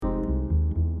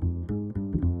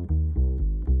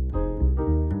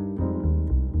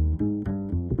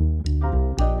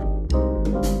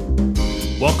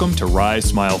Welcome to Rise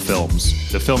Smile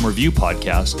Films, the film review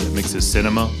podcast that mixes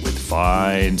cinema with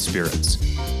fine spirits.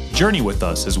 Journey with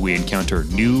us as we encounter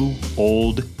new,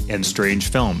 old, and strange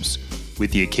films,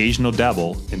 with the occasional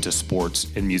dabble into sports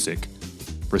and music.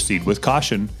 Proceed with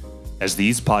caution, as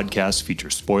these podcasts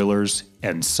feature spoilers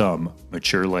and some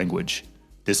mature language.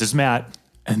 This is Matt.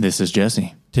 And this is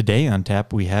Jesse. Today on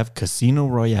tap, we have Casino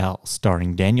Royale,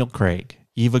 starring Daniel Craig,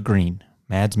 Eva Green,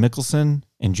 Mads Mikkelsen,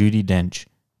 and Judi Dench.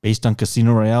 Based on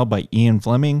Casino Royale by Ian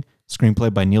Fleming,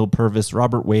 screenplay by Neil Purvis,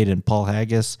 Robert Wade, and Paul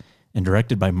Haggis, and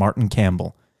directed by Martin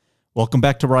Campbell. Welcome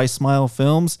back to Rise Smile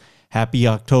Films. Happy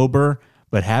October,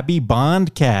 but happy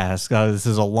Bond cast. This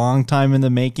is a long time in the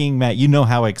making. Matt, you know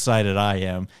how excited I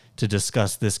am to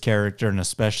discuss this character and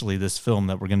especially this film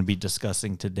that we're going to be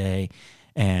discussing today.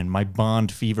 And my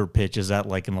Bond fever pitch is at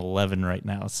like an 11 right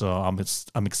now. So I'm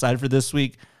excited for this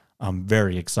week. I'm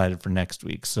very excited for next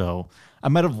week. So I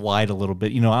might have lied a little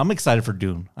bit. You know, I'm excited for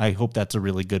Dune. I hope that's a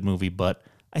really good movie. But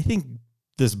I think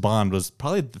this Bond was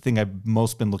probably the thing I've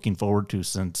most been looking forward to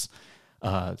since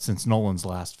Nolan's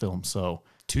last film. So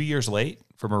 2 years late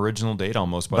from original date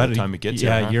almost by the time it gets here.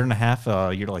 Yeah, a year and a half.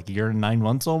 You're like a year and 9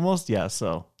 months almost. Yeah,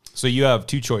 so you have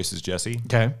two choices, Jesse.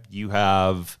 Okay. You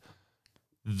have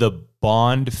the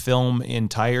Bond film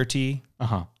entirety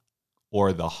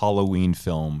or the Halloween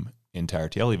film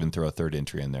entirety. I'll even throw a third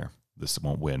entry in there. This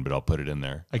won't win, but I'll put it in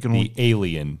there. The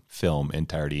Alien film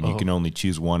entirety, and you can only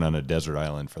choose one on a desert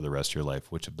island for the rest of your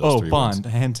life. Which of those three Bond,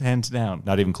 wins? hands down.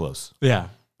 Not even close. Yeah.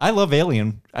 I love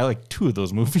Alien. I like two of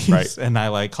those movies. Right. And I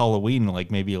like Halloween, like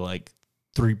maybe like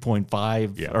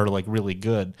 3.5 or like really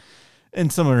good.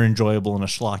 And some are enjoyable in a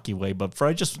schlocky way. But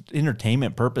for just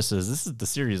entertainment purposes, this is the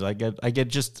series I get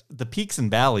just the peaks and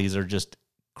valleys are just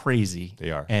crazy. They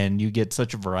are. And you get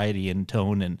such a variety in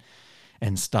tone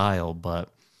and style. But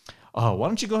why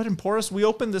don't you go ahead and pour us? We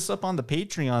opened this up on the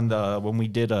Patreon when we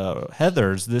did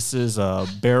Heather's. This is a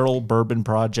Barrel Bourbon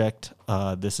Project.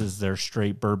 This is their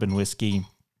straight bourbon whiskey.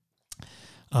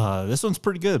 This one's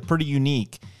pretty good, pretty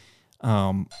unique.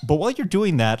 But while you're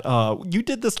doing that, you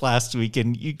did this last week,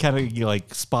 and you kind of like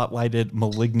spotlighted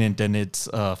Malignant and its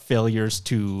failures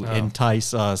to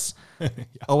entice us. Yeah.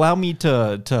 Allow me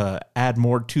to add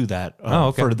more to that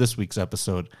for this week's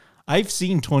episode. I've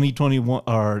seen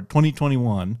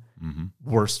 2021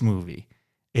 worst movie.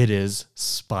 It is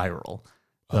Spiral.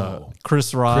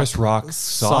 Chris Rock's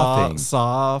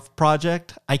Saw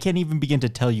project. I can't even begin to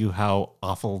tell you how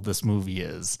awful this movie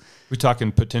is. We're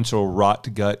talking potential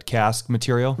rot gut cask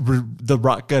material. The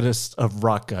rot guttest of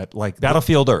rot gut, like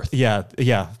Battlefield Earth. Yeah,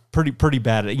 pretty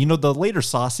bad. You know, the later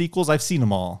Saw sequels, I've seen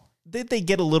them all. They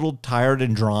get a little tired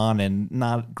and drawn and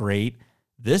not great.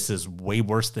 This is way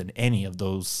worse than any of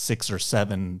those 6 or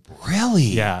 7. Really?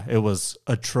 Yeah, it was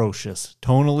atrocious.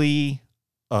 Tonally,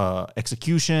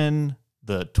 execution,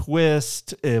 the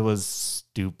twist, it was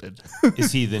stupid.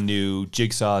 Is he the new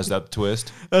Jigsaw? Is that the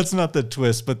twist? That's not the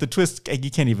twist, but the twist,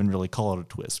 you can't even really call it a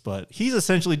twist, but he's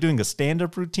essentially doing a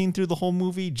stand-up routine through the whole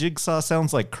movie. Jigsaw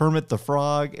sounds like Kermit the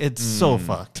Frog. It's so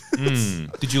fucked.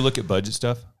 Did you look at budget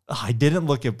stuff? I didn't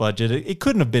look at budget. It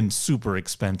couldn't have been super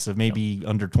expensive, maybe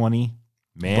under 20.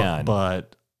 Man.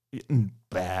 But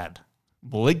bad.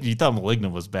 You thought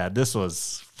Malignant was bad. This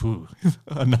was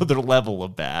another level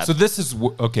of bad. So this is,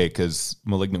 okay, because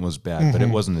Malignant was bad, but it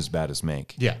wasn't as bad as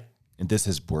Mank. Yeah. And this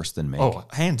is worse than Mank. Oh,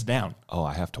 hands down. Oh,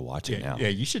 I have to watch it now. Yeah,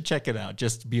 you should check it out.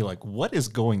 Just be like, what is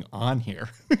going on here?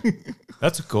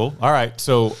 That's cool. All right,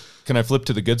 so can I flip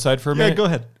to the good side for a minute? Yeah, go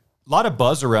ahead. A lot of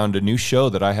buzz around a new show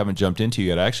that I haven't jumped into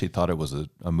yet. I actually thought it was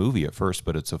a movie at first,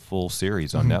 but it's a full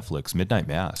series on Netflix, Midnight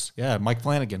Mass. Yeah, Mike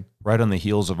Flanagan. Right on the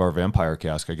heels of our vampire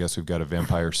cask. I guess we've got a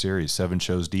vampire series, 7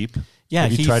 shows deep. Yeah,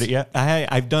 have you tried it yet?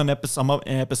 I've done I'm up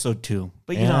in episode 2,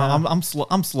 but you know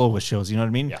I'm slow with shows. You know what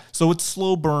I mean? Yeah. So it's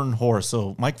slow burn horror.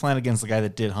 So Mike Flanagan's the guy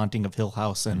that did Haunting of Hill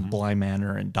House and Bly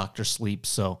Manor and Doctor Sleep.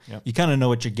 So you kind of know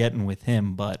what you're getting with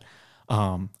him, but.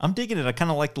 I'm digging it. I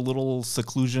kind of like the little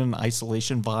seclusion,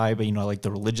 isolation vibe. You know, I like the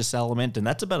religious element, and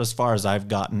that's about as far as I've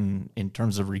gotten in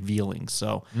terms of revealing.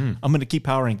 So I'm going to keep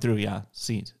powering through. Yeah,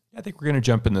 see. I think we're going to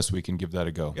jump in this week and give that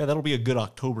a go. Yeah, that'll be a good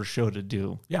October show to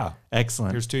do. Yeah.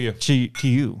 Excellent. Here's to you. To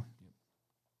you.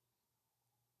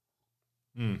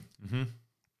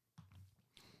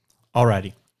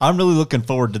 Alrighty. I'm really looking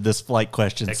forward to this flight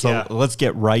question. Heck so yeah. Let's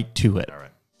get right to it. All right.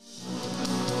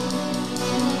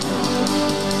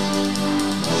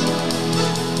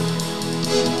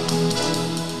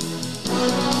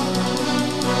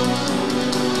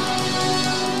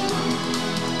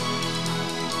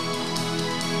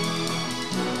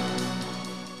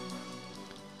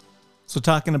 So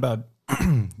talking about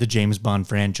the James Bond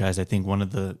franchise. I think one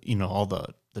of the, all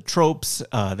the tropes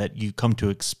that you come to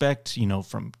expect,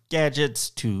 from gadgets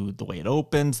to the way it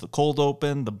opens, the cold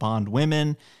open, the Bond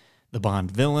women, the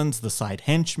Bond villains, the side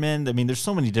henchmen. I mean, there's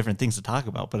so many different things to talk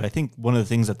about, but I think one of the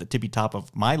things at the tippy top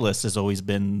of my list has always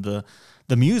been the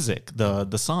music,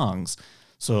 the songs.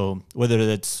 So whether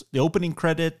it's the opening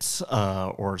credits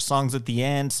or songs at the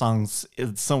end, songs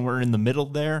somewhere in the middle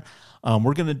there,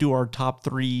 we're going to do our top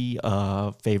 3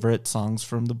 favorite songs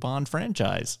from the Bond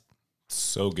franchise.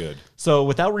 So good. So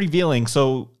without revealing,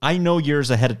 I know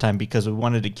yours ahead of time because we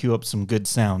wanted to cue up some good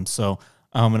sounds. So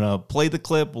I'm going to play the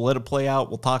clip. We'll let it play out.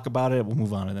 We'll talk about it. We'll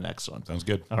move on to the next one. Sounds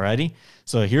good. Alrighty.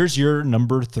 So here's your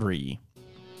number 3.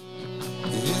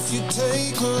 If you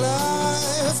take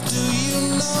life, do you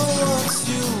know what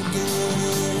you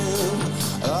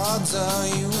give? Odds are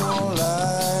you won't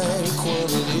like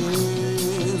what it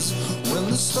is. When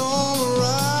the storm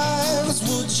arrives,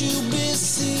 would you be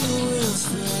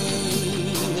seriously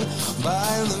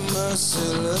by the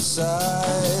merciless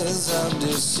eyes I've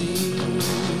deceived?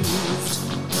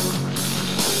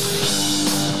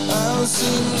 I've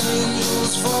seen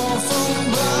angels fall from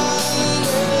blinding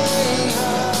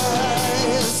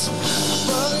heights,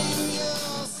 but you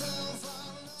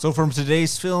yourself. So from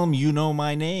today's film, You Know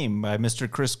My Name by Mr.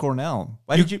 Chris Cornell.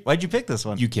 Why'd you pick this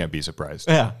one? You can't be surprised.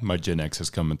 Yeah. My Gen X is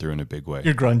coming through in a big way.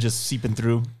 Your grunge is seeping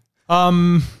through.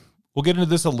 We'll get into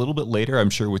this a little bit later, I'm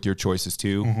sure, with your choices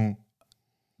too. Mm-hmm.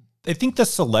 I think the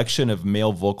selection of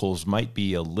male vocals might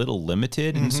be a little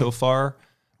limited in so far.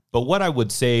 But what I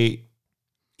would say,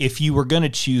 if you were going to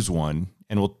choose one,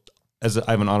 and as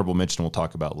I have an honorable mention we'll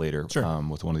talk about later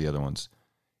with one of the other ones,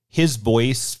 his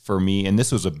voice for me, and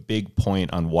this was a big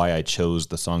point on why I chose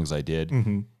the songs I did,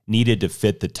 needed to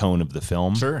fit the tone of the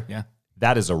film. Sure, yeah.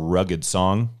 That is a rugged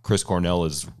song. Chris Cornell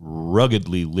is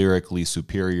ruggedly, lyrically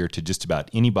superior to just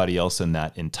about anybody else in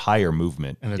that entire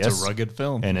movement. And it's a rugged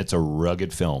film. And it's a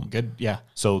rugged film. Good, yeah.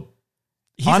 So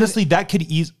honestly, that could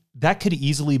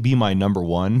easily be my number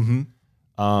 1.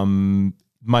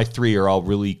 My 3 are all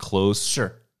really close.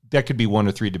 Sure. That could be 1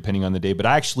 or 3 depending on the day. But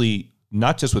I actually,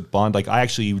 not just with Bond, I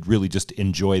actually really just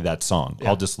enjoy that song. Yeah.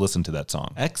 I'll just listen to that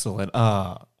song. Excellent.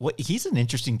 He's an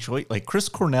interesting choice. Like Chris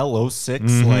Cornell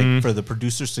 06, like for the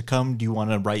producers to come, do you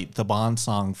want to write the Bond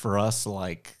song for us?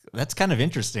 Like that's kind of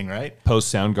interesting, right?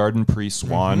 Post Soundgarden, pre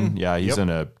Swan. Yeah, he's in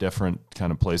a different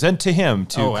kind of place. And to him,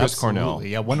 too, Chris Cornell.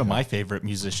 Yeah, one of my favorite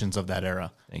musicians of that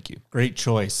era. Thank you. Great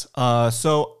choice.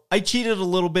 So I cheated a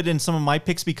little bit in some of my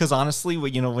picks because honestly,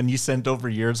 when you sent over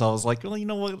yours, I was like, well, you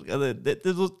know what?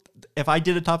 If I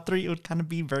did a top 3, it would kind of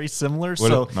be very similar.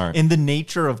 In the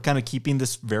nature of kind of keeping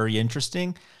this very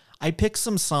interesting, I picked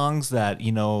some songs that,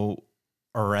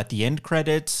 are at the end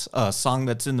credits, a song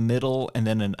that's in the middle, and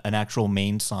then an actual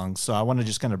main song. So I want to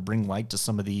just kind of bring light to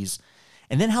some of these.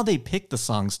 And then how they pick the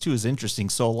songs, too, is interesting.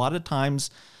 So a lot of times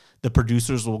the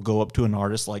producers will go up to an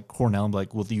artist like Cornell and be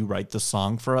like, will you write the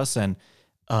song for us? And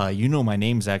You Know My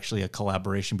Name is actually a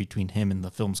collaboration between him and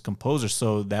the film's composer.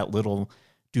 So that little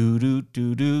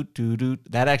do-do-do-do-do-do,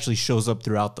 that actually shows up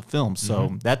throughout the film.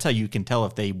 So that's how you can tell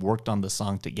if they worked on the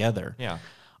song together. Yeah.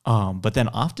 But then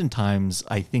oftentimes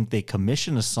I think they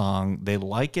commission a song, they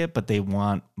like it, but they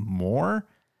want more.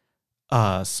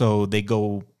 So they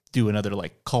go do another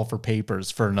call for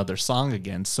papers for another song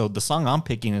again. So the song I'm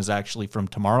picking is actually from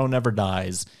Tomorrow Never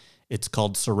Dies. It's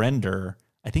called Surrender.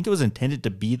 I think it was intended to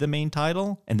be the main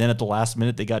title. And then at the last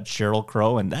minute, they got Sheryl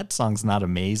Crow, and that song's not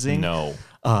amazing. No.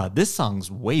 This song's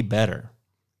way better.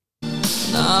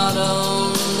 Not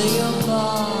only your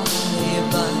body,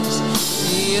 but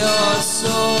your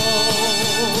soul.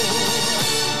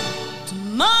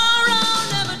 Tomorrow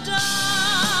never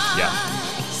dies. Yeah.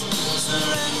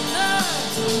 Surrender.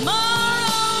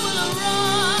 Tomorrow will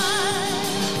arrive.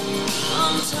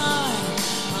 On time,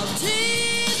 I'll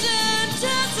tease and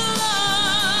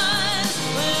tantalize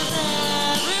with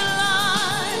every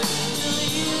line till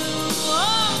you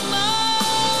are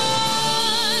mine.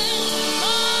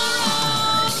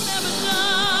 Tomorrow never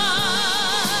dies.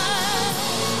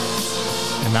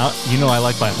 And now, I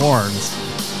like my horns.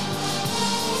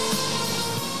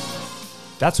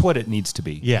 That's what it needs to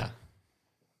be. Yeah.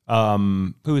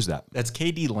 Who is that? That's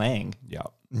K.D. Lang. Yeah.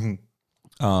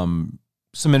 Some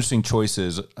interesting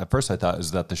choices. At first I thought,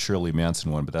 is that the Shirley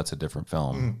Manson one, but that's a different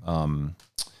film.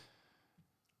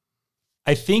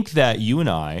 I think that you and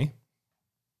I,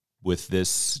 with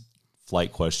this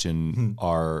flight question,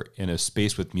 are in a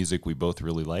space with music we both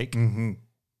really like.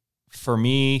 For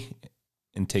me,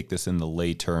 and take this in the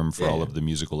lay term for all of the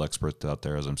musical experts out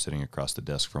there as I'm sitting across the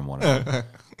desk from one of them,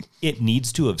 it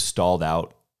needs to have stalled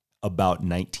out about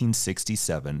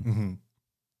 1967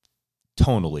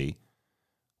 tonally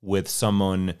with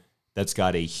someone that's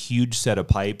got a huge set of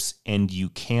pipes and you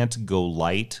can't go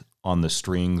light on the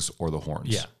strings or the horns.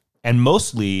 Yeah. And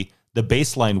mostly the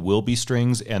bass line will be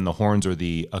strings and the horns are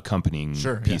the accompanying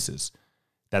Sure, pieces.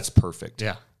 That's perfect.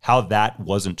 Yeah. How that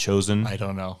wasn't chosen I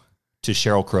don't know. to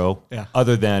Sheryl Crow, Yeah.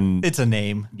 other than It's a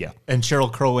name. yeah. And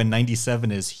Sheryl Crow in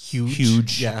 97 is huge.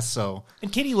 Huge. Yeah, so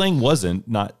And Katie Lang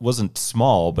wasn't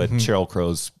small, but Sheryl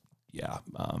Crow's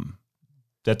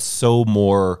that's so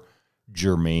more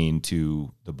germane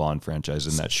to the Bond franchise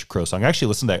in that Crow song. I actually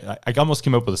listened to that. I almost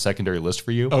came up with a secondary list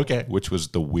for you. Okay. Which was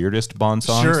the weirdest Bond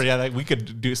songs. sure, yeah, we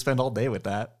could spend all day with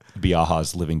that.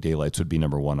 Biaha's Living Daylights would be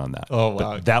number one on that. Oh, wow.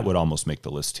 But that would almost make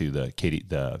the list too, the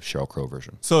Sheryl Crow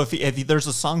version. So if there's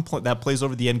a song that plays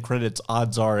over the end credits,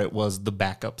 odds are it was the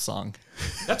backup song.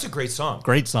 That's a great song.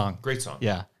 Great song. Great song.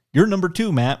 Yeah. You're number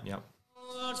 2, Matt. Yeah.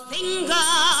 Finger.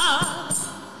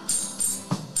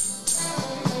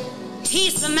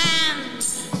 He's the man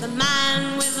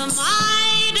with the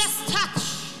Midas touch,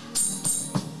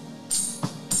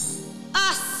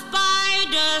 a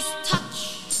spider's touch,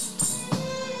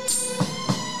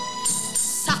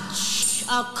 such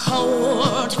a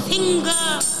cold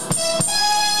finger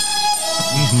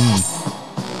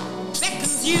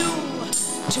beckons you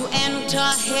to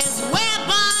enter his web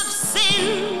of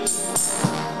sin.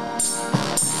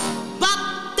 But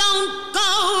don't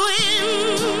go in.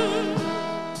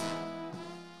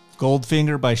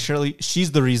 Goldfinger by Shirley.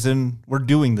 She's the reason we're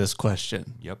doing this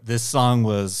question. Yep. This song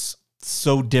was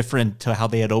so different to how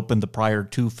they had opened the prior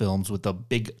 2 films with a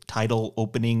big title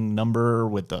opening number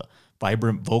with the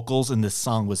vibrant vocals, and this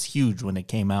song was huge when it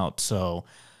came out. So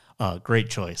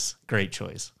great choice. Great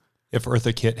choice. If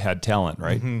Eartha Kitt had talent,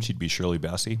 right, she'd be Shirley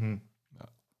Bassey.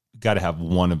 Got to have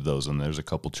one of those, and there's a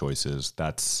couple choices.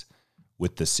 That's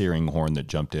with the searing horn that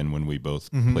jumped in when we both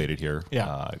played it here.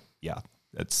 Yeah.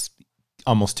 That's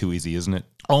almost too easy, isn't it?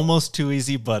 Almost too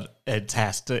easy, but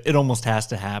it almost has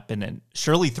to happen. And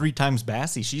Shirley 3 times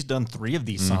Bassey, she's done 3 of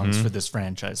these songs for this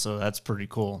franchise, so that's pretty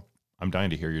cool. I'm dying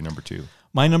to hear your number 2.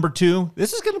 My number 2,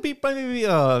 this is going to be maybe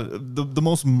the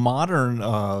most modern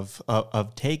of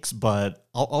takes, but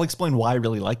I'll explain why I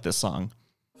really like this song.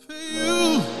 For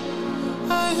you,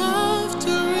 I have to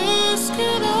risk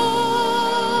it all.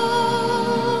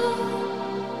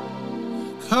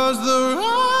 'Cause the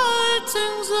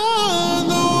writing's on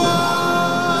the wall.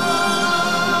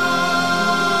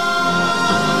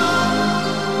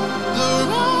 The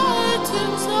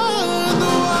writing's on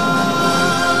the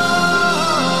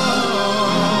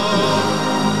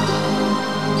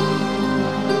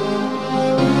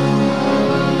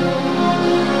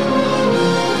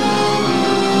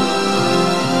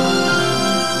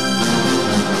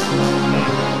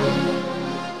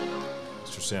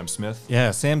Mr. Sam Smith.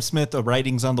 Yeah, Sam Smith,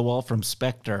 Writings on the Wall from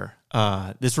Spectre.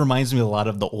 This reminds me a lot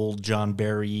of the old John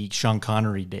Barry, Sean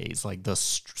Connery days, like the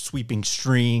sweeping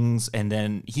strings, and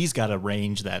then he's got a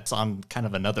range that's on kind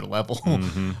of another level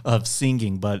of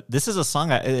singing. But this is a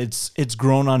song, it's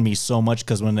grown on me so much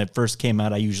because when it first came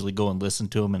out, I usually go and listen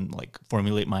to them and like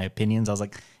formulate my opinions. I was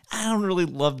like, I don't really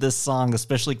love this song,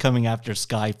 especially coming after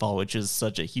Skyfall, which is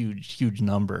such a huge, huge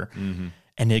number.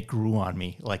 And it grew on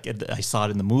me. Like I saw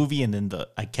it in the movie, and then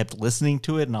I kept listening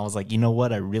to it, and I was like, you know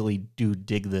what? I really do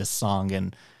dig this song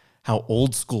and how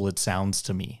old school it sounds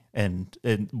to me. And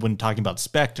when talking about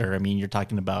Spectre, I mean, you're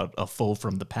talking about a foe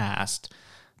from the past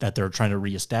that they're trying to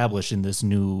reestablish in this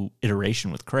new iteration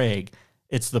with Craig.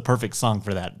 It's the perfect song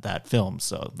for that film.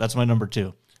 So that's my number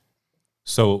 2.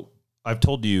 So I've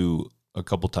told you a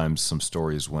couple times some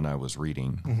stories when I was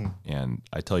reading, and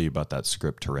I tell you about that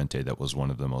script Torrente that was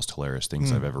one of the most hilarious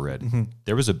things I've ever read.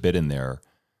 There was a bit in there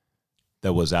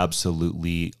that was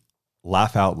absolutely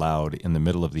laugh out loud in the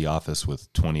middle of the office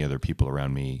with 20 other people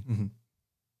around me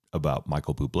about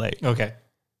Michael Bublé. Okay.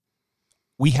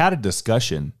 We had a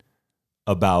discussion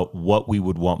about what we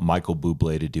would want Michael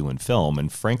Bublé to do in film,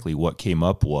 and frankly, what came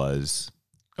up was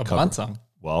A cover. Bond song.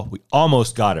 Well, we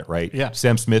almost got it right. Yeah.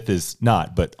 Sam Smith is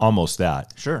not, but almost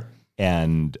that. Sure.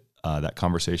 And that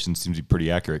conversation seems to be pretty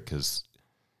accurate because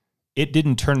it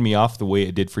didn't turn me off the way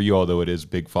it did for you, although it is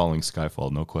big following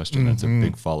Skyfall, no question. That's a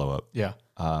big follow-up. Yeah.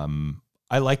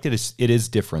 I liked it. It is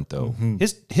different, though.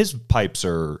 His pipes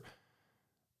are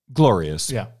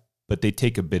glorious, Yeah. but they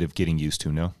take a bit of getting used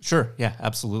to, no? Sure. Yeah,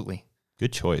 absolutely.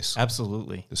 Good choice.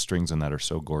 Absolutely. The strings in that are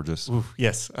so gorgeous. Ooh,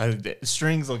 yes.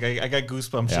 Strings, like I got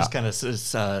goosebumps Yeah. just kind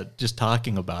of just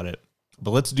talking about it. But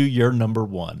let's do your number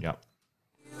 1. Yeah.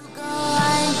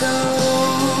 I go,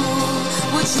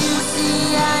 what you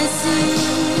see, I see.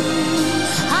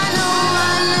 I know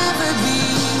I'll never be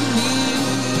me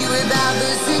without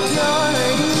the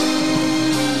security.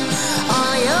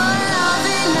 All your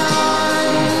loving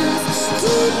arms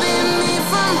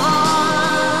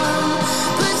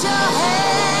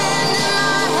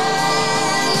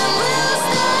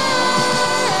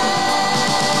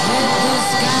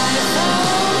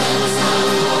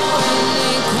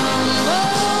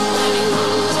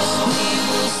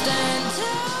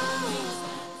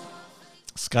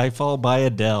Skyfall by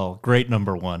Adele. Great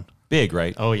number one. Big,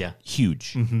 right? Oh, yeah.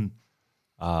 Huge. You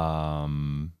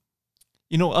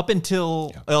know, up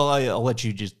until, well, I'll let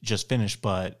you just finish,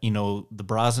 but, you know, the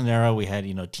Brosnan era, we had,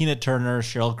 you know, Tina Turner,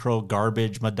 Sheryl Crow,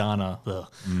 Garbage, Madonna.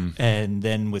 And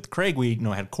then with Craig, we, you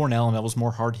know, had Cornell, and that was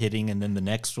more hard-hitting. And then the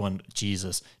next one,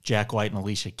 Jesus, Jack White and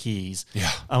Alicia Keys. Yeah.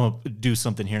 I'm going to do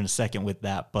something here in a second with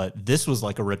that. But this was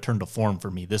like a return to form for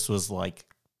me. This was like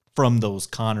from those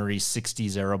Connery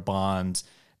 60s era Bonds,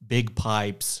 big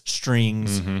pipes,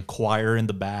 strings, choir in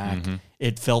the back.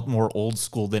 It felt more old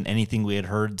school than anything we had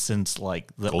heard since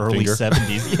like the early Goldfinger.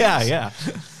 70s. Yeah.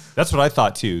 That's what I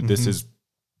thought too. This is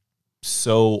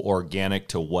so organic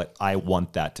to what I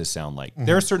want that to sound like.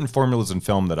 There are certain formulas in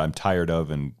film that I'm tired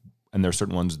of, and there are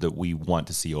certain ones that we want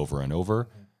to see over and over.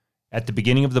 At the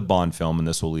beginning of the Bond film, and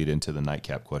this will lead into the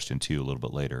nightcap question too a little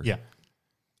bit later. Yeah.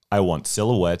 I want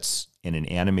silhouettes in an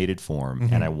animated form,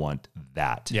 and I want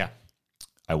that. Yeah.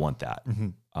 I want that.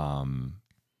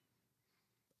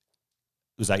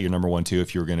 Was that your number one too?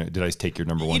 If you were gonna, did I take your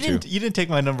number one too? You didn't take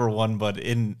my number one, but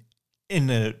in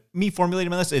me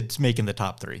formulating my list, it's making the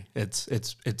top three.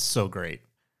 It's so great.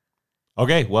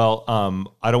 Okay, well,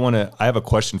 I don't want to. I have a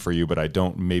question for you, but I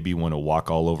don't maybe want to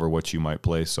walk all over what you might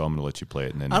play, so I'm going to let you play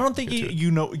it. And then I don't think get to it.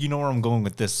 you know where I'm going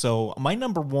with this. So my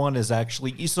number one is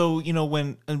actually, so you know,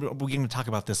 when, and we're going to talk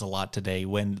about this a lot today,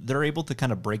 when they're able to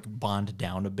kind of break Bond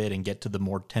down a bit and get to the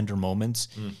more tender moments,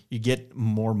 you get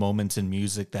more moments in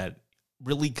music that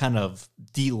really kind of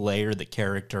delayer the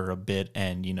character a bit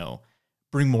and, you know,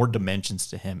 bring more dimensions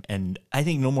to him. And I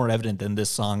think no more evident than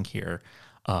this song here.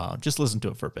 Just listen to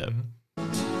it for a bit. We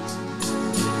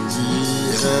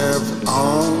have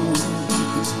all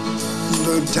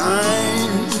the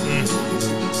time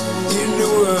in the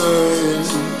world,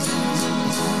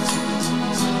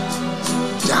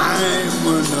 time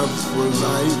enough for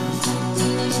life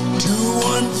to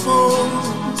unfold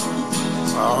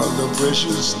all the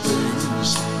precious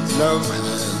things love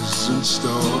has in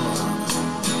store.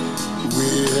 We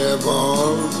have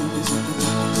all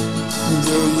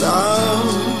the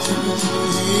love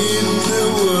in the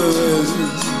world.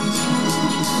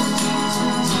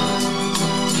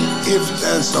 If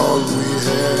that's all we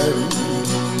have,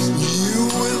 you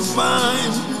will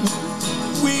find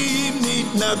we need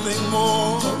nothing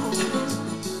more.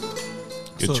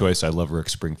 Good choice. I love Rick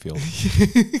Springfield.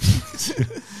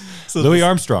 So Louis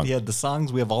Armstrong. Yeah, the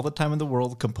songs, We Have All the Time in the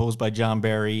World, composed by John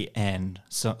Barry and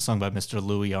sung by Mr.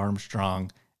 Louis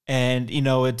Armstrong. And, you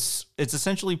know, it's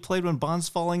essentially played when Bond's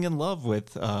falling in love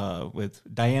with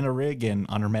Diana Rigg and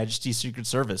on Her Majesty's Secret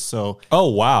Service. So Oh,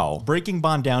 wow. breaking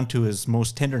Bond down to his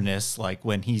most tenderness, like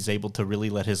when he's able to really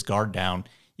let his guard down,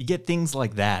 you get things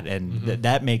like that. And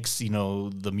that makes, you know,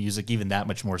 the music even that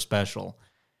much more special.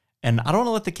 And I don't want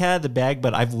to let the cat out of the bag,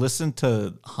 but I've listened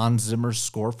to Hans Zimmer's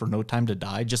score for No Time to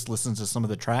Die, just listen to some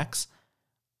of the tracks.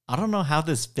 I don't know how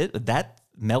this fit. That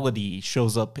melody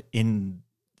shows up in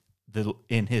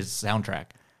his soundtrack.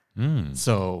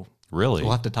 So Really?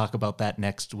 we'll have to talk about that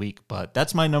next week. But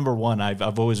that's my number one.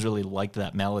 I've always really liked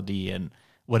that melody and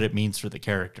what it means for the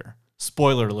character.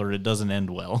 Spoiler alert, it doesn't end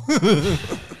well.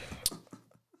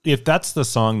 If that's the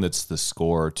song that's the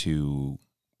score to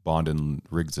Bond and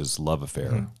Riggs's love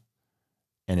affair,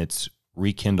 and it's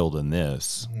rekindled in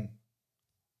this,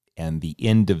 and the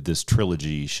end of this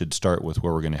trilogy should start with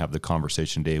where we're going to have the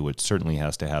conversation day, which certainly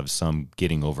has to have some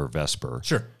getting over Vesper.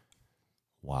 Sure.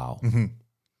 Wow.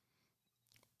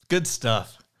 Good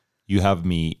stuff. You have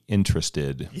me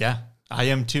interested. Yeah, I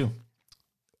am too.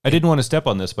 I didn't want to step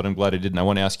on this, but I'm glad I didn't. I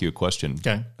want to ask you a question.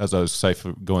 Okay. As I was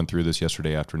going through this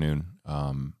yesterday afternoon,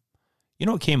 you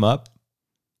know what came up?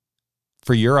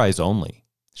 For Your Eyes Only.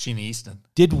 Sheena Easton.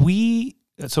 Did we,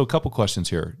 so a couple questions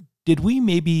here. Did we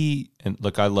maybe, and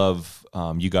look, I love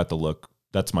You Got the Look.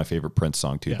 That's my favorite Prince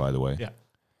song too, by the way. Yeah.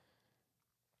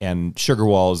 And Sugar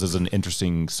Walls is an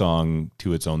interesting song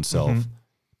to its own self.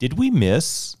 Did we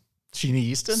miss Sheena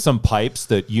Easton? some pipes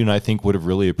that you and I think would have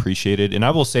really appreciated? And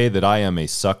I will say that I am a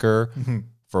sucker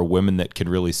for women that can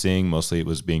really sing. Mostly it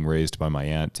was being raised by my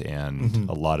aunt and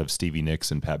a lot of Stevie Nicks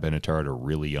and Pat Benatar at a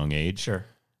really young age. Sure.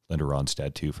 Linda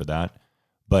Ronstadt too for that.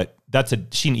 But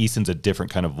Sheena Easton's a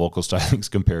different kind of vocal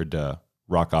stylings compared to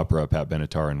rock opera, Pat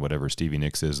Benatar, and whatever Stevie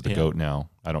Nicks is, the goat now.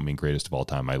 I don't mean greatest of all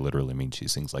time. I literally mean she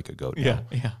sings like a goat now.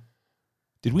 Yeah.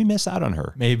 Did we miss out on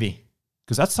her? Maybe.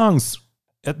 Because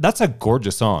that's a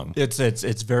gorgeous song.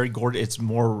 It's very gorgeous. It's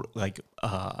more like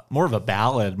more of a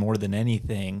ballad more than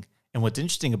anything. And what's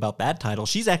interesting about that title,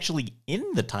 she's actually in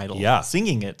the title,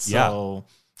 singing it. So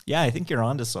yeah, I think you're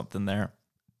onto something there.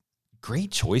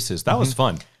 Great choices. That was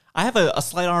fun. I have a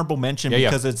slight honorable mention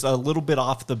because it's a little bit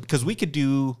off because we could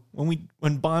do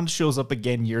when Bond shows up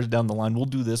again years down the line, we'll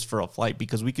do this for a flight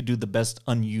because we could do the best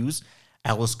unused.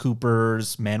 Alice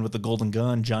Cooper's Man with the Golden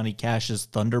Gun, Johnny Cash's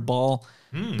Thunderball.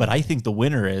 But I think the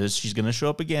winner is she's going to show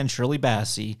up again, Shirley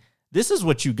Bassey. This is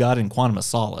what you got in Quantum of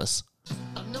Solace.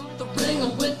 The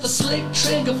ringer with the slick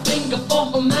trigger finger for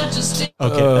Her Majesty.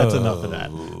 Okay, that's enough of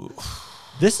that.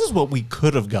 This is what we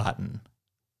could have gotten.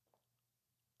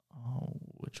 Oh,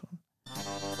 which one?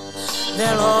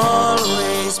 There'll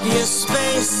always be a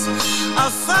space, a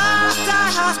fact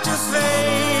I have to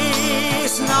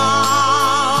face now.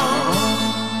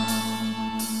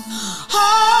 Oh,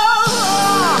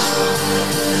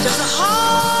 does a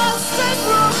heart stay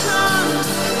broken?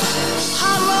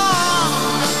 How long?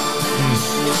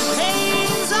 If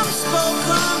pain's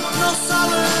unspoken, no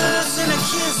solace in a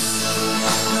kiss,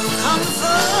 no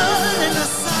comfort in a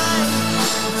sigh,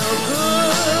 no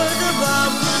good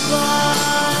about goodbye.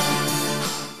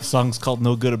 The song's called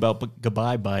No Good About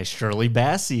Goodbye by Shirley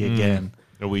Bassey again.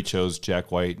 We chose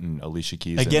Jack White and Alicia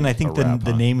Keys. Again, I think the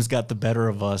the names got the better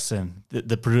of us, and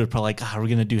the producer probably like, are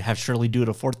we going to have Shirley do it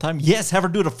a fourth time? Yes, have her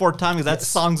do it a fourth time because that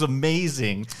song's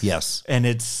amazing. Yes. And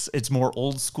it's more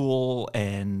old school,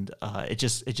 and it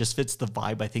just fits the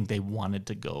vibe I think they wanted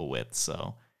to go with.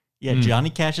 So, yeah,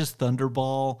 Johnny Cash's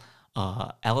Thunderball,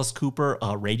 Alice Cooper,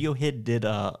 Radiohead did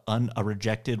a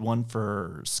rejected one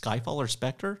for Skyfall or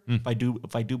Spectre, if I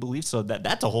do believe so.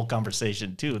 That's a whole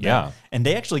conversation too. Yeah. And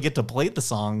they actually get to play the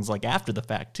songs like after the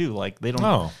fact too. Like they don't.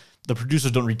 Oh. The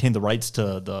producers don't retain the rights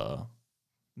to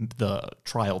the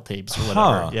trial tapes or whatever.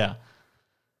 Huh. Yeah.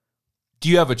 Do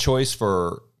you have a choice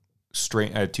for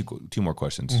I have two more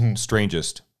questions.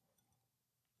 Strangest.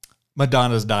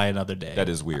 Madonna's Die Another Day. That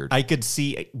is weird. I could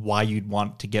see why you'd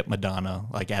want to get Madonna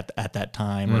like at that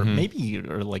time, or maybe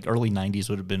like early '90s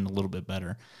would have been a little bit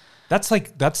better. That's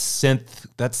synth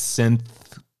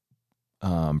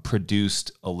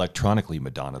produced electronically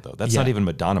Madonna though. That's not even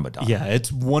Madonna. Yeah,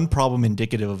 it's one problem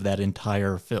indicative of that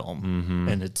entire film,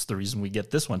 and it's the reason we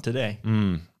get this one today.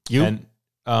 You and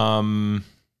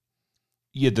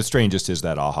the strangest is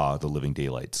that Aha, The Living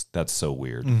Daylights. That's so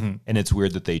weird. And it's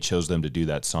weird that they chose them to do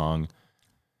that song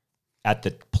at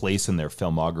the place in their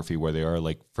filmography where they are.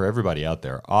 Like, for everybody out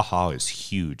there, Aha is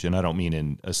huge. And I don't mean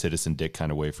in a Citizen Dick kind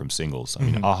of way from Singles. I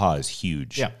mean, Aha is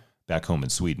huge back home in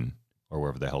Sweden or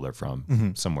wherever the hell they're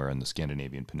from, somewhere in the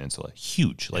Scandinavian peninsula.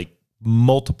 Huge, like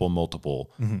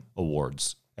multiple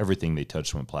awards. Everything they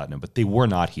touched went platinum, but they were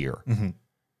not here.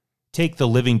 Take The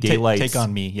Living Daylights. Take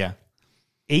On Me, yeah.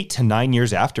 8 to 9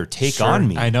 years after Take On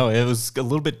Me. I know, it was a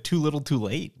little bit too little too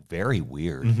late. Very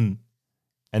weird.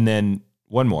 And then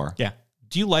one more. Yeah.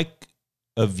 Do you like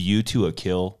A View to a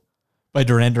Kill? By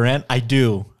Duran Duran? I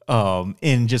do.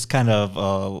 In just kind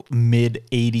of mid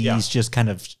 80s, just kind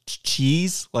of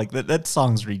cheese. Like that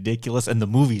song's ridiculous, and the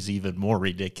movie's even more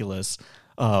ridiculous.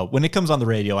 When it comes on the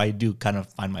radio, I do kind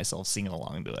of find myself singing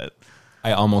along to it.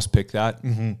 I almost picked that.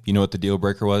 You know what the deal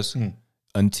breaker was?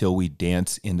 Until We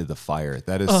Dance Into the Fire.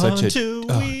 That is such Until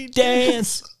we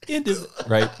dance into the...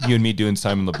 Right? You and me doing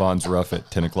Simon Le Bon's Rough at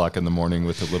 10 o'clock in the morning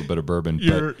with a little bit of bourbon.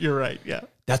 You're right, yeah.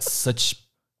 That's such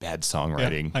bad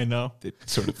songwriting. I know. It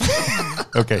sort of...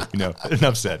 Okay,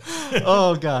 enough said.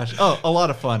 Oh, gosh. Oh, a lot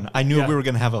of fun. I knew we were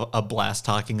going to have a blast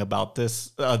talking about this.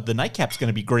 The Nightcap's going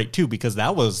to be great, too, because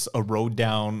that was a road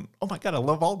down... Oh, my God, I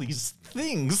love all these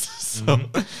things. So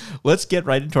let's get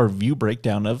right into our view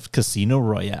breakdown of Casino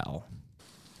Royale.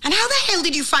 And how the hell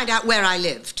did you find out where I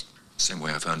lived? Same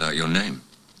way I found out your name.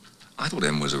 I thought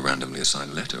M was a randomly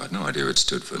assigned letter. I had no idea it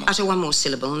stood for... Utter one more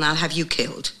syllable and I'll have you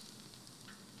killed.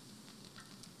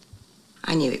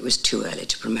 I knew it was too early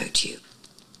to promote you.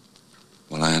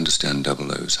 Well, I understand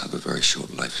double O's have a very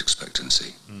short life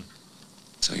expectancy.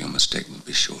 So your mistake will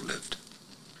be short-lived.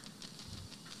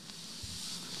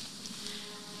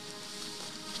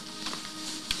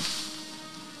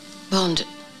 Bond,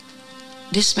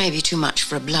 this may be too much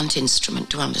for a blunt instrument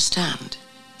to understand,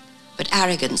 but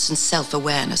arrogance and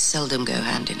self-awareness seldom go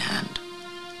hand in hand.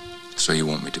 So you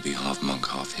want me to be half monk,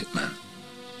 half hitman?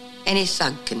 Any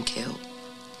thug can kill.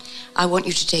 I want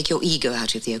you to take your ego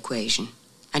out of the equation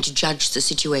and to judge the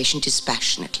situation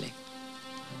dispassionately.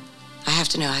 I have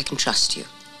to know I can trust you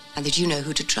and that you know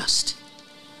who to trust.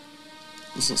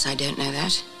 And since I don't know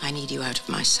that, I need you out of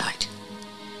my sight.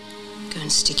 Go and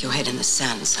stick your head in the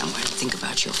sand somewhere and think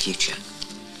about your future.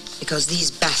 Because these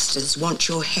bastards want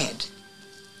your head.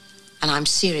 And I'm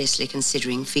seriously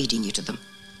considering feeding you to them.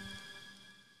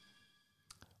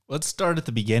 Let's start at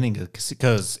the beginning,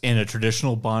 because in a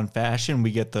traditional Bond fashion,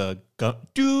 we get the gun,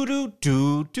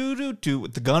 do-do-do, do-do-do,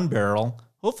 with the gun barrel.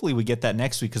 hopefully we get that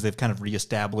next week because they've kind of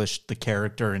reestablished the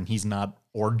character and he's not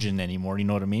Origin anymore. You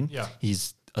know what I mean? Yeah.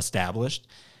 He's established.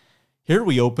 Here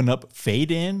we open up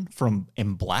fade in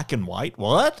black and white.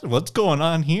 What's going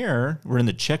on here? We're in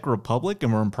the Czech Republic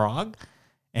and we're in Prague.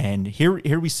 And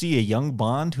here we see a young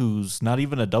Bond who's not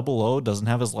even a 00, doesn't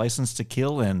have his license to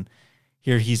kill. And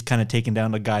here he's kind of taking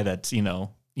down a guy that's,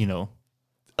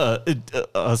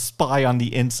 a spy on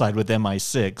the inside with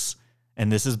MI6.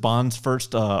 And this is Bond's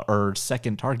first or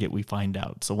second target, we find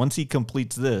out. So once he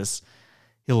completes this,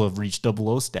 he'll have reached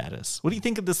 00 status. What do you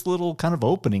think of this little kind of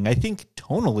opening? I think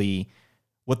tonally,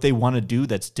 what they want to do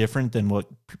that's different than what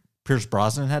Pierce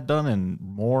Brosnan had done and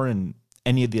more and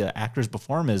any of the actors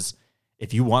before him is,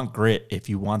 if you want grit, if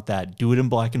you want that, do it in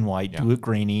black and white, do it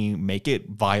grainy, make it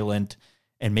violent,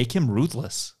 and make him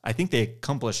ruthless. I think they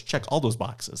check all those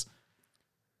boxes.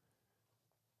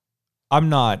 I'm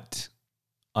not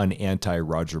an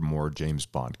anti-Roger Moore James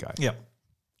Bond guy. Yeah.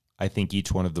 I think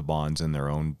each one of the Bonds in their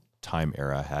own time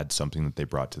era had something that they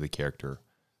brought to the character.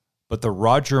 But the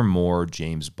Roger Moore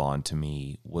James Bond to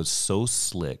me was so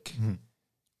slick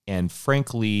and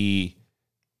frankly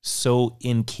so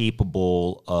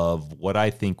incapable of what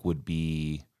I think would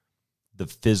be the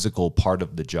physical part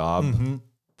of the job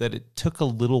that it took a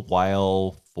little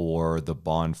while for the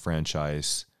Bond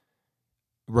franchise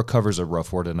recovers a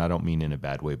rough word, and I don't mean in a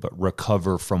bad way, but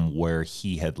recover from where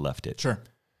he had left it. Sure.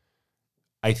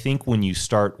 I think when you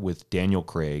start with Daniel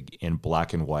Craig in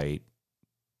black and white,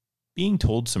 being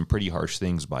told some pretty harsh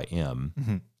things by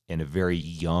M in a very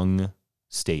young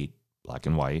state, black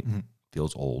and white,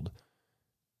 feels old.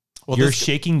 Well, you're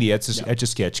shaking the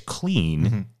Etch-a-Sketch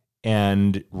clean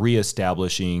and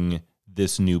reestablishing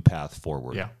this new path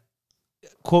forward. Yeah.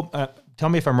 Quote, tell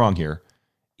me if I'm wrong here.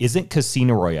 Isn't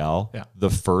Casino Royale the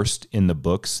first in the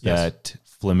books that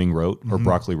Fleming wrote, or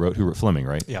Broccoli wrote? Who wrote Fleming,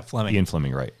 right? Yeah, Fleming. Ian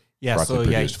Fleming, right? Yeah, Broccoli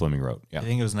produced, Fleming wrote. Yeah. I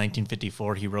think it was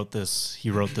 1954. He wrote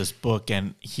this book,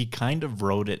 and he kind of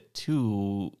wrote it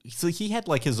too. So he had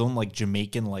like his own like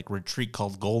Jamaican like retreat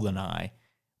called Goldeneye,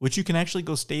 which you can actually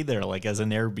go stay there like as an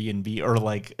Airbnb or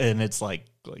like, and it's like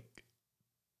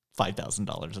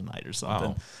 $5,000 a night or something.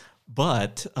 Wow.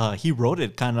 But he wrote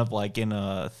it kind of like in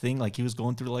a thing, like he was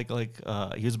going through like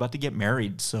he was about to get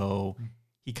married, so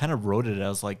he kind of wrote it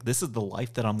as like, this is the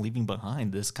life that I'm leaving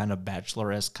behind, this kind of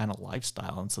bachelor-esque kind of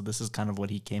lifestyle, and so this is kind of what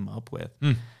he came up with.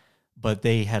 But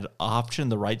they had optioned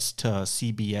the rights to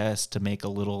CBS to make a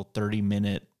little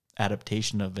 30-minute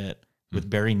adaptation of it with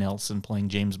Barry Nelson playing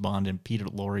James Bond and Peter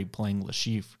Lorre playing Le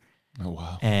Chiffre. Oh,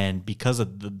 wow. And because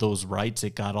of those rights,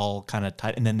 it got all kind of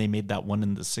tight. And then they made that one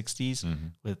in the 60s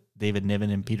with David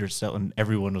Niven and Peter Sellon.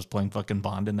 Everyone was playing fucking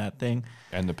Bond in that thing.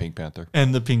 And the Pink Panther.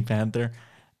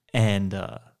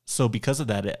 And so because of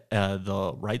that,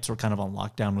 the rights were kind of on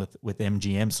lockdown with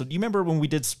MGM. So do you remember when we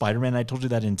did Spider-Man? I told you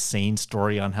that insane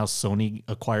story on how Sony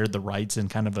acquired the rights in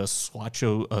kind of a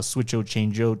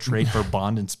switcho-change-o trade for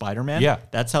Bond and Spider-Man? Yeah.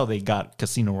 That's how they got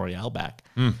Casino Royale back.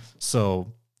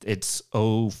 So it's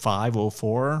 05,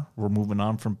 04. We're moving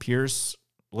on from Pierce.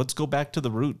 Let's go back to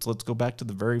the roots. Let's go back to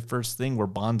the very first thing where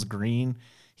Bond's green.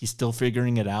 He's still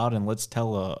figuring it out, and let's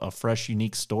tell a fresh,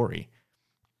 unique story.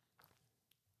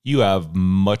 You have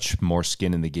much more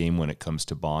skin in the game when it comes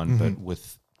to Bond, but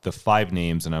with the 5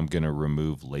 names, and I'm going to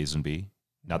remove Lazenby.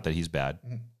 Not that he's bad.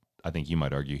 I think you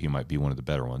might argue he might be one of the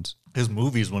better ones. His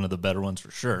movie is one of the better ones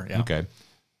for sure. Yeah. Okay.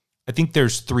 I think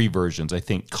there's 3 versions. I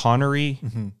think Connery,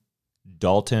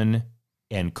 Dalton,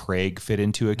 and Craig fit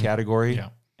into a category. Yeah.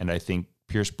 And I think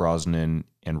Pierce Brosnan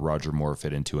and Roger Moore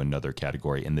fit into another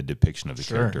category in the depiction of the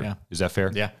character. Yeah. Is that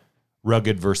fair? Yeah.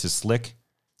 Rugged versus slick.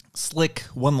 Slick,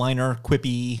 one-liner,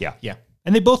 quippy. Yeah. Yeah.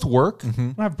 And they both work. I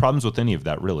don't have problems with any of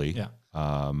that, really.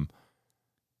 Yeah.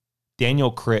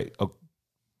 Daniel Craig,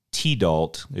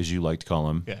 T-Dalt, as you like to call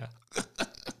him. Yeah.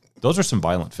 Those are some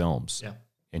violent films. Yeah.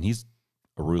 And he's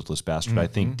a ruthless bastard. I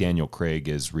think Daniel Craig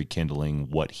is rekindling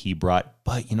what he brought.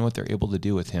 But you know what they're able to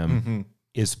do with him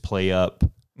is play up,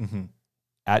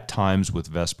 at times with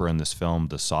Vesper in this film,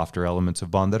 the softer elements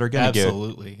of Bond that are going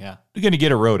to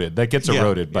get eroded. That gets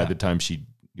eroded by the time she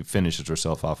finishes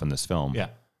herself off in this film. Yeah.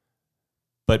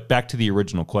 But back to the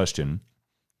original question.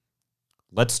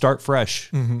 Let's start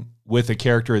fresh with a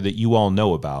character that you all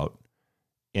know about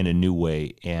in a new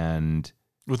way, and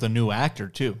with a new actor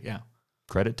too. Yeah.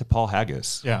 Credit to Paul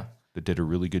Haggis. Yeah. That did a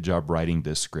really good job writing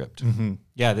this script.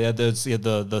 Yeah,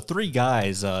 the 3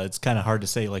 guys. It's kind of hard to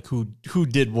say like who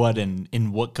did what and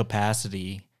in what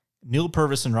capacity. Neil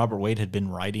Purvis and Robert Wade had been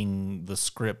writing the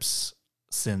scripts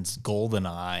since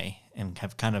GoldenEye and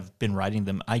have kind of been writing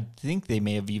them. I think they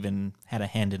may have even had a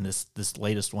hand in this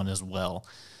latest one as well.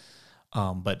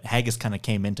 But Haggis kind of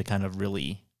came in to kind of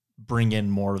really bring in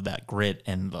more of that grit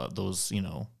and those,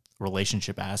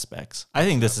 relationship aspects. I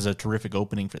think this is a terrific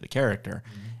opening for the character.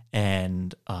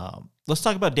 And let's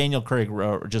talk about Daniel Craig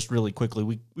just really quickly.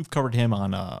 We've covered him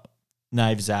on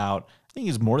Knives Out. I think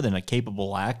he's more than a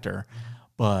capable actor,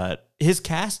 but his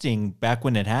casting back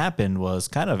when it happened was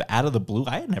kind of out of the blue.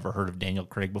 I had never heard of Daniel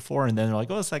Craig before, and then they're like,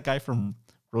 "Oh, it's that guy from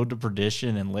Road to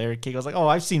Perdition and Larry King." I was like, "Oh,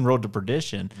 I've seen Road to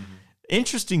Perdition."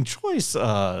 Interesting choice,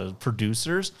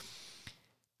 producers.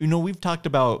 We've talked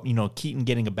about, Keaton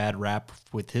getting a bad rap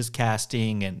with his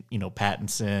casting and,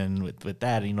 Pattinson with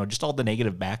that, just all the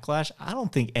negative backlash. I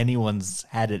don't think anyone's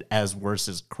had it as worse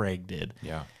as Craig did.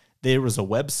 Yeah. There was a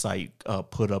website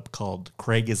put up called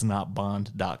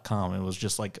craigisnotbond.com. It was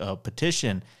just like a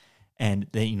petition. And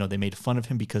they made fun of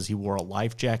him because he wore a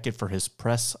life jacket for his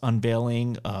press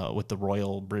unveiling with the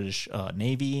Royal British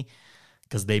Navy,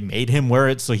 because they made him wear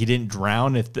it so he didn't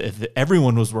drown. If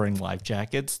everyone was wearing life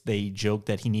jackets, they joked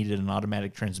that he needed an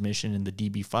automatic transmission in the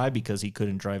DB5 because he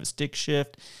couldn't drive a stick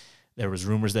shift. There was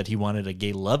rumors that he wanted a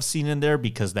gay love scene in there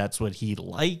because that's what he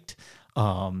liked.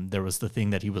 There was the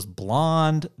thing that he was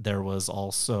blonde. There was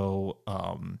also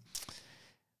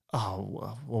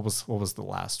what was the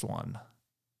last one?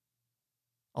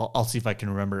 I'll see if I can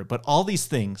remember it. But all these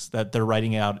things that they're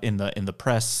writing out in the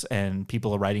press and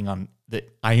people are writing on the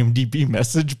IMDb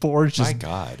message boards, just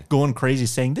going crazy,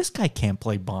 saying this guy can't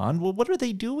play Bond. Well, what are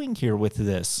they doing here with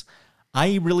this?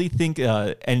 I really think,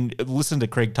 and listen to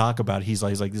Craig talk about it, he's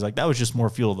like that was just more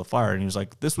fuel to the fire, and he was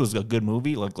like, this was a good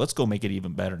movie. Like, let's go make it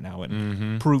even better now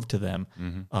and prove to them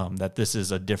that this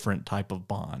is a different type of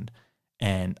Bond.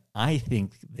 And I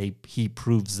think he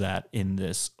proves that in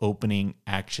this opening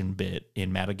action bit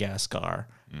in Madagascar,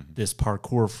 this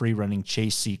parkour free running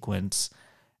chase sequence.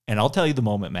 And I'll tell you the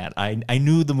moment, Matt. I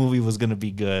knew the movie was going to be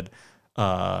good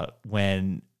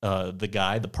when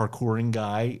the parkouring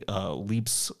guy,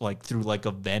 leaps like through like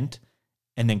a vent,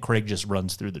 and then Craig just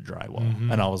runs through the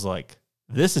drywall. And I was like,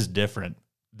 this is different.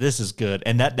 This is good.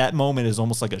 And that moment is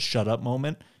almost like a shut up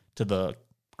moment to the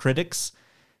critics.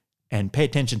 And pay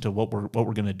attention to what we're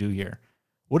going to do here.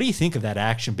 What do you think of that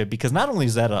action bit? Because not only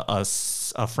is that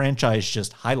a franchise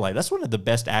just highlight, that's one of the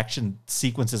best action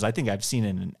sequences I think I've seen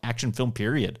in an action film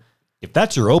period. If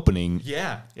that's your opening,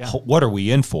 yeah. What are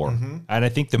we in for? And I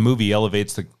think the movie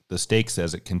elevates the stakes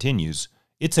as it continues.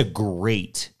 It's a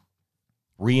great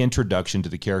reintroduction to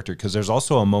the character, because there's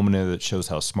also a moment in it that shows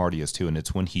how smart he is too, and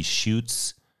it's when he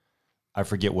shoots, I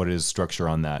forget what his structure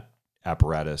on that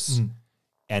apparatus,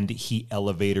 and he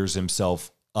elevators himself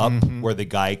up where the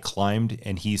guy climbed,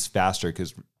 and he's faster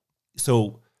because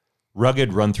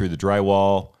rugged, run through the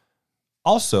drywall,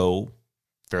 also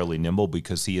fairly nimble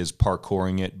because he is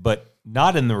parkouring it, but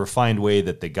not in the refined way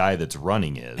that the guy that's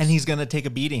running is. And he's going to take a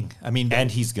beating.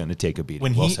 He's going to take a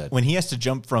beating. When he has to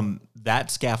jump from that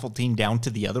scaffolding down to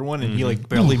the other one, and he like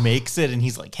barely makes it, and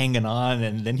he's like hanging on,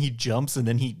 and then he jumps, and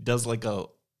then he does like a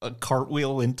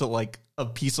cartwheel into like a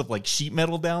piece of like sheet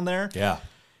metal down there. Yeah.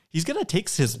 He's going to take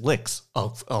his licks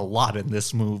a lot in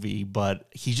this movie, but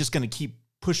he's just going to keep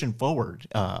pushing forward.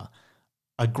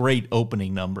 A great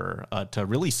opening number to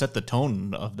really set the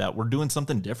tone of that we're doing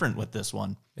something different with this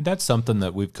one. And that's something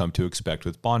that we've come to expect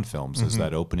with Bond films, is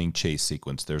that opening chase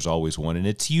sequence. There's always one, and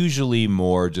it's usually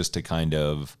more just to kind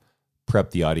of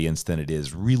prep the audience than it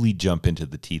is really jump into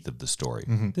the teeth of the story.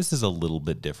 This is a little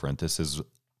bit different. This is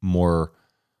more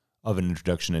of an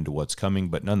introduction into what's coming,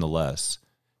 but nonetheless,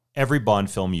 every Bond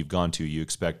film you've gone to, you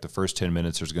expect the first 10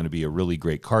 minutes there's going to be a really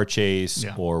great car chase,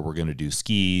 or we're going to do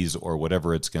skis, or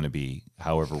whatever it's going to be.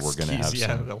 However, we're going to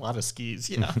have a lot of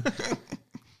skis.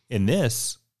 In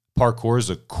this, parkour is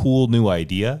a cool new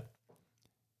idea,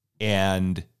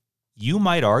 and you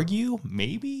might argue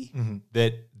maybe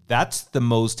that that's the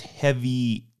most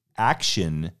heavy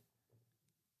action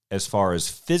as far as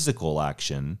physical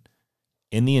action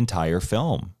in the entire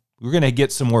film. We're going to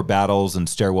get some more battles and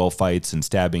stairwell fights and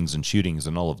stabbings and shootings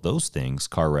and all of those things,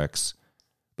 car wrecks.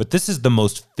 But this is the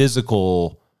most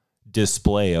physical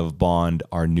display of Bond,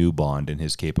 our new Bond, and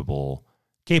his capable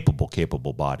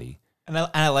body. And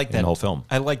I like that. The whole film.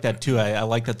 I like that too. I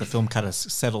like that the film kind of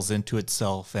settles into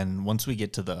itself. And once we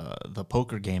get to the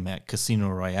poker game at Casino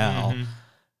Royale,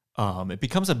 it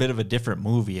becomes a bit of a different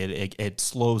movie. It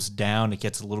slows down. It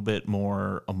gets a little bit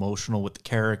more emotional with the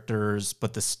characters,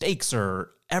 but the stakes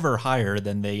are ever higher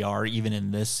than they are even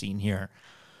in this scene here.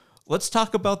 Let's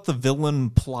talk about the villain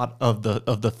plot of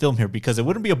the film here, because it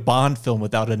wouldn't be a Bond film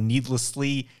without a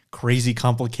needlessly crazy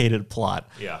complicated plot.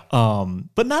 Yeah.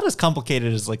 But not as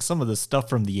complicated as like some of the stuff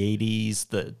from the 80s,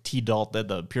 the Dalton,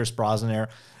 the Pierce Brosnan era.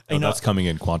 That's coming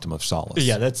in Quantum of Solace.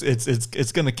 Yeah,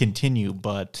 it's going to continue,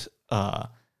 but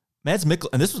Mads Mikkelsen,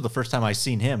 and this was the first time I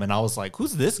seen him, and I was like,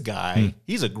 who's this guy?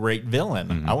 He's a great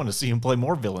villain. I want to see him play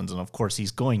more villains, and of course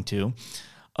he's going to.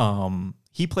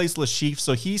 He plays Lashif,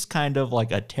 so he's kind of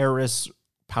like a terrorist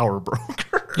power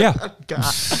broker. Yeah.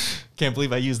 God, can't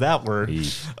believe I used that word.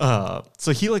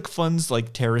 So he like funds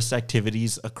like terrorist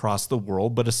activities across the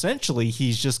world, but essentially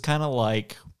he's just kind of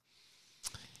like,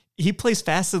 he plays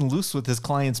fast and loose with his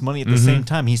client's money at the same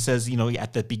time. He says,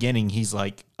 at the beginning, he's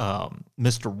like,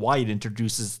 Mr. White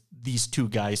introduces these two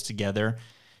guys together.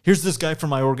 Here's this guy from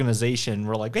my organization.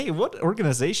 We're like, hey, what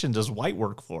organization does White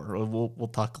work for?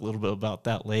 We'll talk a little bit about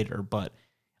that later, but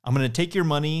I'm going to take your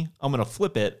money, I'm going to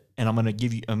flip it, and I'm going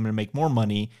to make more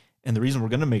money. And the reason we're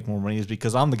going to make more money is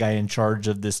because I'm the guy in charge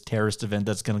of this terrorist event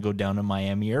that's going to go down in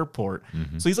Miami airport.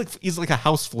 So he's like a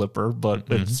house flipper, but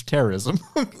it's terrorism.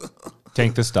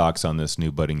 Tank the stocks on this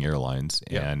new budding airlines,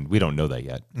 and we don't know that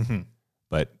yet.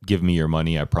 But give me your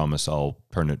money. I promise I'll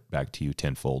turn it back to you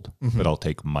tenfold. But I'll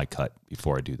take my cut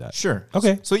before I do that. Sure.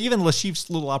 Okay. So even Lashif's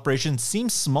little operation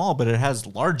seems small, but it has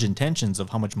large intentions of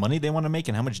how much money they want to make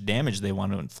and how much damage they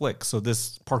want to inflict. So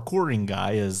this parkouring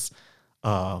guy is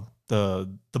the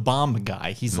bomb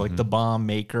guy. He's like the bomb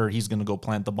maker. He's going to go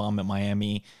plant the bomb at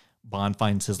Miami. Bond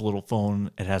finds his little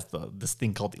phone. It has this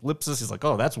thing called the ellipsis. He's like,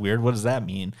 oh, that's weird. What does that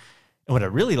mean? And what I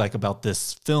really like about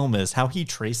this film is how he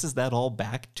traces that all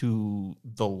back to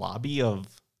the lobby of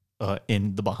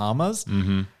in the Bahamas.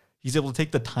 He's able to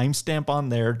take the timestamp on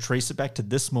there, trace it back to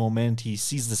this moment. He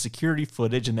sees the security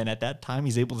footage, and then at that time,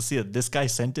 he's able to see that this guy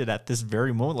sent it at this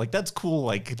very moment. Like, that's cool,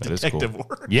 like, detective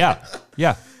work. Yeah.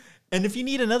 And if you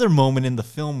need another moment in the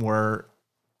film where...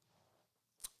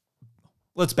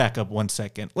 Let's back up 1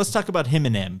 second. Let's talk about him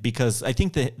and M, because I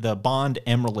think the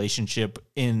Bond-M relationship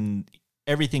in...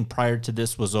 Everything prior to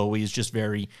this was always just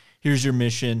very, here's your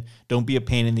mission, don't be a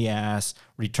pain in the ass,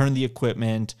 return the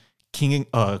equipment, queen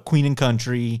and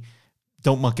country,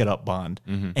 don't muck it up, Bond.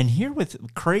 And here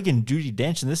with Craig and Judi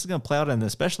Dench, and this is going to play out, and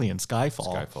especially in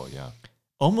Skyfall,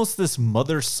 almost this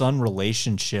mother-son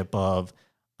relationship of,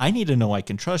 I need to know I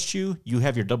can trust you, you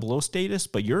have your 00 status,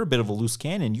 but you're a bit of a loose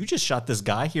cannon. You just shot this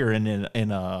guy here in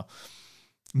a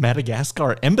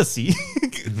Madagascar embassy.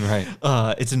 Right.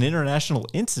 It's an international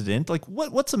incident. Like,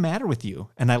 what's the matter with you?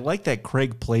 And I like that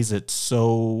Craig plays it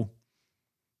so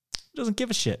doesn't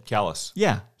give a shit. Callous.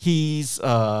 Yeah. He's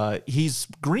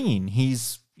green.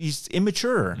 He's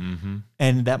immature.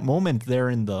 And that moment there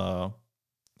in the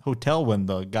hotel when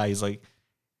the guy's like,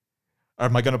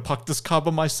 am I going to puck this car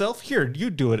by myself? Here, you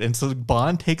do it. And so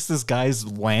Bond takes this guy's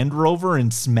Land Rover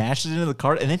and smashes it into the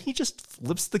car. And then he just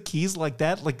flips the keys like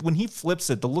that. Like, when he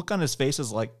flips it, the look on his face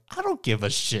is like, I don't give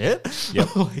a shit. Yep.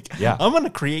 I'm going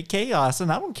to create chaos,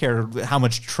 and I don't care how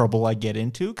much trouble I get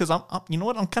into, because I'm you know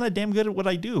what? I'm kind of damn good at what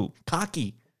I do.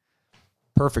 Cocky.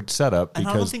 Perfect setup. And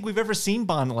I don't Because think we've ever seen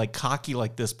Bond like cocky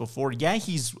like this before. Yeah,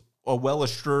 he's a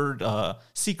well-assured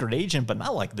secret agent, but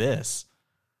not like this.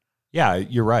 yeah,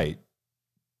 you're right.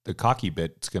 The cocky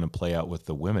bit's going to play out with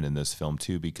the women in this film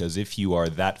too, because if you are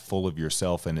that full of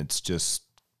yourself and it's just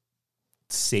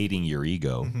sating your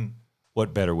ego,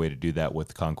 what better way to do that with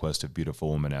the conquest of beautiful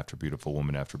woman after beautiful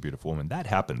woman after beautiful woman? That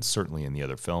happens certainly in the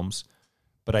other films,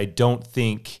 but I don't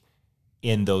think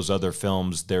in those other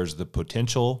films there's the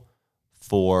potential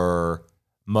for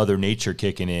Mother Nature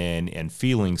kicking in and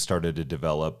feelings started to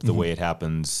develop the way it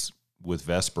happens with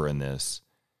Vesper in this,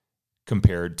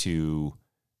 compared to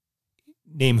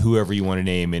name whoever you want to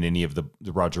name in any of the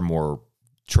Roger Moore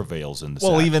travails in the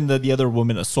Well, sack. even the other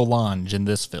woman, Solange, in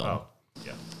this film. Oh,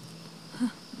 yeah.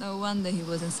 No wonder he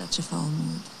was in such a foul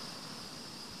mood.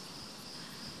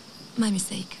 My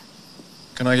mistake.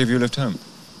 Can I give you a lift home?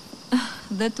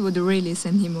 That would really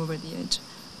send him over the edge.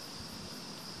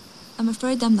 I'm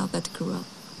afraid I'm not that cruel.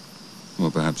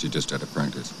 Well, perhaps you just had a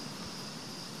practice.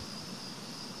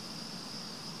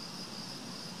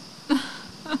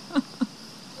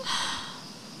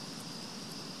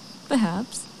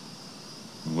 Perhaps.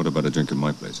 What about a drink at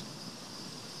my place?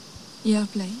 Your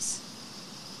place?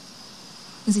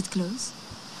 Is it close?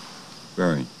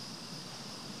 Very.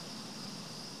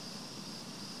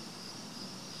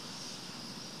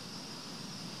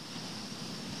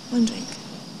 One drink.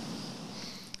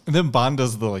 And then Bond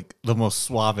does the most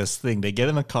suavest thing. They get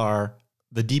in a car,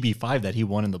 the DB5 that he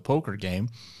won in the poker game,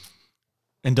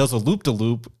 and does a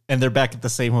loop-de-loop, and they're back at the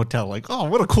same hotel. Like, oh,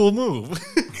 what a cool move.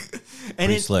 And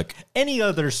Pretty in slick. any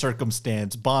other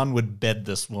circumstance, Bond would bed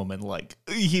this woman. Like,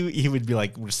 he would be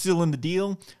like, we're still in the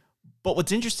deal. But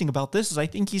what's interesting about this is I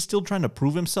think he's still trying to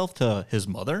prove himself to his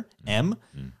mother, M.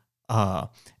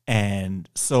 And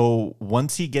so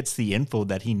once he gets the info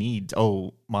that he needs,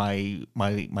 my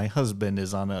husband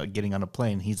is getting on a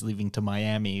plane. He's leaving to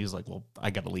Miami. He's like, well,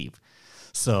 I got to leave.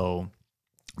 So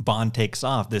Bond takes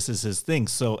off. This is his thing.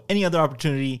 So any other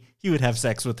opportunity, he would have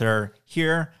sex with her.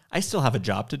 Here, I still have a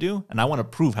job to do, and I want to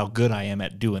prove how good I am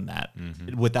at doing that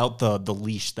without the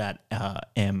leash that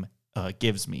M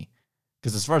gives me.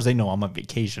 Because as far as they know, I'm on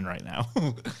vacation right now.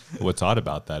 What's odd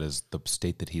about that is the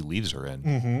state that he leaves her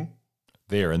in.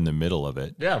 They are in the middle of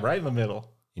it. Yeah, right in the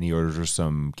middle. And he orders her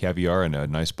some caviar and a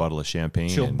nice bottle of champagne.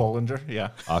 Chill and Bollinger, yeah.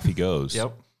 off he goes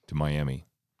Yep. to Miami.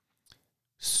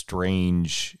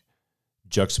 Strange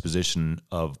juxtaposition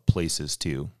of places,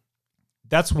 too.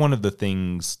 That's one of the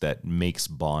things that makes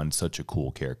Bond such a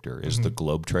cool character is the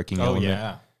globe trekking element.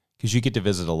 Yeah. Because you get to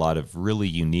visit a lot of really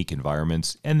unique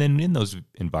environments. And then in those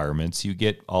environments, you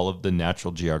get all of the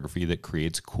natural geography that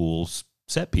creates cool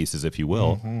set pieces, if you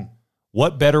will.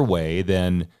 What better way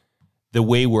than the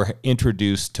way we're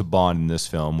introduced to Bond in this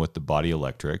film with the body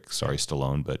electric? Sorry,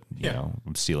 Stallone, but you know,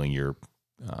 I'm stealing your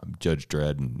Judge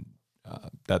Dredd and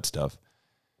that stuff.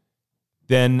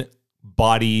 Then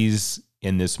bodies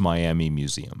in this Miami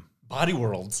museum. Body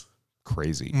Worlds.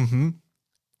 Crazy.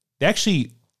 They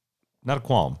actually, not a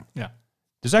qualm. Yeah.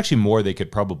 There's actually more they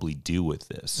could probably do with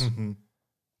this.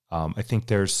 I think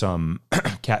there's some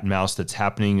cat and mouse that's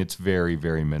happening. It's very,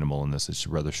 very minimal in this. It's a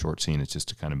rather short scene. It's just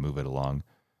to kind of move it along.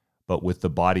 But with the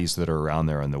bodies that are around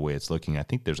there and the way it's looking, I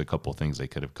think there's a couple of things they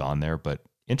could have gone there. But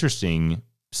interesting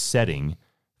setting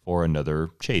for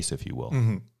another chase, if you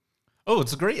will. Oh,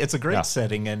 it's a great Yeah.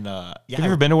 setting. And Have you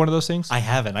ever been to one of those things? I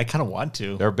haven't. I kind of want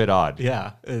to. They're a bit odd.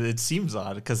 Yeah, it seems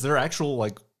odd because they're actual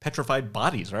like petrified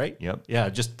bodies, right? Yep. Yeah,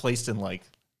 just placed in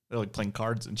they're like playing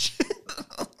cards and shit.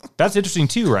 That's interesting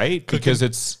too, right? Because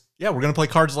it's, Yeah, we're gonna play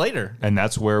cards later. and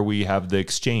that's where we have the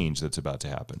exchange that's about to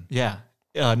happen. Yeah.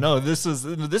 No, this is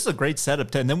a great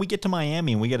setup. And then we get to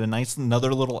Miami and we get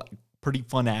another little pretty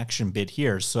fun action bit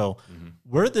here. So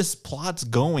where this plot's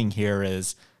going here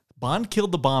is Bond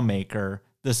killed the bomb maker.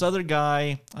 This other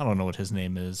guy, I don't know what his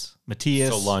name is, Matthias.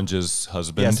 Solange's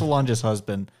husband. Yeah, Solange's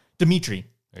husband, Dimitri.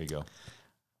 There you go.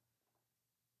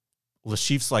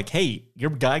 Lashif's like, hey, your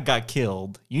guy got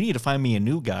killed. You need to find me a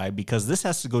new guy because this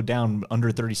has to go down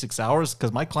under 36 hours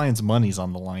because my client's money's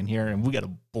on the line here and we got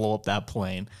to blow up that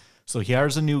plane. So he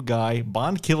hires a new guy.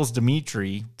 Bond kills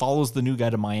Dimitri, follows the new guy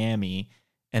to Miami,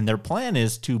 and their plan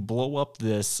is to blow up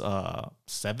this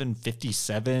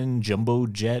 757 jumbo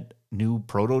jet new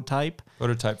prototype.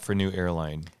 Prototype for new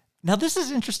airline. Now, this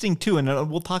is interesting, too, and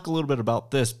we'll talk a little bit about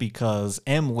this because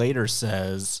M later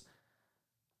says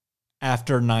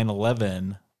after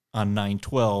 9/11 on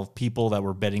 9/12, people that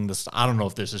were betting this, I don't know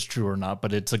if this is true or not,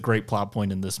 but it's a great plot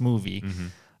point in this movie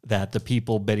that the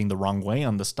people betting the wrong way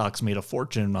on the stocks made a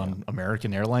fortune on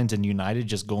American Airlines and United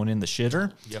just going in the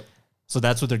shitter. Yep. So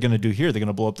that's what they're going to do here. They're going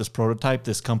to blow up this prototype.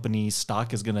 This company's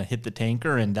stock is going to hit the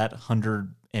tanker, and that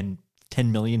 $110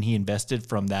 million he invested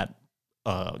from that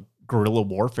guerrilla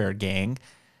warfare gang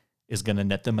is going to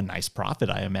net them a nice profit,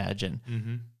 I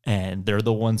imagine. And they're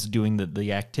the ones doing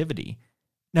the activity.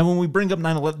 Now, when we bring up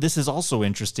 9/11, this is also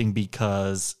interesting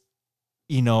because,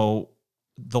 you know,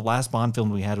 the last Bond film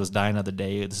we had was Die Another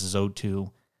Day. This is 2002.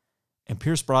 And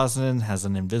Pierce Brosnan has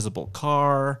an invisible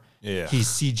car. Yeah. He's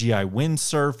CGI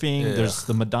windsurfing. Yeah. There's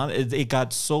the Madonna. It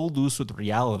got so loose with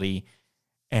reality.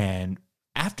 And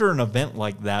after an event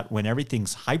like that, when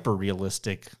everything's hyper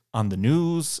realistic on the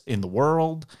news, in the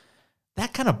world,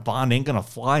 that kind of Bond ain't gonna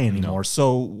fly anymore.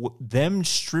 So them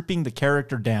stripping the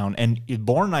character down, and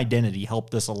Bourne Identity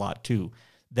helped this a lot too.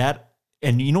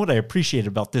 And you know what I appreciate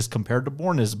about this compared to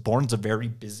Bourne is Bourne's a very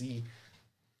busy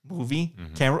movie.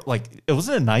 Camera, it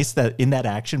wasn't it nice that in that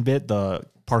action bit, the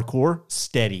parkour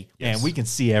steady, and we can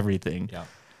see everything. Yeah.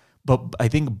 But I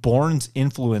think Bourne's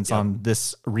influence on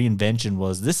this reinvention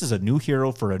was this is a new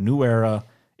hero for a new era.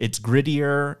 It's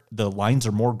grittier. The lines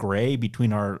are more gray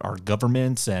between our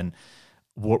governments and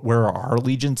where our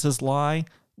allegiances lie.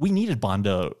 We needed Bond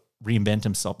to reinvent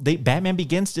himself. Batman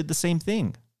Begins did the same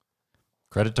thing.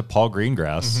 Credit to Paul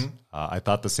Greengrass. I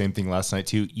thought the same thing last night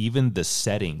too. Even the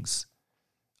settings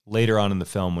later on in the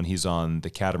film when he's on the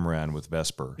catamaran with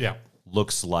Vesper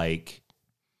looks like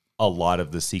a lot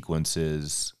of the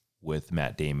sequences with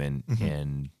Matt Damon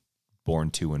in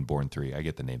Bourne 2 and Bourne 3. I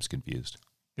get the names confused.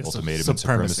 Ultimatum and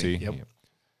Supremacy. Yep. Yeah.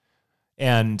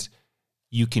 And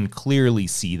you can clearly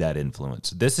see that influence.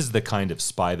 This is the kind of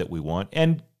spy that we want.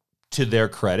 And to their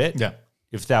credit,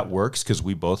 if that works, because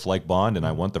we both like Bond and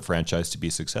I want the franchise to be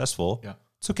successful,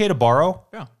 it's okay to borrow.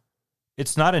 Yeah.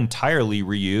 It's not entirely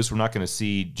reused. We're not going to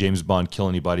see James Bond kill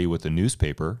anybody with a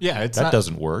newspaper. Yeah, that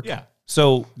doesn't work. Yeah.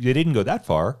 So they didn't go that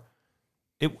far.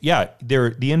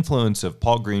 The influence of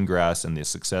Paul Greengrass and the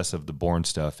success of the Bourne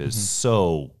stuff is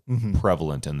so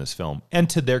prevalent in this film. And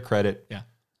to their credit,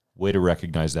 way to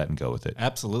recognize that and go with it.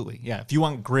 Absolutely. Yeah. If you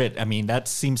want grit, I mean, that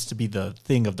seems to be the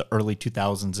thing of the early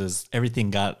 2000s is everything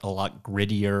got a lot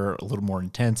grittier, a little more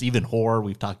intense. Even horror,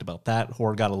 we've talked about that.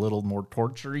 Horror got a little more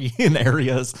torture-y in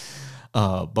areas.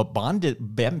 But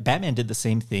Batman did the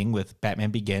same thing with Batman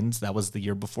Begins. That was the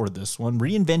year before this one,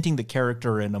 reinventing the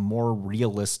character in a more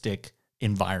realistic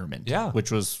environment, which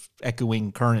was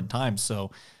echoing current times. So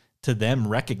to them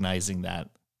recognizing that,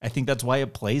 I think that's why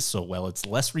it plays so well. It's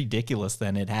less ridiculous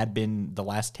than it had been the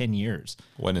last 10 years.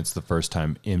 When it's the first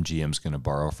time MGM's going to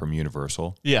borrow from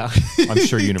Universal. Yeah. I'm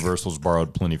sure Universal's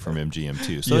borrowed plenty from MGM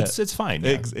too. So it's fine.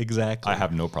 Yeah. Exactly. I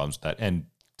have no problems with that. And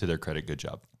to their credit, good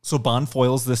job. So Bond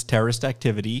foils this terrorist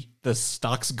activity. The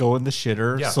stocks go in the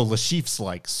shitter. Yeah. So Le Chiffre's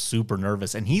like super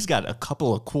nervous. And he's got a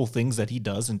couple of cool things that he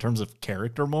does in terms of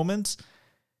character moments.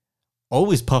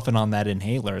 Always puffing on that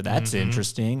inhaler. That's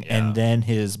interesting. Yeah. And then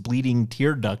his bleeding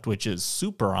tear duct, which is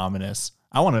super ominous.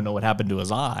 I want to know what happened to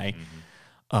his eye.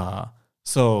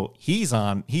 So he's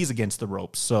against the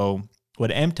ropes. So what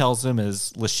M tells him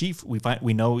is, Le Chiffre,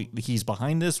 we know he's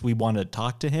behind this. We want to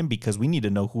talk to him because we need to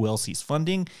know who else he's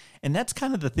funding. And that's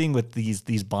kind of the thing with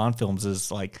these Bond films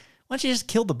is like, why don't you just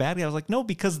kill the bad guy? I was like, no,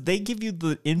 because they give you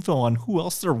the info on who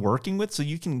else they're working with, so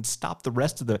you can stop the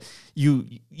rest of the.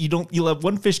 You'll have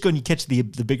one fish go and you catch the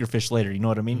bigger fish later. You know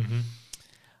what I mean?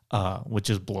 Which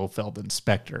is Blofeld and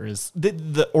Spectre is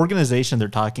the organization they're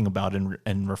talking about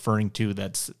and referring to.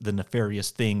 That's the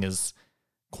nefarious thing is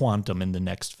Quantum in the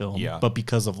next film. Yeah. But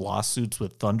because of lawsuits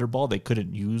with Thunderball, they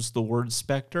couldn't use the word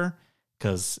Spectre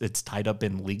because it's tied up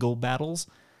in legal battles.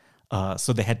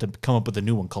 So they had to come up with a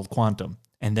new one called Quantum.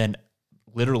 And then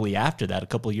literally after that, a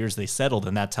couple of years, they settled,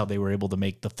 and that's how they were able to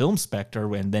make the film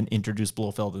Spectre and then introduce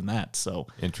Blofeld in that. So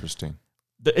Interesting.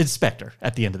 It's Spectre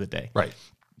at the end of the day. Right.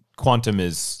 Quantum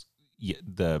is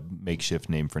the makeshift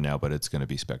name for now, but it's going to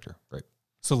be Spectre. Right.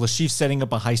 So Le Chiffre's setting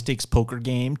up a high-stakes poker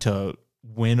game to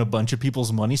win a bunch of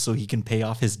people's money so he can pay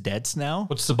off his debts now.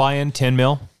 What's the buy-in? 10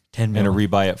 mil? 10 And a million.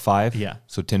 rebuy at 5? Yeah.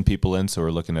 So 10 people in, so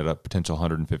we're looking at a potential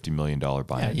 $150 million buy-in.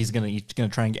 Yeah, he's gonna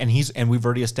try and we've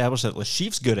already established that Le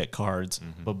Chiffre's good at cards,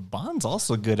 but Bond's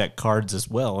also good at cards as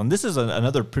well. And this is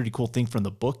another pretty cool thing from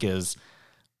the book is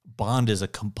Bond is a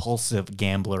compulsive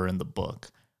gambler in the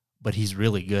book, but he's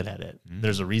really good at it.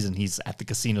 There's a reason he's at the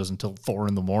casinos until 4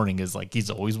 a.m. is like he's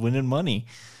always winning money.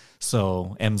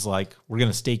 So M's like, we're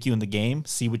gonna stake you in the game,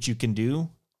 see what you can do.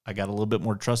 I got a little bit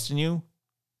more trust in you.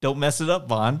 Don't mess it up,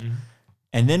 Bond.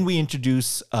 And then we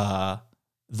introduce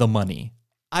the money.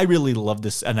 I really love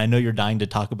this, and I know you're dying to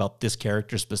talk about this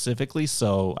character specifically,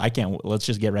 so I can't. Let's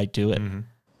just get right to it.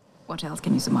 What else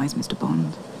can you surmise, Mr.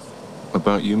 Bond?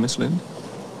 About you, Miss Lind?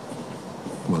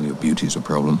 Well, your beauty's a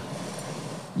problem.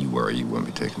 You worry you won't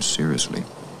be taken seriously.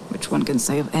 Which one can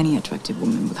say of any attractive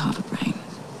woman with half a brain?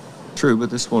 True, but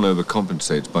this one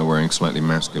overcompensates by wearing slightly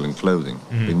masculine clothing,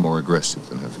 being more aggressive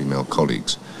than her female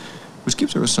colleagues, which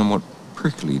gives her a somewhat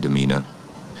prickly demeanor.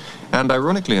 And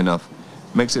ironically enough,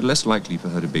 makes it less likely for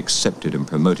her to be accepted and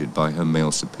promoted by her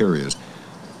male superiors,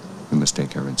 who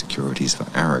mistake her insecurities for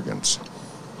arrogance.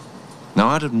 Now,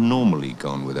 I'd have normally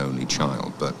gone with only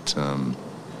child, but,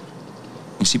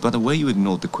 you see, by the way you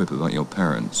ignored the quip about your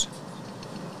parents,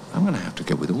 I'm going to have to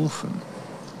go with orphan.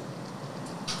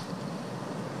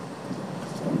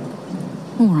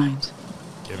 All right.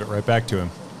 Give it right back to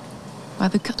him. By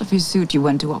the cut of your suit, you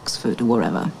went to Oxford or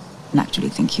wherever. Naturally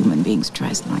think human beings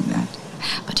dress like that.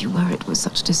 But you wear it with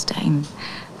such disdain.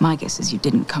 My guess is you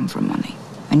didn't come from money,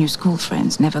 and your school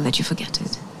friends never let you forget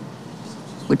it.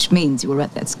 Which means you were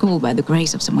at that school by the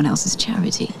grace of someone else's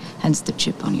charity, hence the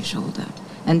chip on your shoulder.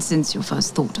 And since your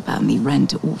first thought about me ran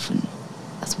to orphan,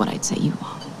 that's what I'd say you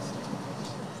are.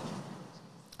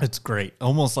 It's great.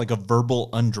 Almost like a verbal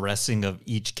undressing of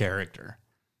each character.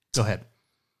 Go ahead.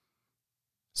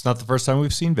 It's not the first time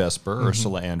we've seen Vesper.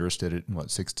 Ursula Andress did it in,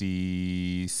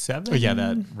 67? Oh, yeah,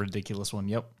 that ridiculous one.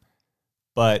 Yep.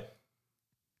 But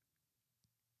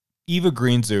Eva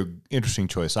Green's an interesting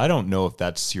choice. I don't know if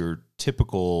that's your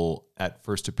typical at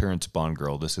first appearance Bond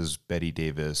girl. This is Bette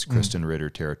Davis, Kristen Ritter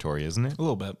territory, isn't it? A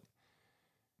little bit.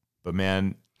 But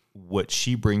man, what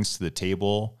she brings to the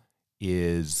table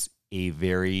is a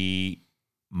very,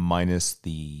 minus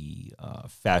the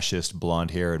fascist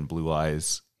blonde hair and blue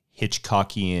eyes,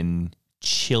 Hitchcockian,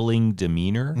 chilling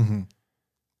demeanor.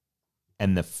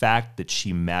 And the fact that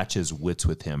she matches wits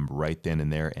with him right then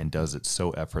and there and does it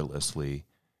so effortlessly,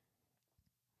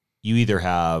 you either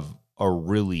have a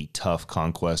really tough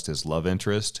conquest as love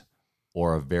interest,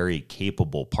 or a very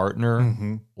capable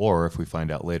partner, or if we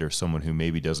find out later, someone who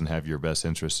maybe doesn't have your best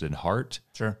interest in heart,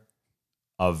 Sure.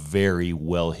 a very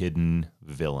well-hidden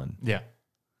villain. Yeah.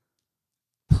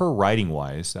 Per writing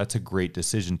wise, that's a great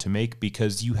decision to make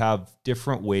because you have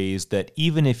different ways that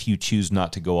even if you choose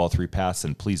not to go all three paths,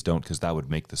 and please don't because that would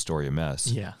make the story a mess.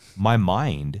 Yeah. My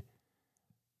mind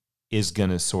is going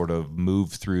to sort of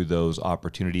move through those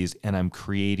opportunities, and I'm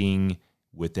creating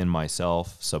within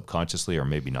myself subconsciously, or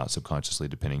maybe not subconsciously,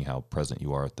 depending how present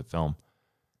you are at the film,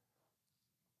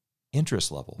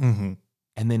 interest level. And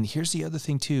then here's the other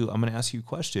thing too. I'm going to ask you a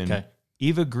question. Okay.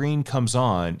 Eva Green comes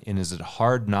on, and is it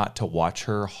hard not to watch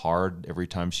her hard every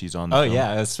time she's on the Oh film?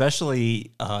 yeah,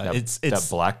 especially That it's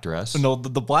black dress. No,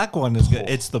 the black one is good.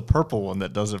 It's the purple one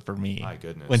that does it for me. My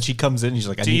goodness. When she comes in, she's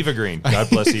like, To Eva Green.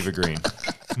 God bless Eva Green.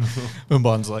 When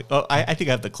Bond's like, oh, I think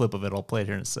I have the clip of it. I'll play it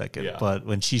here in a second. Yeah. But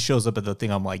when she shows up at the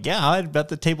thing, I'm like, yeah, I'd bet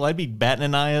the table. I'd be batting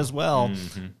an eye as well.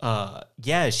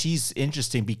 Yeah, she's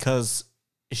interesting because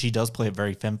she does play it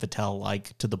very femme fatale,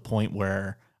 like to the point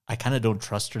where I kind of don't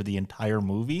trust her the entire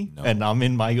movie. No. And I'm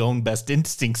in my own best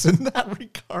instincts in that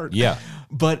regard. Yeah.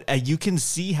 But you can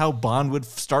see how Bond would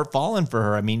start falling for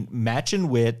her. I mean, matching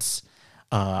wits.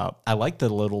 I like the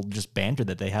little just banter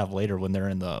that they have later when they're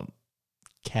in the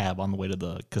cab on the way to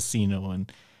the casino, and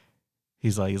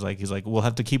he's like, we'll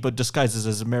have to keep up disguises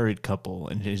as a married couple,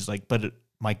 and he's like, but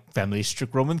my family is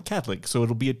strict Roman Catholic, so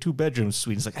it'll be a 2-bedroom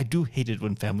suite. He's like, I do hate it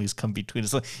when families come between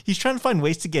us. Like, he's trying to find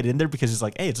ways to get in there because he's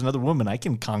like, hey, it's another woman. I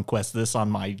can conquest this on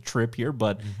my trip here,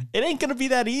 but it ain't gonna be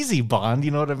that easy, Bond.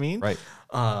 You know what I mean? Right.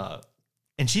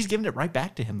 And she's giving it right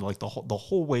back to him like the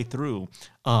whole way through.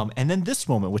 And then this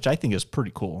moment, which I think is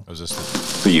pretty cool. Was this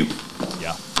For you.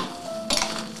 Yeah.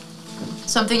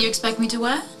 Something you expect me to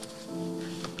wear?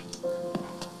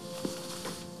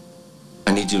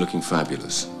 I need you looking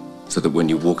fabulous, so that when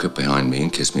you walk up behind me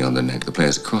and kiss me on the neck, the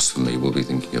players across from me will be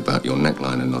thinking about your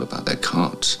neckline and not about their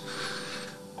cards.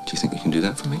 Do you think you can do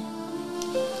that for me?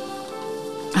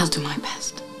 I'll do my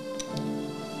best.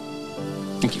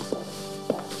 Thank you.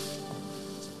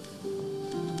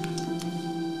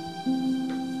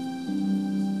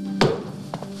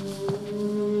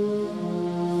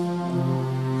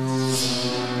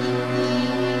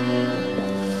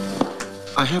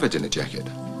 I have a dinner jacket.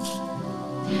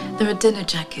 There are dinner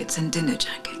jackets and dinner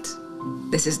jackets.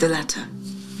 This is the latter.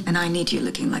 And I need you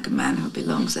looking like a man who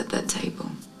belongs at that table.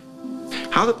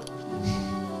 How the...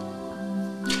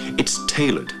 It's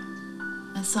tailored.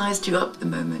 I sized you up the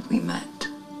moment we met.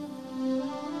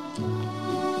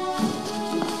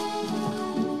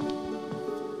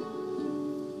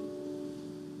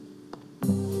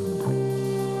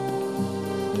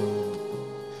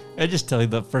 I just tell you,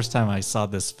 the first time I saw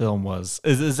this film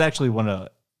is actually one of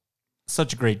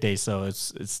such a great day. So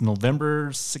it's November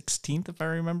 16th, if I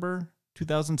remember,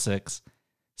 2006.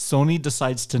 Sony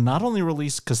decides to not only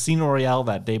release Casino Royale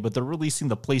that day, but they're releasing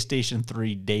the PlayStation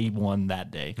 3 day one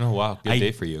that day. Oh, wow. Good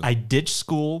day for you. I ditched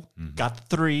school, got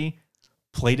the 3,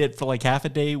 played it for like half a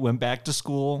day, went back to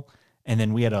school, and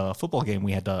then we had a football game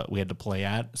we had to play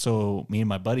at. So me and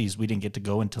my buddies, we didn't get to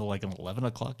go until like an 11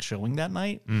 o'clock showing that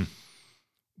night.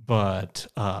 But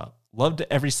loved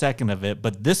every second of it.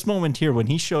 But this moment here, when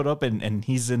he showed up and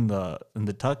he's in the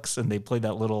tux and they played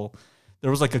that little, there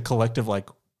was like a collective like,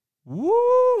 woo!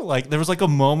 Like there was like a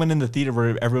moment in the theater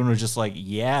where everyone was just like,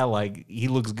 yeah, like he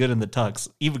looks good in the tux.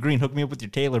 Eva Green, hook me up with your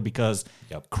tailor because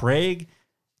Craig,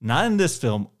 not in this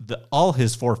film, all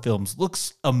his 4 films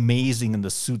looks amazing in the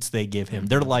suits they give him.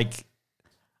 They're like,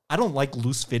 I don't like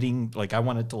loose fitting. Like I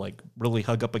want it to like really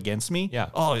hug up against me. Yeah.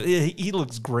 Oh, he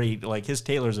looks great. Like his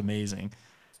tailor's amazing.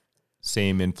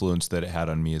 Same influence that it had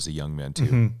on me as a young man,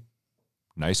 too.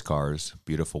 Nice cars,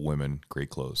 beautiful women,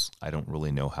 great clothes. I don't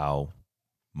really know how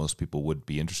most people would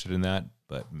be interested in that,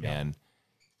 but man,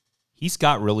 he's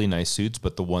got really nice suits,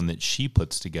 but the one that she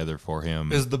puts together for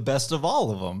him Is the best of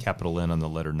all of them. capital N on the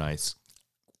letter nice.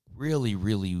 Really,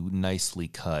 really nicely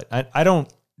cut. I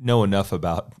don't know enough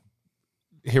about,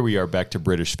 here we are back to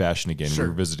British fashion again. Sure. We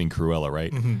were visiting Cruella,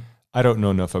 right? I don't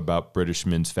know enough about British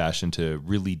men's fashion to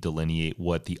really delineate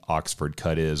what the Oxford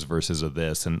cut is versus of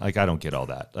this. And like, I don't get all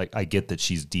that. Like, I get that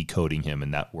she's decoding him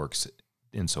and that works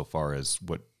insofar as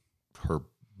what her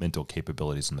mental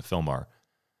capabilities in the film are.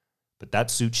 But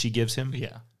that suit she gives him,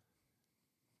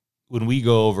 when we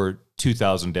go over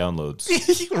 2,000 downloads,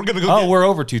 We're gonna go. we're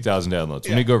over 2,000 downloads.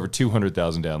 When we go over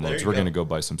 200,000 downloads, There you we're go. going to go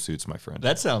buy some suits, my friend.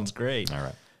 That sounds great. All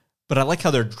right. But I like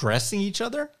how they're dressing each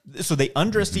other. So they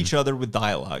undressed each other with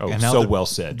dialogue. Oh, and how so they're- well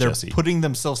said, They're Jesse. putting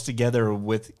themselves together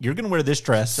with, you're going to wear this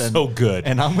dress. And, So good.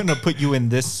 And I'm going to put you in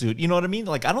this suit. You know what I mean?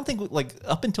 Like, I don't think, like,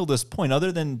 up until this point,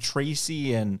 other than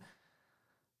Tracy and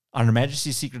on Her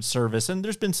Majesty's Secret Service, and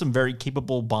there's been some very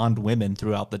capable Bond women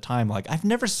throughout the time. Like, I've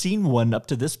never seen one up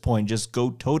to this point just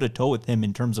go toe-to-toe with him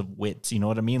in terms of wits, you know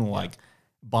what I mean? Like,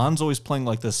 Bond's always playing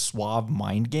like this suave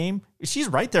mind game. She's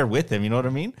right there with him, you know what I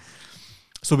mean?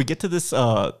 So we get to this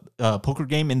poker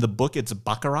game. In the book, it's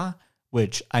Baccarat,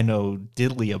 which I know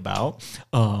diddly about.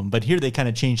 But here they kind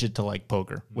of changed it to like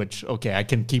poker, which, okay, I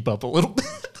can keep up a little bit.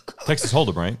 Texas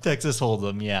Hold'em, right? Texas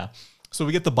Hold'em, yeah. So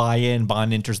we get the buy-in.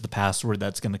 Bond enters the password.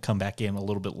 That's going to come back in a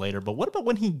little bit later. But what about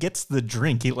when he gets the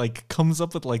drink? He like comes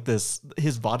up with like his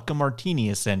vodka martini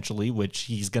essentially, which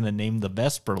he's going to name the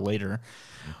Vesper later.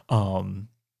 And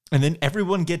then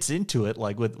everyone gets into it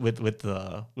like with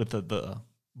the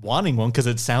wanting one because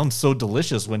it sounds so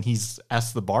delicious when he's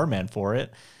asked the barman for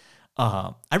it.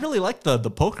 I really like the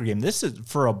poker game. This is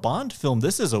for a Bond film.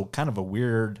 This is a kind of a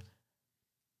weird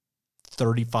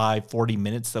 35-40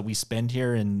 minutes that we spend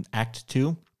here in Act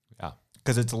 2. Yeah.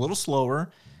 Because it's a little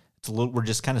slower. We're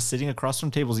just kind of sitting across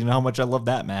from tables. You know how much I love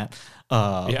that, Matt.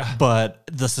 Yeah. But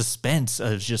the suspense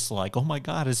is just like, oh my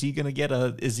God, is he gonna get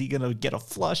a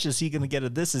flush? Is he gonna get a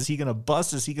this? Is he gonna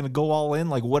bust? Is he gonna go all in?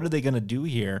 Like, what are they gonna do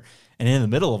here? And in the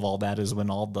middle of all that is when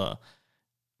all the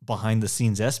behind the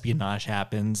scenes espionage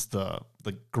happens, the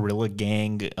guerrilla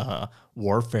gang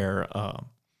warfare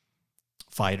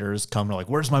fighters come to like,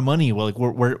 where's my money? Well, like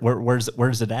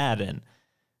where's it at? And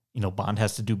you know, Bond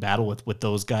has to do battle with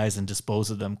those guys and dispose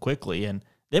of them quickly. And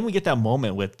then we get that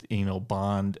moment with, you know,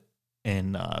 Bond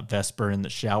and Vesper in the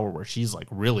shower where she's like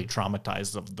really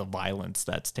traumatized of the violence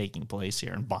that's taking place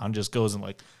here. And Bond just goes and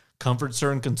like comforts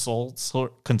her and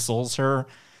consoles her,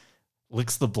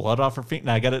 licks the blood off her feet.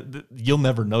 Now you'll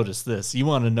never notice this. You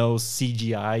want to know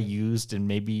CGI used in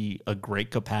maybe a great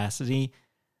capacity?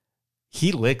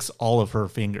 He licks all of her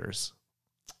fingers.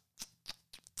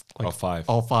 Like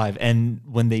all five. And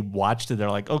when they watched it, they're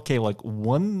like, okay, like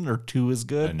 1 or 2 is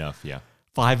good. Enough, yeah.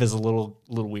 5 is a little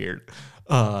weird.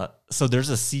 So there's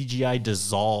a CGI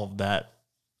dissolve that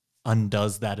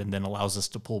undoes that and then allows us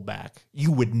to pull back.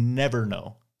 You would never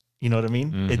know. You know what I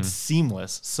mean? Mm-hmm. It's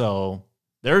seamless. So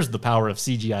there's the power of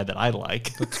CGI that I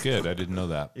like. That's good. I didn't know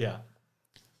that. Yeah.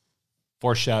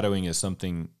 Foreshadowing is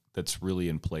something that's really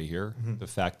in play here. Mm-hmm. The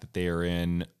fact that they are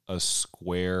in a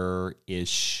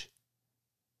square-ish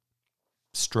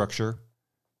structure,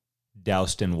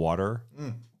 doused in water,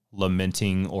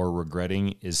 lamenting or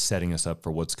regretting is setting us up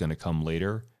for what's going to come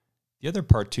later. The other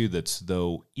part, too, that's,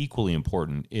 though, equally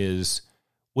important is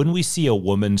when we see a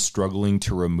woman struggling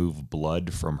to remove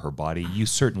blood from her body, you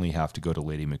certainly have to go to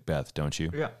Lady Macbeth, don't you?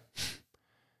 Yeah.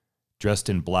 Dressed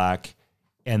in black,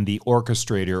 and the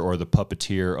orchestrator or the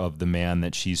puppeteer of the man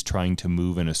that she's trying to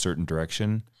move in a certain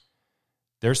direction.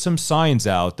 There's some signs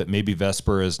out that maybe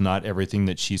Vesper is not everything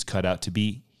that she's cut out to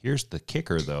be. Here's the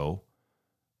kicker, though.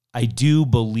 I do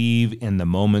believe in the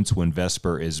moments when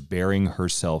Vesper is bearing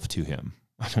herself to him.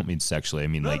 I don't mean sexually. I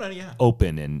mean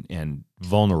open and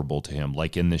vulnerable to him,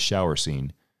 like in this shower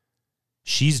scene.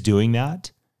 She's doing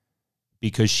that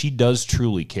because she does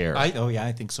truly care.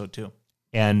 I think so, too.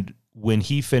 And when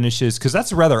he finishes, because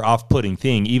that's a rather off-putting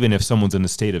thing, even if someone's in a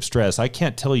state of stress, I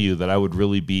can't tell you that I would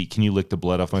really be, can you lick the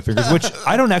blood off my fingers? Which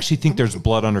I don't actually think there's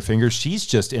blood on her fingers. She's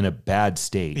just in a bad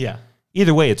state. Yeah.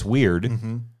 Either way, it's weird.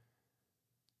 Mm-hmm.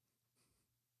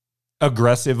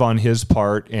 Aggressive on his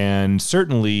part, and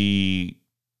certainly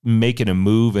making a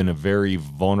move in a very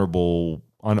vulnerable,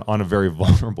 on a very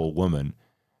vulnerable woman.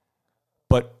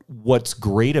 But what's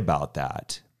great about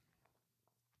that,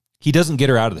 he doesn't get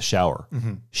her out of the shower.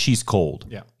 Mm-hmm. She's cold.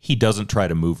 Yeah. He doesn't try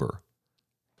to move her.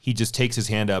 He just takes his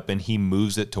hand up and he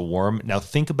moves it to warm. Now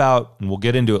think about, and we'll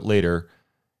get into it later,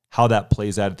 how that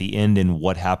plays out at the end and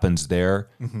what happens there.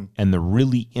 Mm-hmm. And the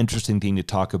really interesting thing to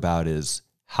talk about is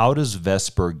how does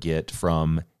Vesper get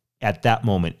from, at that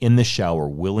moment in the shower,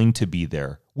 willing to be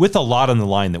there with a lot on the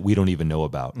line that we don't even know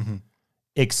about,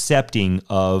 accepting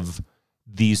of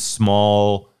these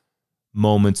small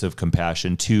moments of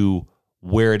compassion to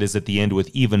where it is at the end with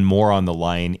even more on the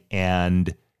line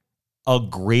and a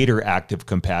greater act of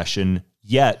compassion,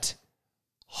 yet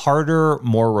harder,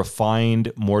 more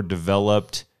refined, more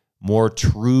developed, more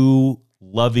true,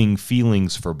 loving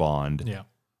feelings for Bond. Yeah.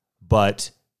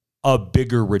 But a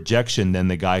bigger rejection than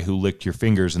the guy who licked your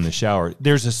fingers in the shower.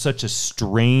 There's such a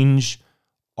strange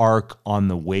arc on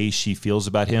the way she feels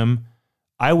about him.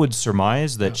 I would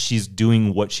surmise that she's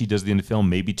doing what she does at the end of the film,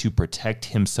 maybe to protect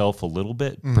himself a little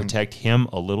bit, protect him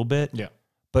a little bit. Yeah.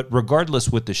 But regardless,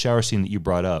 with the shower scene that you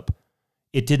brought up,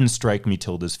 it didn't strike me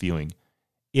till this viewing.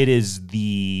 It is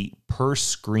the per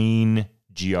screen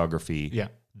geography,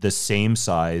 the same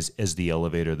size as the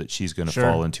elevator that she's going to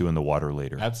fall into in the water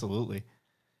later. Absolutely.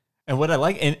 And what I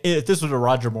like, and if this was a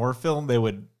Roger Moore film, they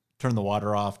would turn the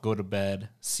water off, go to bed,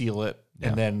 seal it,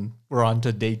 and then we're on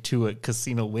to day 2 at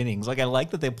Casino Winnings. Like, I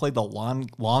like that they played the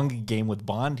long game with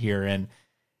Bond here, and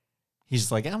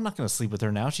he's like, I'm not going to sleep with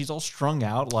her now. She's all strung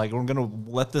out. Like, we're going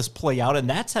to let this play out. And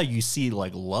that's how you see,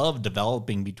 like, love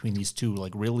developing between these two,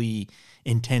 like, really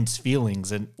intense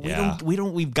feelings. And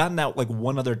we've gotten that, like,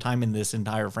 one other time in this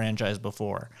entire franchise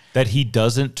before. That he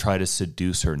doesn't try to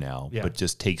seduce her now, but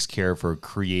just takes care of her,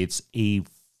 creates a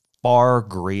far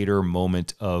greater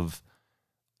moment of,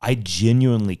 I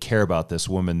genuinely care about this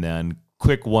woman than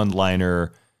quick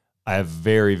one-liner, I have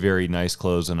very, very nice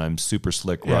clothes and I'm super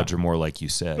slick, Roger Moore, like you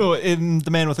said. Oh, in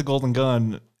The Man with the Golden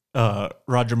Gun,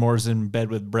 Roger Moore's in bed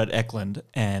with Brett Eklund,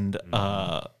 and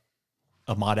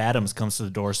Maude Adams comes to the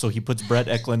door, so he puts Brett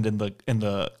Eklund in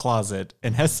the closet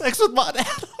and has sex with Maude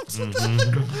Adams.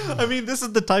 I mean, this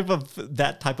is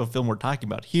that type of film we're talking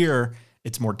about. Here,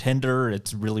 it's more tender,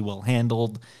 it's really well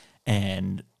handled,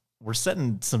 and we're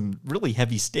setting some really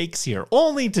heavy stakes here,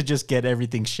 only to just get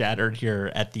everything shattered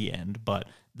here at the end. But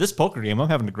this poker game, I'm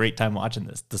having a great time watching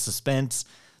this. The suspense,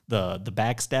 the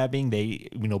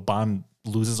backstabbing, Bond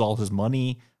loses all his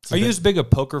money. So are you as big a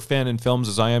poker fan in films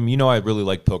as I am? You know, I really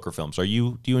like poker films. Do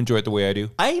you enjoy it the way I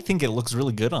do? I think it looks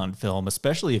really good on film,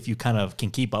 especially if you kind of can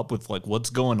keep up with like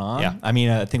what's going on. Yeah. I mean,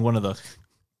 I think one of the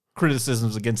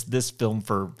criticisms against this film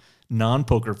for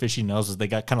non-poker aficionados is they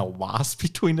got kind of lost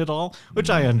between it all, which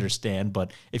I understand.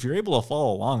 But if you're able to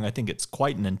follow along, I think it's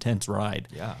quite an intense ride.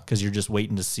 Yeah. Because you're just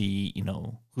waiting to see,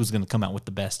 who's going to come out with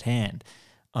the best hand.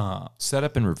 Set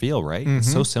up and reveal, right? It's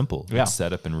so simple. Yeah. It's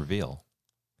set up and reveal.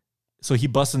 So he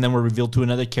busts, and then we're revealed to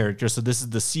another character. So this is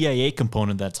the CIA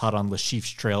component that's hot on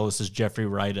Lashif's trail. This is Jeffrey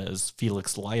Wright as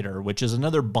Felix Leiter, which is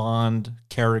another Bond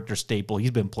character staple.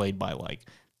 He's been played by like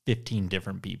 15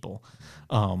 different people.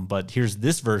 But here's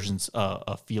this version's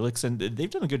of Felix, and they've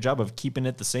done a good job of keeping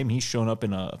it the same. He's shown up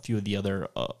in a few of the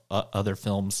other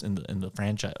films in the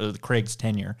franchise, Craig's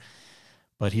tenure.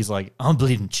 But he's like, I'm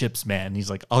bleeding chips, man.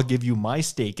 He's like, I'll give you my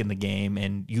stake in the game,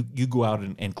 and you go out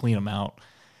and clean them out.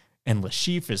 And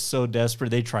Lashif is so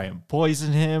desperate, they try and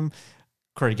poison him.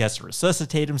 Craig has to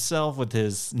resuscitate himself with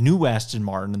his new Aston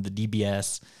Martin and the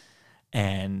DBS.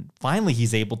 And finally,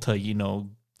 he's able to,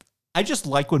 I just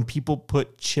like when people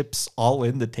put chips all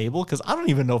in the table, because I don't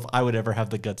even know if I would ever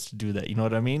have the guts to do that. You know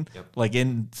what I mean? Yep. Like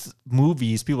in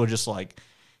movies, people are just like,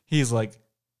 he's like,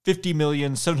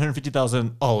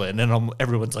 50,750,000 all in. And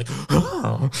everyone's like,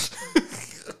 oh.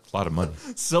 A lot of money.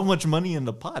 So much money in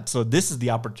the pot. So this is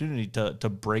the opportunity to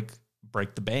break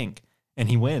the bank. And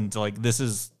he wins. Like, this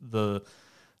is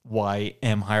why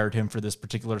M hired him for this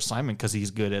particular assignment, because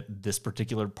he's good at this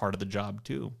particular part of the job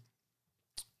too.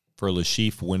 For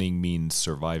Lashif, winning means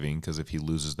surviving, because if he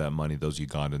loses that money, those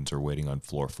Ugandans are waiting on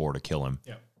floor 4 to kill him.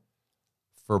 Yeah.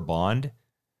 For Bond,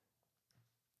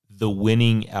 the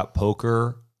winning at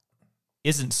poker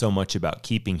isn't so much about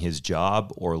keeping his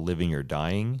job or living or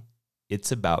dying.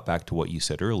 It's about, back to what you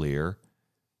said earlier,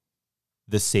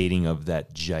 the sating of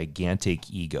that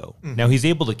gigantic ego. Mm-hmm. Now, he's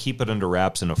able to keep it under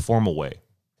wraps in a formal way.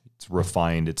 It's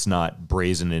refined. It's not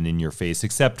brazen and in your face,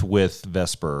 except with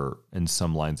Vesper and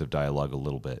some lines of dialogue a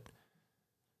little bit.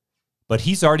 But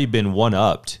he's already been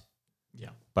one-upped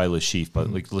by Lashif. But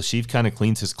like Lashif kind of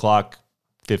cleans his clock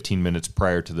 15 minutes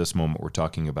prior to this moment we're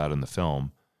talking about in the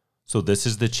film. So this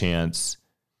is the chance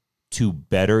to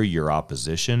better your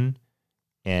opposition.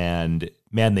 And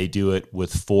man, they do it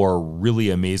with 4 really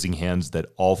amazing hands that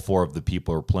all 4 of the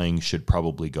people are playing should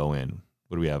probably go in.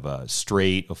 What do we have? A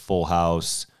straight, a full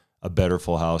house, a better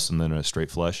full house, and then a straight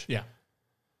flush. Yeah.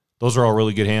 Those are all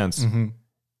really good hands. Mm-hmm.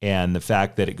 And the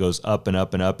fact that it goes up and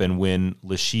up and up, and when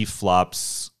Lashif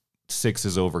flops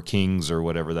 6s over kings or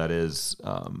whatever that is,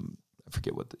 I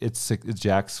forget what it's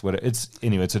jacks.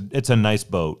 It's a nice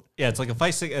boat. Yeah, it's like a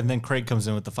 5-6, and then Craig comes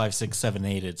in with the 5, 6, 7,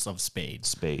 8. It's of spades.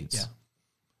 Spades. Yeah.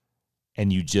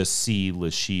 And you just see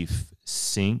Lashif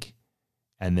sink,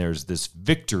 and there's this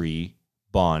victory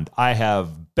Bond. I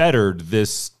have bettered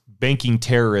this banking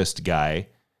terrorist guy.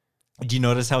 Do you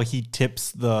notice how he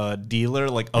tips the dealer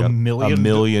like $1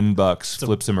 million, It's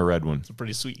flips him a red one. It's a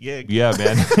pretty sweet gig. Yeah,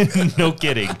 man. No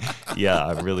kidding.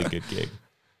 Yeah, a really good gig.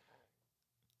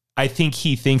 I think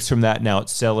he thinks from that now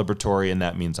it's celebratory, and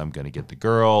that means I'm going to get the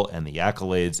girl and the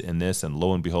accolades and this, and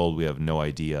lo and behold, we have no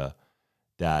idea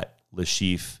that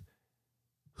Lashif,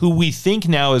 who we think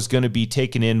now is going to be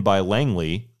taken in by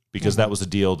Langley, because that was a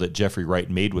deal that Jeffrey Wright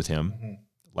made with him.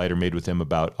 Leiter made with him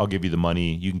about, I'll give you the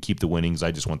money, you can keep the winnings,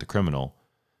 I just want the criminal.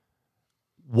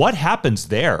 What happens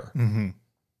there? Mm-hmm.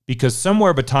 Because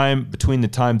somewhere between the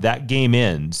time that game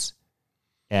ends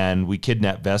and we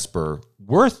kidnap Vesper,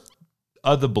 we're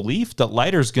of the belief that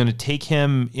Leiter's going to take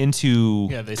him into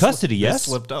custody. Yes,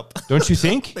 they slipped up. Don't you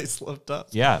think? They slipped up.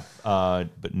 Yeah,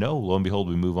 but no. Lo and behold,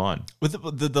 we move on with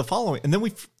the following, and then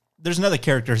there's another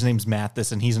character. His name's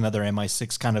Mathis, and he's another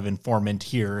MI6 kind of informant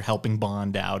here, helping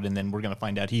Bond out. And then we're going to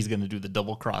find out he's going to do the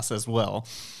double cross as well.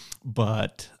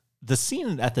 But the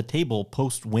scene at the table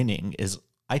post winning is,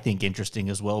 I think, interesting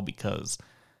as well because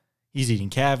he's eating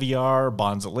caviar.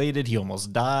 Bond's elated. He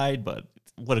almost died, but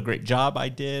what a great job I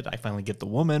did. I finally get the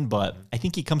woman. But I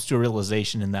think he comes to a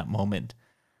realization in that moment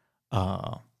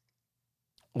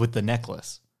with the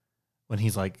necklace when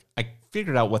he's like, I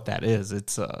figured out what that is.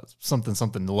 It's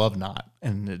something love not.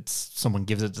 And it's someone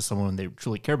gives it to someone they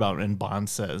truly care about. And Bond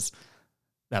says,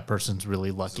 that person's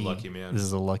really lucky. Lucky man. This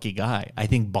is a lucky guy. I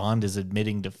think Bond is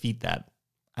admitting defeat that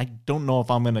I don't know if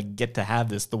I'm going to get to have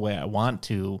this the way I want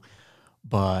to,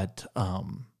 but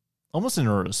almost in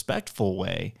a respectful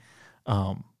way.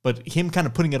 But him kind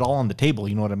of putting it all on the table,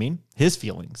 you know what I mean? His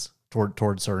feelings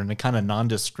towards her in a kind of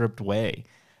nondescript way.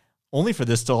 Only for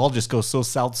this to all just go so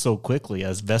south so quickly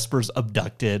as Vesper's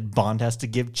abducted. Bond has to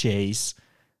give chase.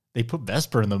 They put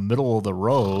Vesper in the middle of the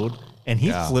road, and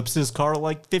he flips his car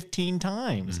like 15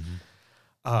 times.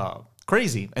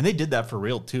 Crazy. And they did that for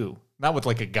real, too. Not with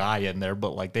like a guy in there,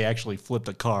 but like they actually flipped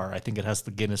a car. I think it has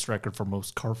the Guinness record for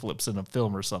most car flips in a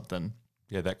film or something.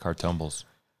 Yeah, that car tumbles.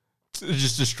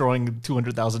 Just destroying a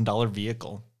 $200,000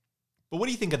 vehicle. But what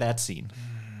do you think of that scene?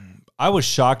 I was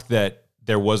shocked that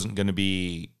there wasn't going to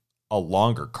be a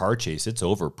longer car chase. It's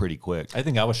over pretty quick. I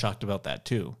think I was shocked about that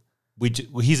too.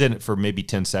 He's in it for maybe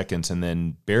 10 seconds and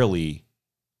then barely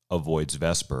avoids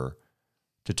Vesper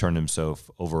to turn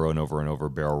himself over and over and over,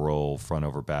 barrel roll, front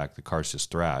over back. The car's just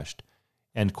thrashed.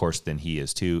 And of course, then he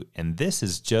is too. And this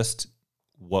is just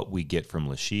what we get from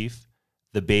Le Chiffre,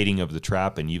 the baiting of the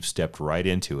trap, and you've stepped right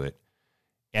into it.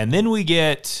 And then we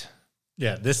get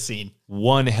this scene.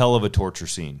 One hell of a torture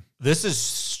scene. This is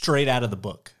straight out of the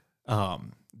book.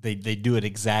 They do it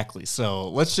exactly. So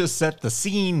let's just set the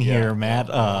scene here,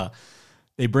 Matt.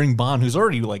 They bring Bond, who's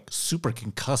already like super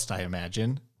concussed, I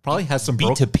imagine. Probably has some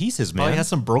beat to pieces, man. Probably has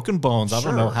some broken bones. I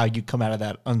don't know how you come out of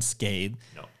that unscathed.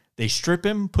 No. They strip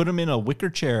him, put him in a wicker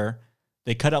chair.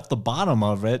 They cut out the bottom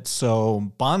of it,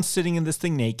 so Bond's sitting in this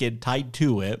thing naked, tied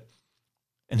to it,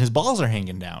 and his balls are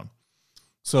hanging down.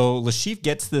 So Le Chiffre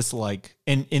gets this like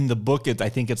in the book. I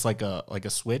think it's like a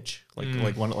switch,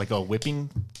 like a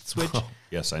whipping switch. Oh,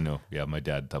 yes, I know. Yeah,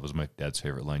 that was my dad's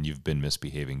favorite line. You've been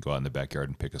misbehaving. Go out in the backyard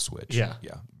and pick a switch. Yeah.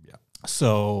 Yeah.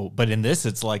 So, but in this,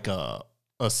 it's like a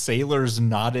sailor's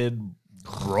knotted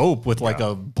rope with like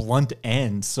a blunt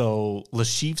end. So Le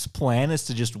Chiffre's plan is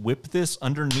to just whip this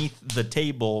underneath the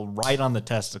table right on the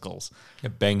testicles. Yeah,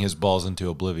 bang his balls into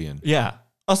oblivion. Yeah.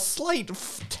 A slight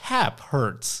tap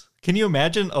hurts. Can you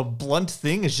imagine a blunt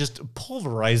thing is just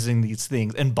pulverizing these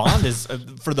things? And Bond is,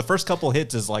 for the first couple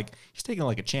hits, is like, he's taking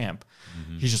like a champ.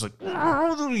 Mm-hmm. He's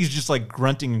just like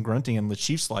grunting and grunting. And Le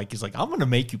Chiffre's like, he's like, I'm going to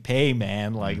make you pay,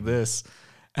 man, like this.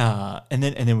 And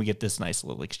then we get this nice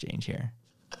little exchange here.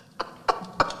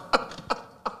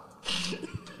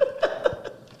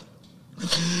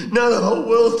 Now the whole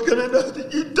world's gonna know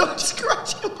that you don't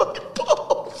scratch your fucking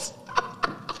balls.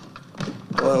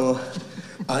 Well,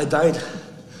 I died.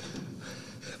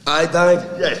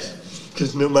 Yes,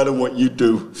 because no matter what you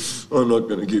do, I'm not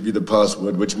gonna give you the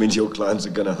password, which means your clients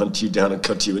are gonna hunt you down and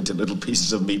cut you into little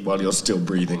pieces of meat while you're still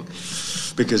breathing.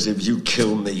 Because if you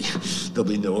kill me, there'll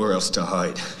be nowhere else to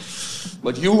hide.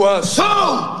 But you are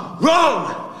so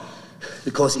wrong!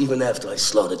 Because even after I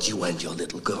slaughtered you and your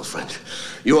little girlfriend,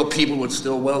 your people would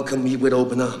still welcome me with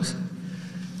open arms.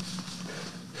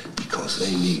 Because they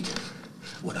need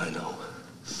what I know.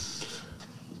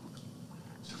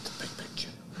 The big picture.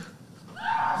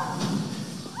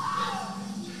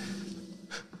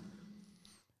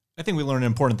 I think we learned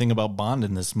an important thing about Bond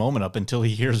in this moment up until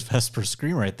he hears Vesper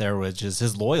scream right there, which is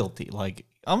his loyalty. Like,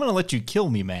 I'm going to let you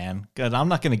kill me, man. I'm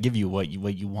not going to give you what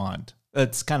you want.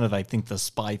 That's kind of, I think, the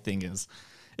spy thing is,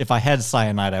 if I had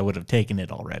cyanide, I would have taken it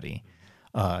already.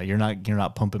 You're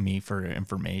not pumping me for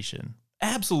information.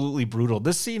 Absolutely brutal.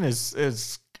 This scene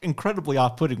is incredibly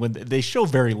off-putting when they show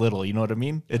very little. You know what I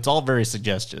mean? It's all very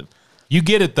suggestive. You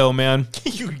get it though, man.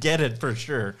 You get it for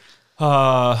sure.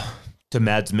 To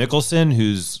Mads Mikkelsen,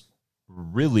 who's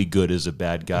really good as a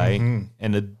bad guy,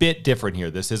 and a bit different here.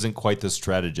 This isn't quite the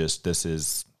strategist. This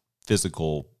is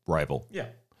physical rival. Yeah.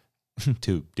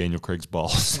 To Daniel Craig's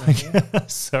balls.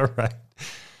 So right.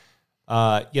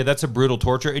 Yeah, that's a brutal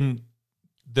torture. And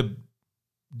the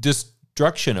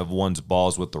destruction of one's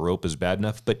balls with the rope is bad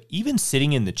enough, but even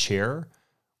sitting in the chair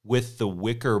with the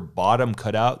wicker bottom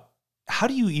cut out, how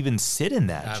do you even sit in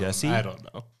that, Jesse? I don't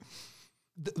know.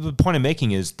 the point I'm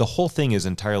making is the whole thing is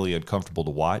entirely uncomfortable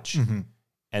to watch.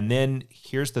 And then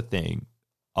here's the thing.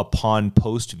 Upon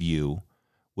post view,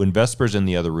 when Vesper's in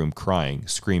the other room crying,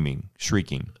 screaming,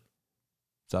 shrieking,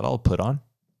 is that all put on?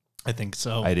 I think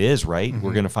so. It is, right?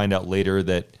 We're going to find out later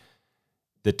that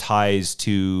the ties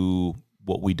to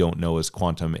what we don't know as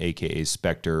Quantum, a.k.a.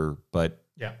 Spectre, but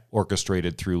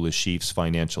orchestrated through Le Chiffre's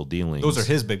financial dealings. Those are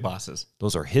his big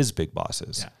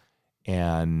bosses. Yeah.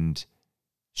 And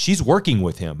she's working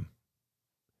with him.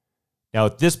 Now,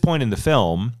 at this point in the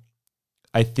film,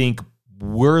 I think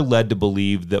we're led to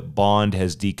believe that Bond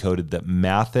has decoded that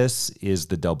Mathis is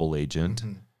the double agent.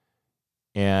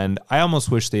 And I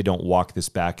almost wish they don't walk this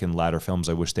back in latter films.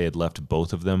 I wish they had left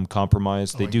both of them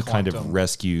compromised. They do kind of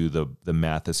rescue the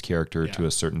Mathis character to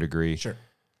a certain degree. Sure.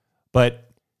 But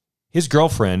his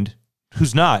girlfriend,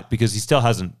 who's not, because he still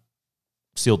hasn't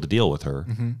sealed the deal with her,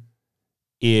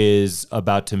 is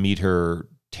about to meet her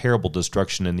terrible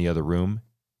destruction in the other room.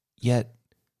 Yet,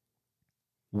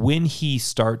 when he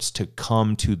starts to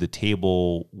come to the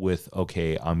table with,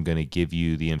 okay, I'm going to give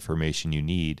you the information you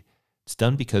need, it's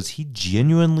done because he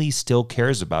genuinely still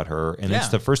cares about her. And it's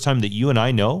the first time that you and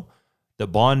I know that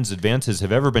Bond's advances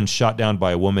have ever been shot down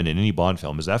by a woman in any Bond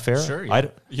film. Is that fair? Sure.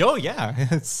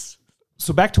 Yeah.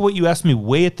 So back to what you asked me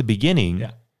way at the beginning.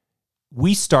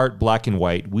 We start black and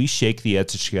white. We shake the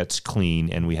etch-a-sketch clean,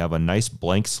 and we have a nice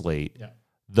blank slate.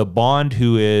 The Bond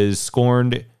who is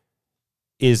scorned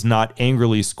is not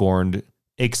angrily scorned,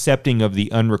 accepting of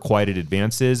the unrequited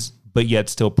advances, but yet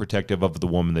still protective of the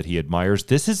woman that he admires.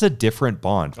 This is a different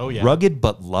Bond. Rugged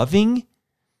but loving.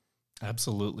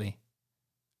 Absolutely.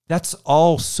 That's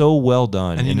all so well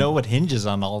done. And you know what hinges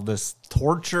on all this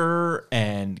torture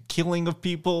and killing of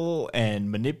people and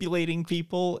manipulating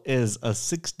people is a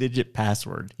 6-digit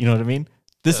password. You know what I mean?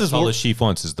 This is all the Chief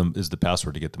wants is the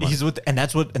password to get the money. And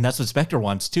that's what Spectre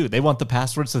wants too. They want the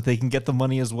password so they can get the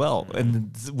money as well.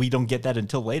 And we don't get that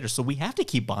until later. So we have to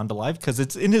keep Bond alive because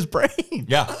it's in his brain.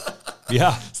 Yeah.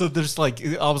 So there's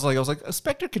I was like,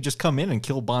 Spectre could just come in and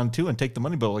kill Bond too and take the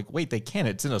money, but wait, they can't.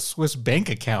 It's in a Swiss bank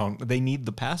account. They need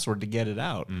the password to get it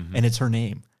out, and it's her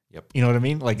name. You know what I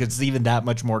mean? It's even that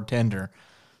much more tender.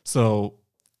 So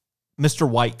Mr.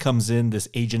 White comes in, this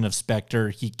agent of Spectre.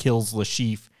 He kills Le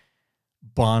Chiffre.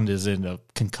 Bond is in a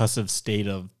concussive state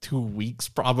of 2 weeks,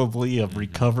 probably, of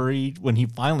recovery. When he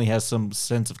finally has some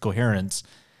sense of coherence,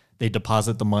 they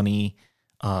deposit the money.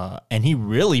 And he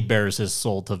really bears his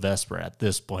soul to Vesper at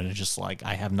this point. It's just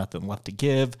I have nothing left to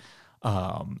give.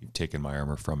 You've taken my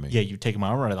armor from me. Yeah, you've taken my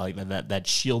armor. That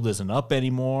shield isn't up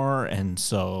anymore. And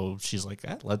so she's like,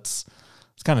 let's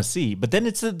kind of see. But then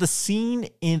it's the scene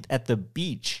at the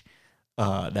beach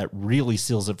that really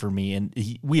seals it for me. And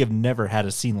we have never had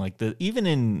a scene like this. Even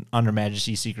in On Her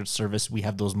Majesty's Secret Service, we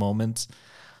have those moments.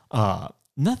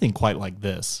 Nothing quite like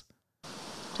this.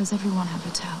 Does everyone have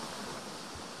a towel?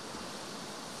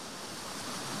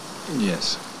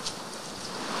 Yes.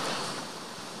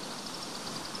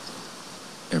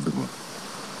 Everyone.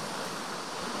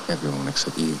 Everyone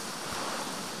except you.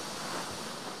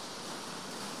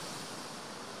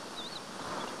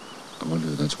 I wonder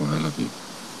if that's why I love you.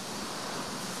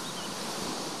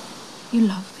 You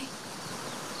love me?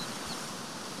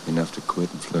 Enough to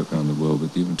quit and float around the world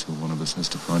with you until one of us has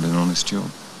to find an honest job.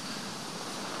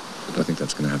 But I think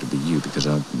that's going to have to be you because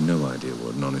I've no idea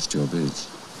what an honest job is.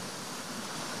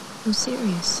 You're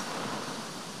serious?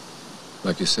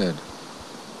 Like you said,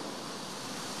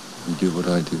 you do what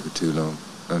I do for too long,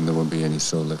 and there won't be any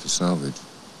soul left to salvage.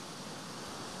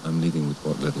 I'm leaving with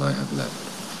what little I have left.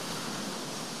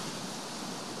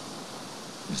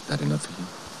 Is that enough for you?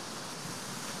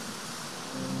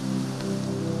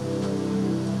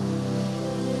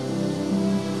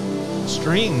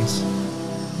 Strings.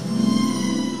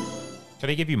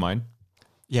 Can I give you mine?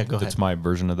 Yeah, go ahead. It's my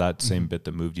version of that same bit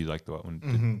that moved you like the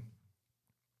one.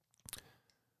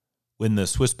 When the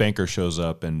Swiss banker shows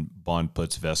up and Bond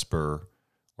puts Vesper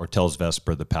or tells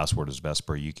Vesper the password is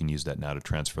Vesper, you can use that now to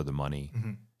transfer the money.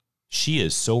 She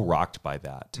is so rocked by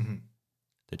that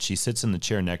that she sits in the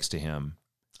chair next to him.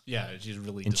 Yeah, she's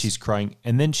really... And she's crying.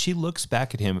 And then she looks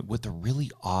back at him with a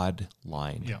really odd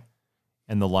line. Yeah.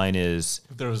 And the line is...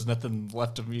 If there was nothing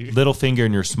left of me. Little finger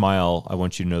in your smile. I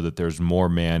want you to know that there's more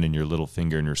man in your little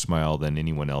finger in your smile than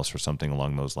anyone else, or something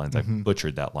along those lines. I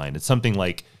butchered that line. It's something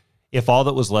like, if all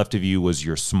that was left of you was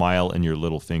your smile and your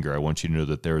little finger, I want you to know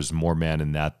that there is more man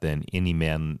in that than any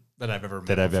man that I've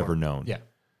ever known. Yeah.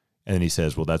 And then he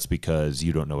says, well, that's because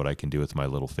you don't know what I can do with my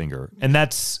little finger. And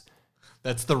that's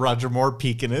the Roger Moore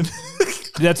peeking in.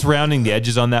 That's rounding the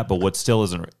edges on that, but what still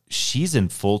isn't... She's in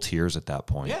full tears at that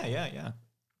point. Yeah.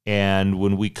 And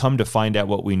when we come to find out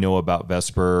what we know about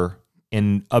Vesper,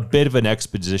 and a bit of an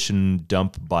exposition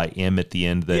dump by M at the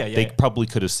end that they probably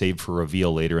could have saved for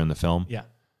reveal later in the film. Yeah.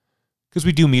 Because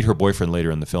we do meet her boyfriend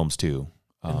later in the films too.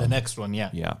 In the next one, yeah.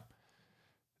 Yeah.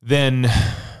 Then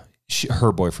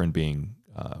her boyfriend being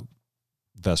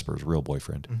Vesper's real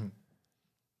boyfriend. Mm-hmm.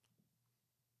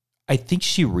 I think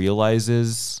she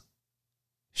realizes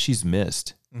she's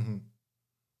missed. Mm-hmm.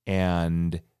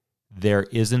 And there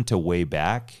isn't a way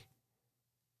back.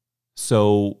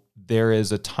 So there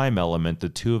is a time element. The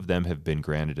two of them have been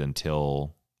granted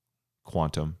until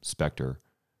Quantum, Spectre,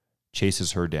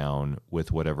 chases her down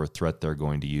with whatever threat they're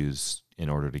going to use in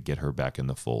order to get her back in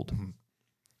the fold.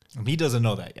 Mm-hmm. And he doesn't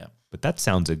know that yet. But that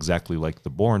sounds exactly like the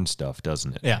Bourne stuff,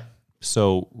 doesn't it? Yeah.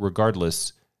 So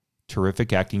regardless,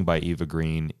 terrific acting by Eva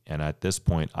Green. And at this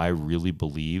point, I really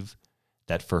believe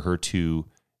that for her to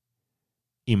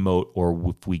emote, or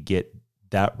if we get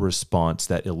that response,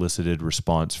 that elicited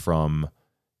response from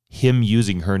him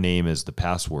using her name as the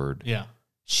password,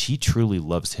 she truly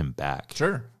loves him back.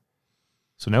 Sure.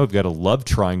 So now we've got a love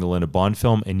triangle in a Bond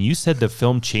film. And you said the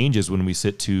film changes when we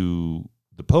sit to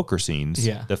the poker scenes.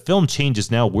 Yeah. The film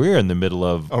changes now. We're in the middle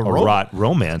of a rot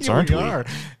romance, aren't we? Are.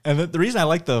 And the reason I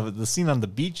like the scene on the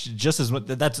beach just as much,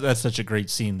 that's such a great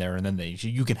scene there. And then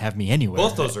you can have me anywhere.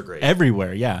 Both those are great.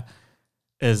 Everywhere, yeah.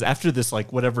 Is after this,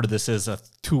 like, whatever this is, a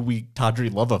 2-week tawdry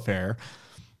love affair,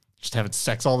 just having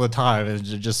sex all the time and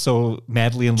just so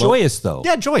madly in love. Joyous, though.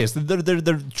 Yeah, joyous.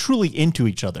 They're truly into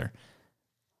each other.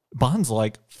 Bond's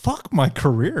like, fuck my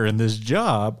career in this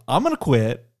job. I'm gonna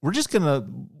quit. We're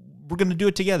gonna do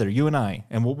it together, you and I,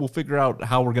 and we'll figure out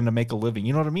how we're gonna make a living.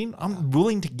 You know what I mean? I'm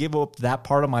willing to give up that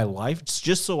part of my life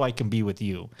just so I can be with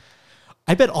you.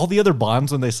 I bet all the other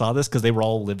Bonds, when they saw this, because they were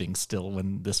all living still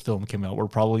when this film came out, were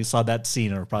probably saw that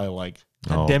scene and were probably like,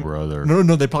 God damn, brother.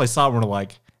 No, they probably saw it and were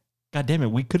like, God damn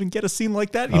it, we couldn't get a scene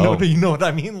like that. You know what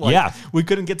I mean? Like, yeah, we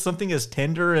couldn't get something as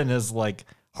tender and as like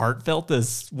heartfelt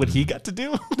as what he got to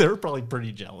do. They were probably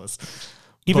pretty jealous.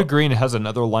 Eva Green has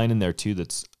another line in there too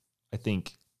that's, I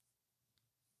think,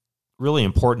 really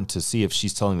important to see if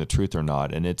she's telling the truth or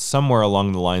not. And it's somewhere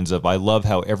along the lines of, I love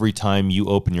how every time you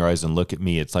open your eyes and look at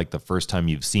me, it's like the first time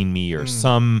you've seen me, or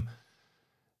some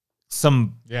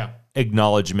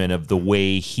acknowledgement of the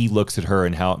way he looks at her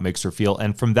and how it makes her feel.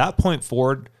 And from that point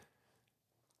forward,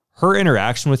 her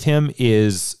interaction with him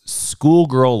is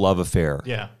schoolgirl love affair.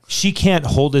 Yeah. She can't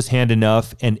hold his hand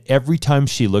enough. And every time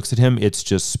she looks at him, it's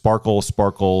just sparkle,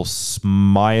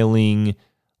 smiling,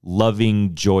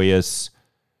 loving, joyous,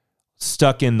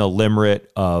 stuck in the limerick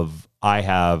of, I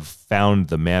have found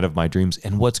the man of my dreams.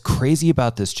 And what's crazy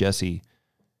about this, Jesse,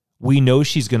 we know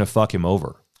she's going to fuck him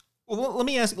over. Well, let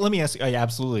me ask.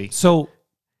 Absolutely. So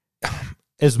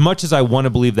as much as I want to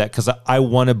believe that, because I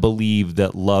want to believe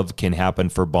that love can happen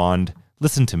for Bond.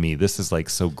 Listen to me. This is like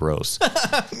so gross.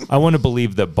 I want to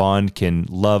believe that Bond can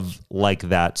love like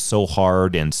that so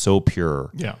hard and so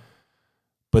pure. Yeah.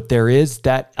 But there is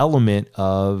that element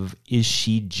of, is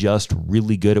she just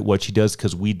really good at what she does?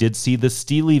 Because we did see the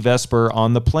steely Vesper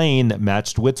on the plane that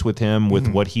matched wits with him with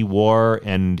what he wore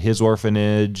and his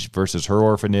orphanage versus her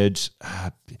orphanage.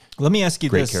 Let me ask you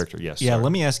Great this. character, yes. Yeah, sorry.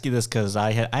 let me ask you this, because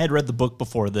I had read the book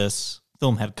before this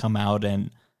film had come out,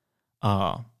 and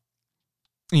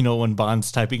when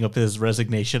Bond's typing up his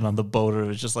resignation on the boat, it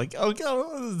was just like, oh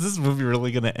God, is this movie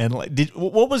really going to end? Like,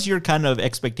 what was your kind of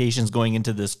expectations going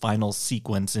into this final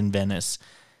sequence in Venice?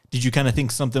 Did you kind of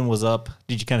think something was up?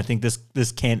 Did you kind of think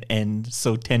this can't end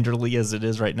so tenderly as it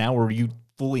is right now? Or were you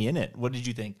fully in it? What did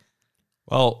you think?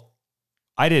 Well,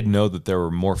 I didn't know that there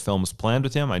were more films planned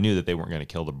with him. I knew that they weren't going to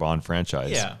kill the Bond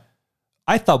franchise. Yeah.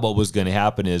 I thought what was going to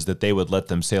happen is that they would let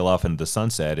them sail off into the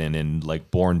sunset, and in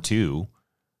like Bourne 2,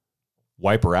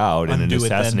 wipe her out in an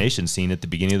assassination scene at the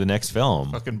beginning of the next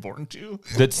film. Fucking Bourne 2.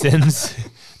 that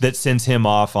sends him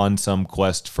off on some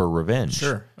quest for revenge.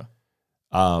 Sure.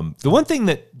 The one thing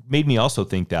that made me also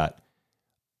think that,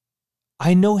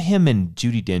 I know him and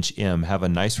Judi Dench M have a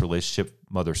nice relationship,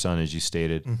 mother-son, as you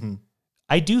stated. Mm-hmm.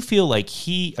 I do feel like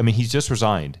he's just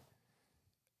resigned.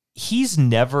 He's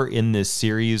never in this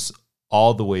series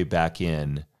all the way back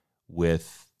in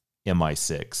with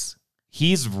MI6.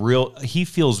 He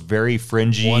feels very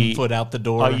fringy. 1 foot out the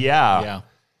door. Yeah.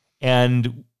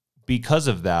 And because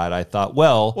of that, I thought,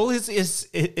 well,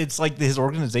 it's like his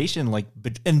organization,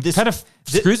 and this kind of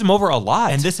screws him over a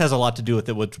lot. And this has a lot to do with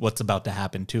it. What's about to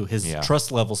happen too? His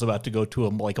trust level's about to go to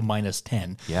a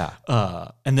 -10.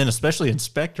 Yeah. And then especially in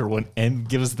Spectre, when M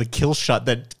gives the kill shot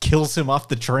that kills him off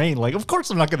the train. Like, of course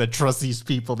I'm not going to trust these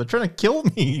people. They're trying to kill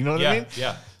me. You know what I mean?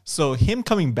 Yeah. So him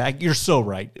coming back, you're so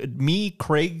right.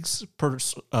 Craig's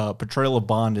portrayal of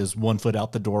Bond is 1 foot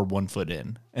out the door, 1 foot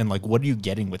in. And like, what are you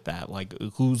getting with that? Like,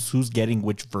 who's getting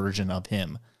which version of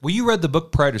him? Well, you read the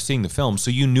book prior to seeing the film, so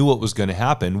you knew what was going to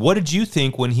happen. What did you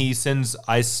think when he sends,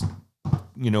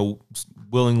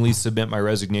 willingly submit my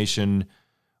resignation,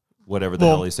 whatever the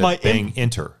hell he said,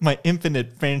 enter? My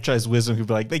infinite franchise wisdom could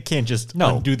be like, they can't just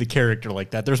undo the character like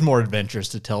that. There's more adventures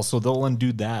to tell, so they'll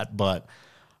undo that.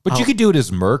 But you could do it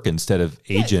as Merc instead of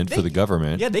agent for the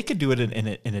government. Yeah, they could do it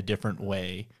in a different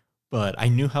way. But I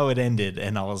knew how it ended,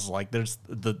 and I was like, "There's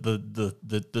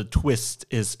the twist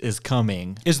is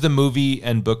coming." Is the movie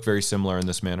and book very similar in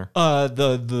this manner?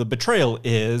 The betrayal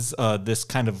is this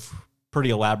kind of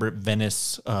pretty elaborate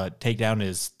Venice takedown.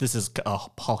 This is a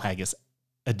Paul Haggis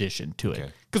addition to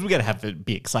it because we got to have it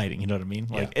be exciting. You know what I mean?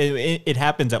 Like it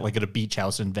happens at a beach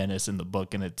house in Venice in the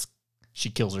book, and she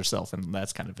kills herself, and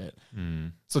that's kind of it.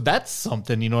 So that's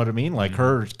something, you know what I mean? Like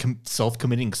her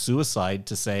self-committing suicide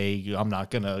to say, I'm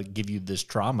not going to give you this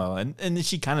trauma. And then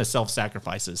she kind of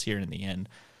self-sacrifices here in the end.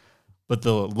 But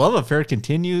the love affair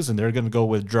continues, and they're going to go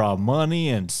withdraw money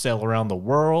and sail around the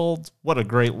world. What a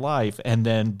great life. And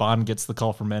then Bond gets the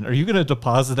call from Men. Are you going to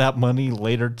deposit that money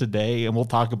later today? And we'll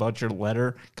talk about your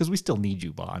letter, because we still need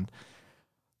you, Bond.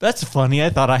 That's funny.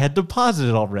 I thought I had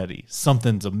deposited already.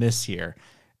 Something's amiss here.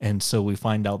 And so we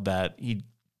find out that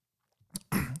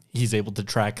he's able to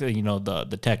track,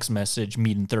 the text message,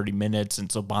 meet in 30 minutes.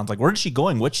 And so Bond's like, where's she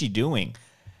going? What's she doing?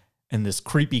 And this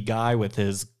creepy guy with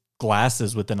his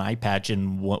glasses with an eye patch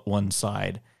in one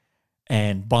side.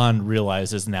 And Bond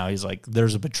realizes now, he's like,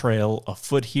 there's a betrayal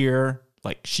afoot here.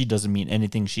 Like, she doesn't mean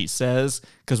anything she says.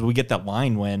 Because we get that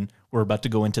line when we're about to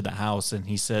go into the house and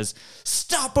he says,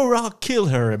 stop or I'll kill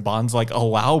her. And Bond's like,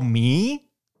 allow me?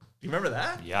 Do you remember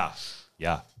that? Yeah.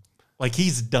 Yeah. Like,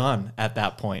 he's done at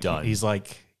that point. Done. He's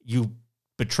like, you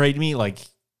betrayed me. Like,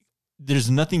 there's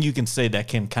nothing you can say that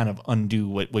can kind of undo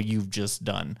what you've just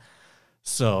done.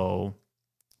 So,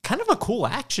 kind of a cool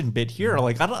action bit here.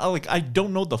 Like, I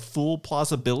don't know the full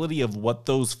plausibility of what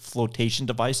those flotation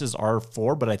devices are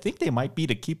for, but I think they might be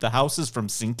to keep the houses from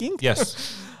sinking.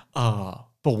 Yes. But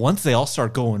once they all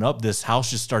start going up, this house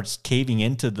just starts caving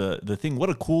into the thing. What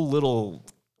a cool little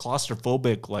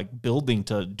claustrophobic building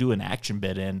to do an action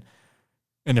bit in.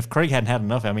 And if Craig hadn't had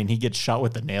enough, I mean, he gets shot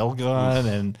with a nail gun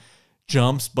and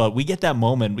jumps, but we get that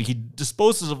moment. He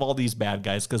disposes of all these bad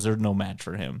guys because they're no match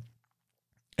for him.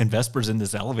 And Vesper's in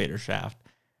this elevator shaft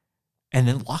and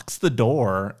then locks the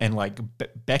door and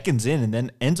beckons in and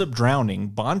then ends up drowning.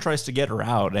 Bond tries to get her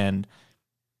out and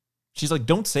she's like,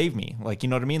 don't save me. Like, you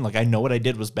know what I mean? Like, I know what I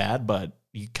did was bad, but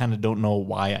you kind of don't know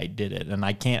why I did it. And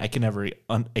I can never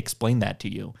explain that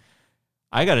to you.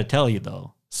 I got to tell you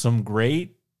though, some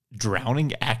great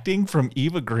drowning acting from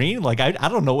Eva Green. Like, I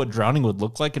don't know what drowning would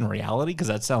look like in reality, because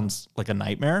that sounds like a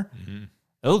nightmare. Mm-hmm.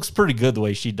 It looks pretty good the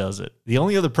way she does it. The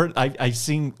only other person I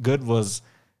seen good was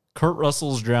Kurt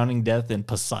Russell's drowning death in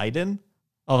Poseidon.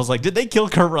 I was like, did they kill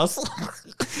Kurt Russell?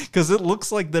 Because it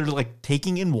looks like they're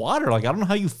taking in water. Like, I don't know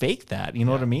how you fake that. You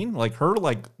know what I mean? Like, her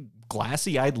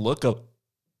glassy eyed look of,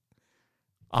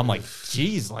 I'm like,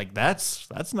 geez,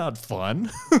 that's not fun.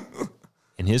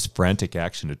 And his frantic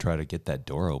action to try to get that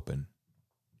door open.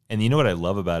 And you know what I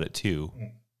love about it too?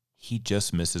 He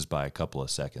just misses by a couple of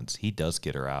seconds. He does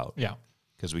get her out. Yeah.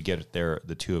 Because we get it there,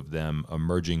 the two of them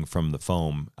emerging from the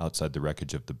foam outside the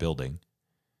wreckage of the building.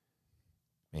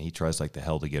 And he tries like the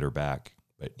hell to get her back,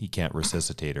 but he can't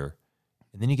resuscitate her.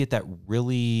 And then you get that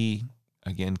really,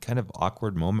 again, kind of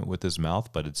awkward moment with his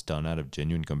mouth, but it's done out of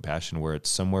genuine compassion, where it's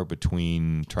somewhere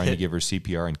between trying to give her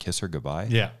CPR and kiss her goodbye.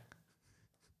 Yeah.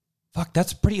 Fuck,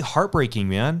 that's pretty heartbreaking,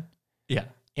 man. Yeah.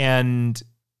 And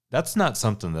that's not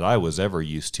something that I was ever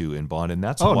used to in Bond, and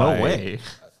that's why. No way.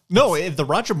 No, the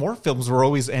Roger Moore films were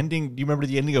always ending. Do you remember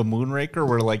the ending of Moonraker,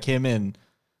 where him and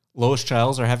Lois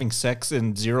Chiles are having sex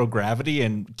in zero gravity,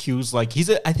 and Q's like,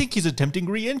 I think he's attempting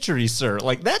re-entry, sir.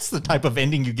 Like, that's the type of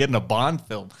ending you get in a Bond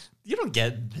film. You don't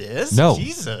get this. No.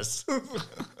 Jesus.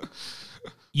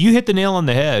 You hit the nail on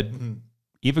the head. Mm-hmm.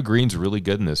 Eva Green's really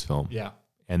good in this film. Yeah.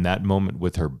 And that moment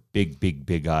with her big, big,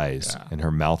 big eyes and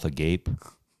her mouth agape,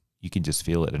 you can just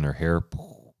feel it in her hair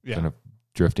kind of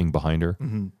drifting behind her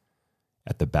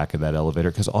at the back of that elevator.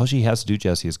 Because all she has to do,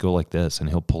 Jesse, is go like this and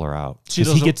he'll pull her out. She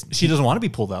doesn't want to be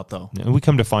pulled out, though. And we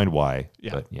come to find why.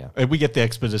 Yeah. But yeah. And we get the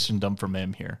exposition dump from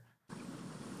him here.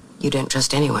 You don't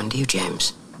trust anyone, do you,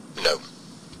 James? No.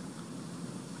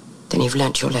 Then you've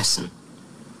learnt your lesson.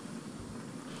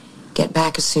 Get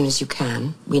back as soon as you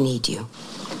can. We need you.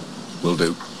 Will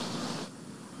do.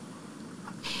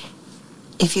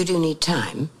 If you do need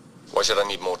time... Why should I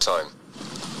need more time?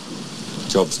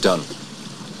 Job's done.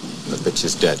 The bitch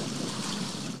is dead.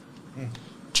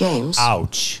 James,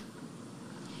 Ouch.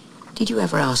 did you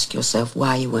ever ask yourself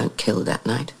why you weren't killed that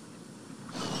night?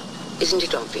 Isn't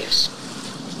it obvious?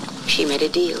 She made a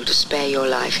deal to spare your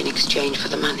life in exchange for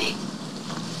the money.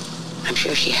 I'm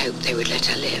sure she hoped they would let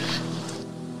her live.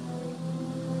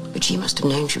 But she must have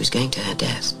known she was going to her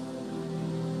death.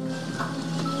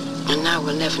 And now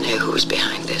we'll never know who was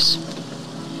behind this.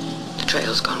 The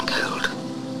trail's gone cold.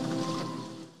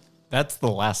 That's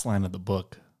the last line of the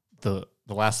book. The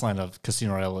last line of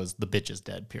Casino Royale is "the bitch is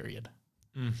dead." Period,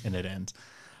 and it ends.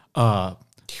 To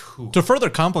further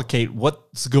complicate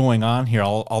what's going on here,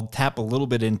 I'll tap a little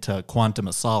bit into Quantum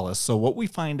of Solace. So what we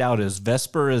find out is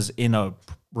Vesper is in a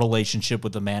relationship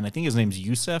with a man. I think his name's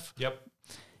Yusef. Yep.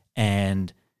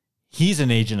 And he's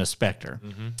an agent of Spectre.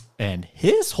 And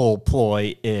his whole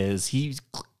ploy is he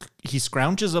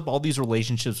scrounges up all these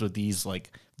relationships with these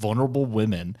like vulnerable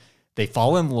women. They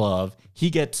fall in love. He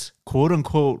gets quote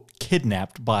unquote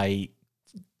kidnapped by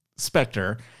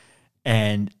Spectre,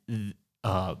 and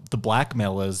the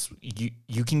blackmail is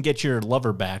you can get your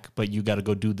lover back, but you got to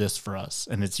go do this for us.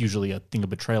 And it's usually a thing of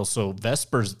betrayal. So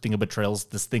Vesper's thing of betrayal is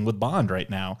this thing with Bond right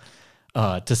now,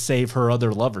 to save her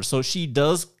other lover. So she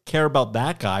does care about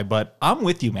that guy, but I'm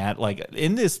with you, Matt. Like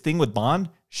in this thing with Bond,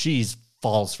 she's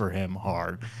falls for him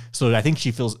hard. So I think she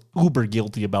feels uber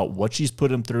guilty about what she's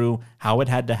put him through, how it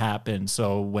had to happen.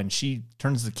 So when she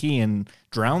turns the key and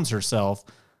drowns herself,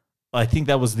 I think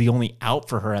that was the only out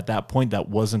for her at that point that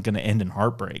wasn't going to end in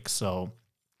heartbreak. So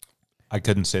I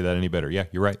couldn't say that any better. Yeah,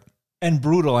 you're right. and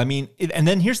brutal. I mean, and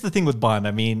then here's the thing with Bond.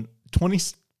 I mean,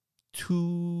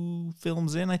 22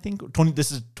 films in, I think.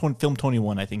 This is film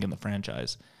 21, I think, in the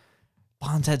franchise.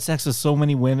 Bond's had sex with so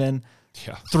many women.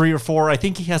 Yeah. 3 or 4. I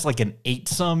think he has like an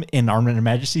 8-some in Army and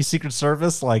Majesty's Secret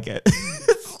Service. Like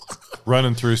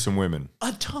running through some women.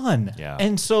 A ton. Yeah.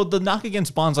 And so the knock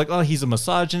against Bond's like, oh, he's a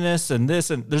misogynist and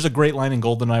this. And there's a great line in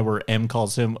GoldenEye where M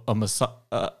calls him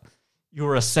you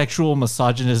were a sexual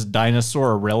misogynist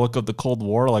dinosaur, a relic of the Cold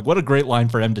War. Like, what a great line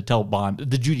for M to tell Bond,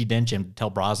 the Judi Dench M to tell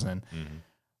Brosnan. Mm-hmm.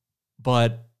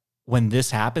 But when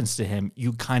this happens to him,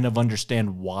 you kind of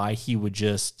understand why he would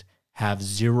just have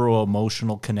zero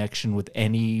emotional connection with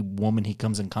any woman he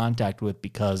comes in contact with,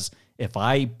 because if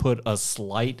I put a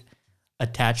slight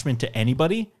attachment to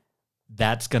anybody,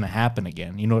 that's going to happen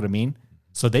again. You know what I mean?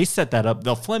 So they set that up.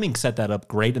 Fleming set that up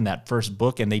great in that first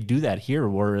book, and they do that here,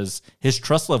 whereas his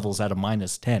trust level is at a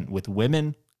 -10 with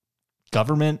women,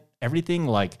 government, everything.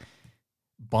 Like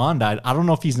Bond, I don't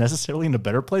know if he's necessarily in a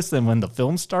better place than when the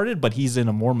film started, but he's in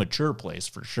a more mature place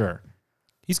for sure.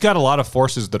 He's got a lot of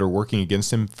forces that are working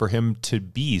against him for him to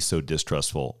be so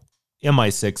distrustful.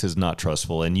 MI6 is not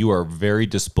trustful, and you are very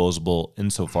disposable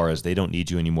insofar as they don't need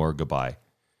you anymore. Goodbye.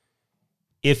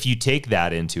 If you take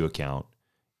that into account,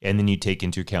 and then you take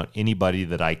into account anybody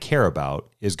that I care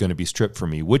about is going to be stripped from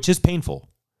me, which is painful.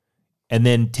 And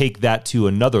then take that to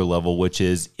another level, which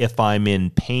is if I'm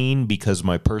in pain because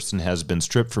my person has been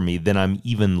stripped from me, then I'm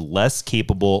even less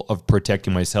capable of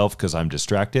protecting myself because I'm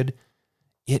distracted.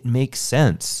 It makes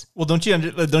sense. Well, don't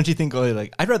you think,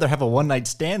 like, I'd rather have a one-night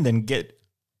stand than get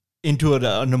into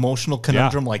an emotional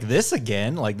conundrum like this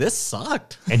again? Like, this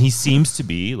sucked. And he seems to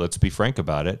be, let's be frank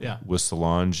about it, Yeah. with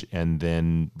Solange and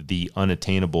then the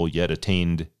unattainable yet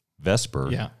attained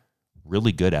Vesper,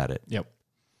 really good at it. Yep.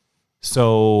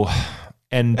 So,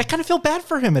 and I kind of feel bad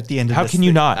for him at the end of how this can you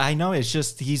thing. not? I know, it's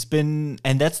just, he's been,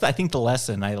 and that's, I think, the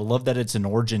lesson. I love that it's an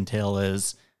origin tale,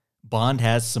 is Bond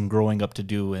has some growing up to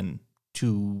do in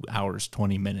 2 hours,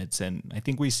 20 minutes, and I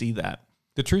think we see that.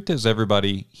 The truth is,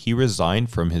 everybody, he resigned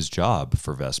from his job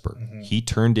for Vesper. Mm-hmm. He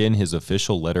turned in his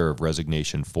official letter of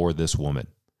resignation for this woman,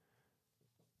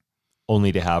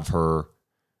 only to have her,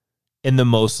 in the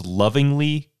most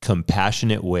lovingly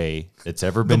compassionate way that's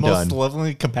ever been done. The most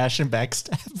lovingly compassionate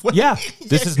backstab. Yeah,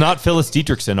 this is not Phyllis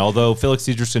Dietrichson, although Phyllis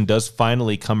Dietrichson does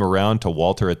finally come around to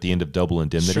Walter at the end of Double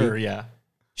Indemnity. Sure, yeah.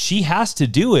 She has to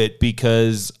do it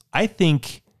because I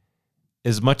think,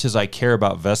 as much as I care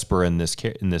about Vesper in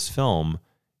this film,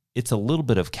 it's a little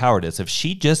bit of cowardice. If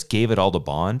she just gave it all to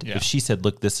Bond, if she said,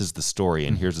 look, this is the story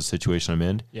and here's the situation I'm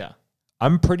in,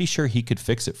 I'm pretty sure he could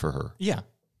fix it for her. Yeah.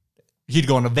 He'd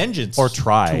go on a vengeance or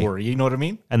try tour, you know what I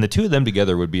mean? And the two of them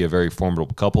together would be a very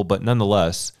formidable couple, but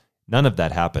nonetheless, none of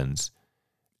that happens.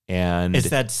 And it's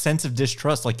that sense of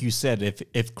distrust, like you said.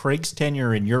 If Craig's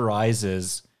tenure in your eyes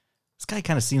is, this guy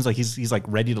kind of seems like he's like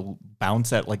ready to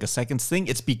bounce at like a seconds thing,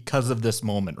 it's because of this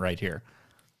moment right here.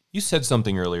 You said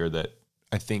something earlier that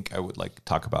I think I would like to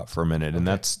talk about for a minute, and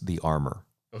that's the armor.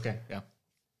 Okay, yeah.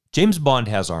 James Bond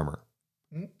has armor.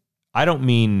 I don't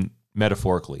mean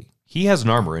metaphorically. He has an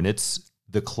armor, and it's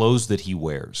the clothes that he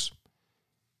wears.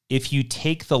 if you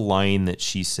take the line that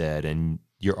she said and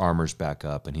your armor's back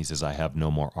up and he says, I have no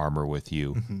more armor with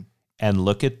you, and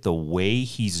look at the way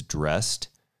he's dressed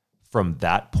from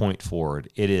that point forward,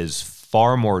 it is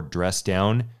far more dressed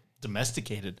down.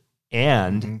 Domesticated.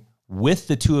 And with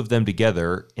the two of them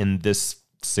together in this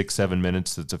 6-7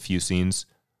 minutes, that's a few scenes,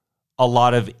 a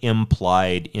lot of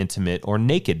implied intimate or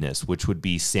nakedness, which would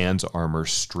be Sans armor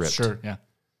stripped. Sure, yeah.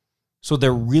 So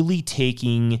they're really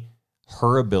taking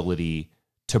her ability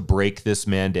to break this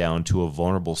man down to a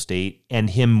vulnerable state and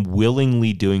him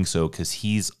willingly doing so because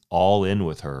he's all in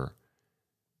with her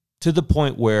to the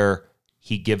point where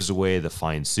he gives away the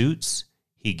fine suits.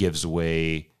 He gives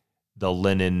away the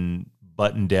linen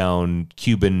button-down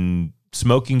Cuban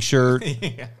smoking shirt.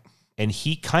 Yeah. And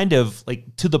he kind of,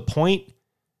 like, to the point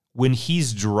when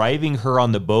he's driving her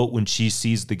on the boat when she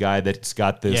sees the guy that's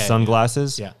got the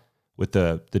sunglasses with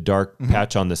the dark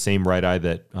patch on the same right eye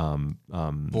that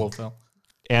Blofeld.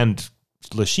 And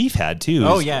Lashif had, too.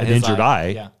 Oh, yeah. An his injured eye.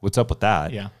 Yeah. What's up with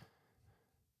that? Yeah.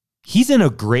 He's in a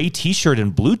gray T-shirt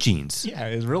and blue jeans. Yeah,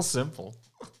 it's real simple.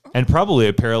 And probably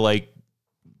a pair of, like,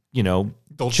 you know,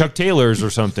 Chuck Taylors or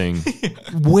something.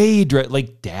 Way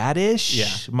like dadish.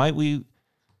 Yeah. Might we?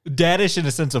 Dadish in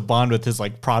a sense of Bond with his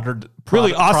like Prada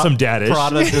Really awesome dadish.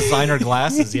 Prada designer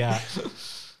glasses. Yeah.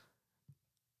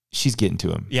 She's getting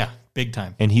to him. Yeah. Big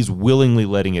time. And he's willingly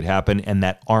letting it happen. And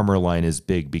that armor line is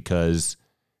big because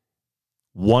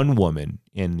one woman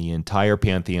in the entire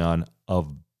pantheon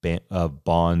of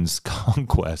Bond's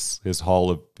conquests, his hall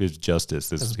of his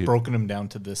justice, has broken him down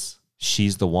to this.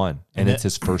 She's the one, and it's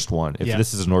his first one. If Yeah.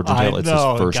 this is an origin tale, it's his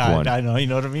first one. I know, you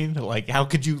know what I mean? Like, how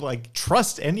could you like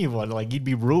trust anyone? Like, you'd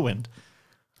be ruined.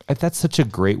 That's such a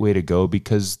great way to go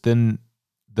because then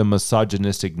the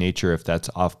misogynistic nature, if that's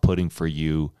off-putting for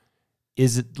you,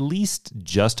 is at least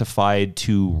justified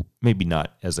to maybe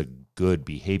not as a good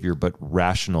behavior, but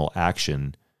rational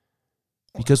action.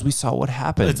 Because we saw what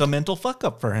happened. It's a mental fuck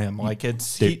up for him. Like there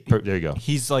you go.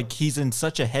 He's in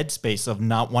such a headspace of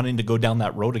not wanting to go down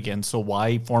that road again. So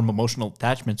why form emotional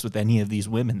attachments with any of these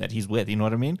women that he's with? You know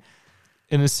what I mean?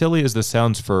 And as silly as this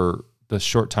sounds, for the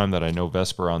short time that I know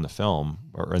Vesper on the film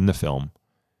or in the film,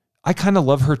 I kind of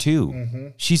love her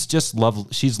too. She's just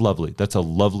lovely. She's lovely. That's a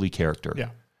lovely character. Yeah.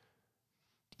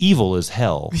 Evil as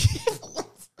hell.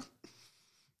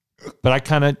 But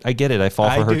I get it. I fall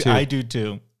for her too. I do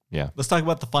too. Yeah. Let's talk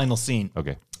about the final scene.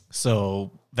 Okay.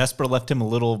 So Vesper left him a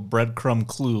little breadcrumb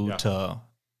clue to.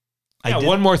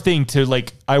 One more thing to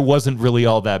like. I wasn't really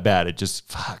all that bad. It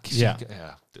just fuck. Yeah.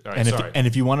 All right, and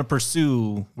if you want to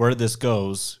pursue where this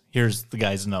goes, here's the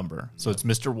guy's number. So it's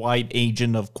Mr. White,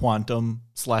 agent of Quantum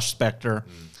 / Spectre,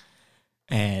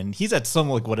 and he's at some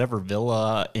like whatever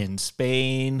villa in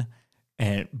Spain.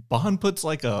 And Bond puts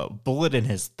like a bullet in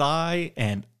his thigh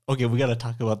and. Okay, we got to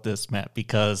talk about this, Matt,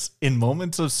 because in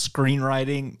moments of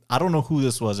screenwriting, I don't know who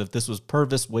this was, if this was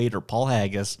Purvis Wade or Paul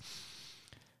Haggis,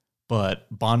 but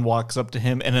Bond walks up to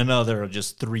him in another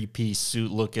just 3-piece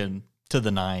suit looking to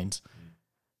the nines,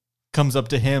 comes up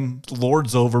to him,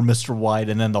 lords over Mr. White,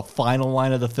 and then the final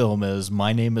line of the film is,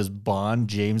 "My name is Bond,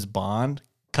 James Bond."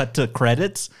 Cut to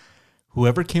credits.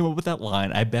 Whoever came up with that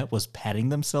line, I bet, was patting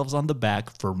themselves on the back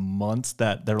for months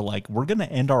that they're like, we're going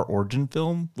to end our origin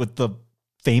film with the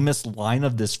famous line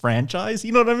of this franchise.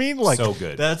 You know what I mean? Like, so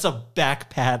good. That's a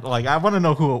back pat. Like, I want to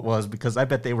know who it was because I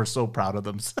bet they were so proud of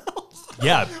themselves.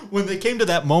 Yeah. When they came to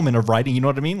that moment of writing, you know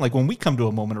what I mean? Like when we come to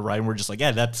a moment of writing, we're just like,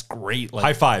 yeah, that's great. Like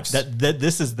high fives. That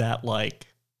this is that like,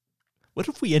 what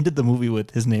if we ended the movie with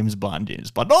his name's Bond,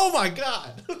 James Bond? Oh my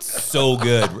God. So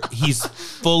good. He's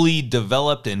fully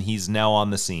developed and he's now on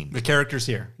the scene. The character's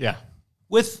here. Yeah.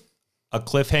 With a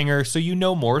cliffhanger, so you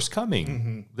know more's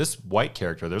coming. This White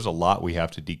character, there's a lot we have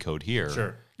to decode here.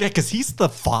 Sure. Yeah, because he's the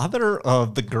father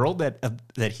of the girl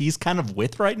that he's kind of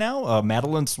with right now,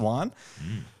 Madeline Swan.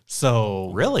 So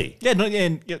really, yeah, no,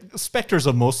 and Spectre's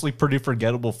a mostly pretty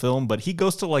forgettable film, but he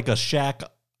goes to like a shack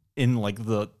in like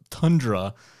the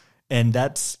tundra, and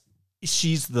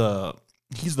he's the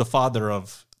father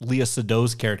of Leah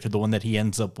Seydoux' character, the one that he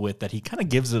ends up with, that he kind of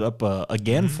gives it up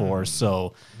again for.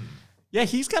 So. Yeah,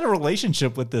 he's got a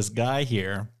relationship with this guy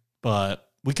here, but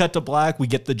we cut to black. We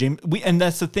get the James, and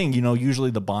that's the thing, you know.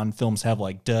 Usually the Bond films have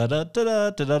like da da da da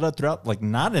da da da throughout. Like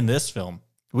not in this film.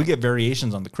 We get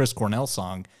variations on the Chris Cornell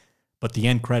song, but the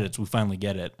end credits we finally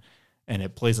get it, and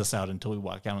it plays us out until we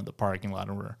walk out in the parking lot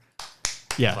and we're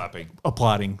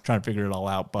applauding, trying to figure it all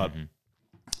out. But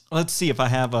let's see if I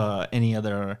have any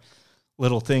other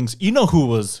little things. You know who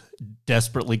was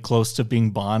desperately close to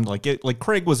being Bond? Like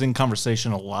Craig was in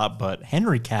conversation a lot, but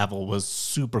Henry Cavill was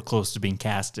super close to being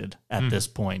casted at this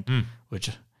point, which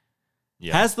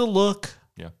has the look,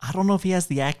 Yeah. I don't know if he has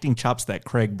the acting chops that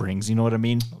Craig brings. You know what I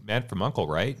mean? Man from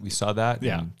U.N.C.L.E., right? We saw that.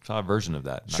 Yeah. And saw a version of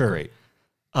that. Not Sure. great.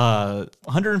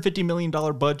 $150 million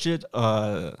budget,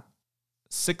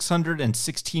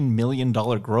 $616 million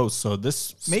gross. So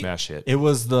this Smash hit. It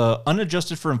was the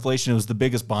unadjusted for inflation. It was the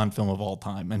biggest Bond film of all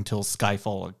time until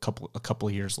Skyfall a couple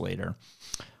of years later.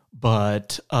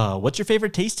 But what's your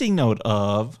favorite tasting note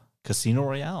of Casino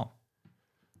Royale?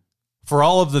 For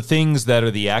all of the things that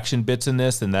are the action bits in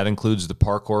this, and that includes the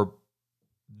parkour,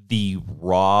 the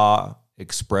raw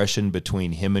expression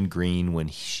between him and Green when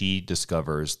she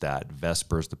discovers that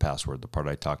Vesper's the password, the part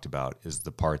I talked about, is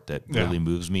the part that really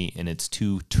moves me. And it's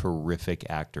two terrific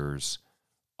actors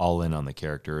all in on the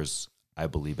characters. I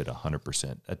believe it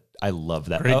 100%. I love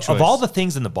that. Great Of choice. all the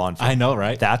things in the Bond film, I know,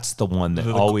 right? That's the one that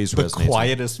always resonates. The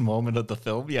quietest moment of the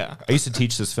film, yeah. I used to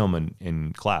teach this film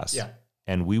in class. Yeah.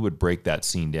 And we would break that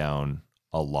scene down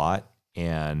a lot.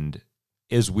 And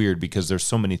it was weird because there's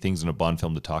so many things in a Bond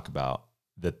film to talk about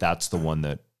that's the one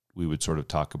that we would sort of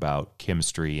talk about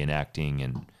chemistry and acting.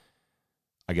 And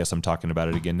I guess I'm talking about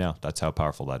it again now. That's how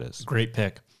powerful that is. Great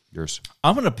pick. Yours.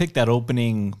 I'm going to pick that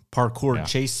opening parkour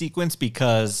chase sequence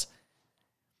because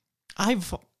I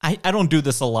don't do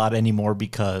this a lot anymore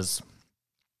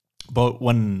but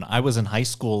when I was in high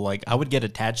school, like I would get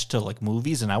attached to like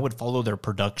movies and I would follow their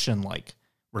production like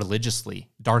religiously.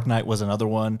 Dark Knight was another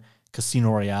one,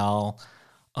 Casino Royale,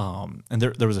 and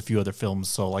there was a few other films.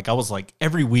 So like I was like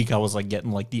every week I was like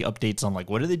getting like the updates on like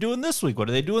what are they doing this week? What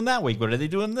are they doing that week? What are they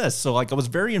doing this? So like I was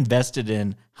very invested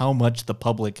in how much the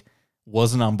public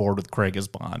wasn't on board with Craig as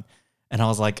Bond. And I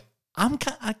was like, I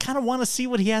kind of want to see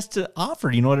what he has to offer.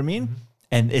 You know what I mean? Mm-hmm.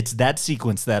 And it's that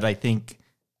sequence that I think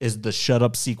is the shut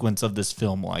up sequence of this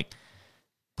film. Like,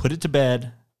 put it to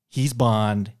bed. He's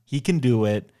Bond. He can do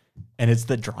it. And it's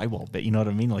the drywall bit. You know what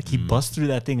I mean? Like he busts through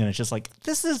that thing and it's just like,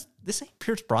 this ain't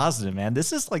Pierce Brosnan, man.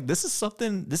 This is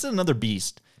another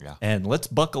beast. Yeah. And let's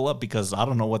buckle up because I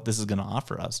don't know what this is going to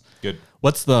offer us. Good.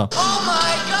 What's the... Oh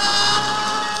my God!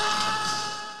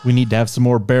 We need to have some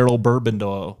more barrel bourbon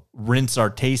to rinse our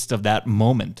taste of that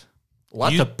moment. A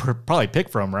lot to probably pick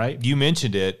from, right? You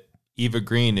mentioned it. Eva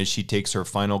Green, as she takes her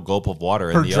final gulp of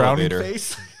water in the drowning elevator.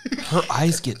 Face. Her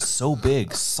eyes get so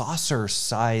big,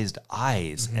 saucer-sized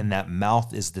eyes, and that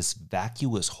mouth is this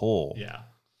vacuous hole. Yeah.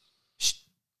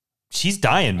 She's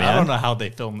dying, man. I don't know how they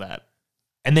filmed that.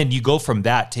 And then you go from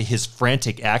that to his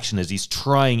frantic action as he's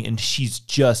trying, and she's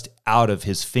just out of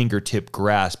his fingertip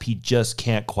grasp. He just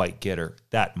can't quite get her.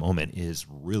 That moment is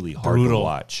really hard to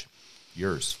watch.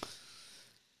 Yours.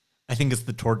 I think it's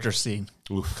the torture scene.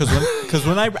 Because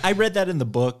when I read that in the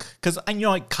book, because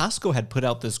like Costco had put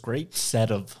out this great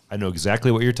set of... I know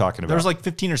exactly what you're talking about. There was like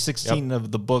 15 or 16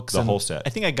 of the books. The whole set. I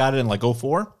think I got it in like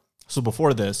 2004. So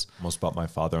before this. Almost bought my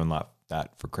father-in-law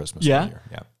that for Christmas. Yeah. One year.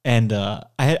 Yeah. And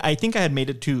I think I had made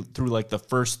it through like the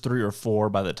first 3 or 4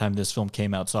 by the time this film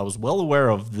came out. So I was well aware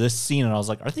of this scene. And I was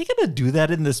like, are they going to do that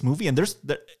in this movie? And there's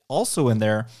also in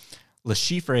there... Le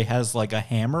Chiffre has like a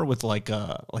hammer with like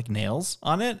nails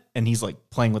on it, and he's like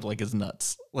playing with like his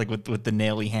nuts, like with the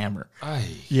naily hammer.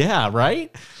 Aye. Yeah,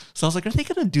 right? So I was like, are they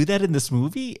gonna do that in this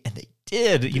movie? And they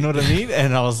did, you know what I mean?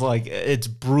 And I was like, it's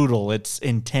brutal, it's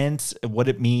intense, what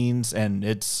it means, and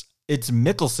it's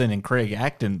Mickelson and Craig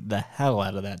acting the hell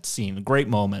out of that scene. Great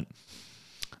moment.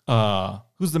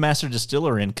 Who's the master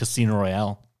distiller in Casino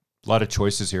Royale? A lot of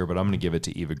choices here, but I'm gonna give it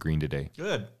to Eva Green today.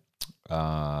 Good.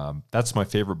 That's my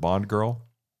favorite Bond girl.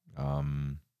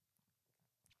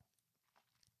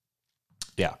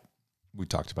 Yeah, we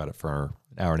talked about it for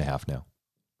an hour and a half now.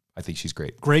 I think she's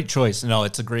great. Great choice. No,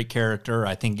 it's a great character.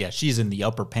 I think, she's in the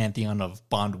upper pantheon of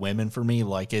Bond women for me.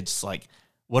 Like, it's like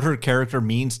what her character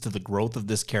means to the growth of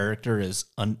this character is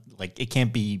it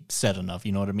can't be said enough.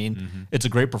 You know what I mean? Mm-hmm. It's a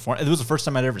great performance. It was the first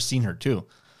time I'd ever seen her too.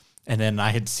 And then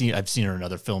I've seen her in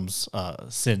other films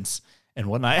since. And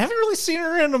whatnot. I haven't really seen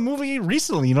her in a movie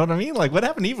recently. You know what I mean? Like, what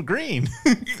happened to Eva Green?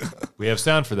 We have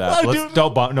sound for that.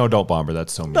 Don't bomb her.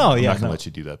 That's so mean. No, I'm yeah, not gonna let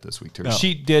you do that this week, too. No.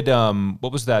 She did.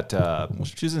 What was that?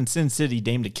 She was in Sin City,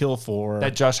 Dame to Kill for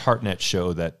that Josh Hartnett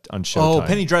show that on Showtime. Oh,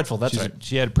 Penny Dreadful. That's right.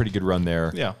 She had a pretty good run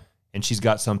there. Yeah, and she's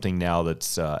got something now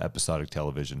that's episodic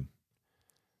television.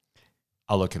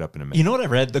 I'll look it up in a minute. You know what I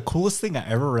read? The coolest thing I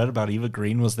ever read about Eva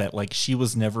Green was that like she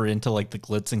was never into like the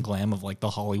glitz and glam of like the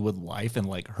Hollywood life, and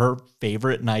like her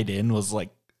favorite night in was like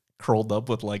curled up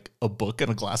with like a book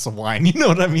and a glass of wine. You know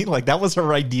what I mean? Like that was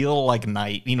her ideal like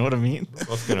night. You know what I mean? We're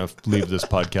both gonna leave this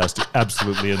podcast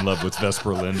absolutely in love with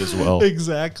Vesper Lind as well.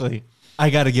 Exactly. I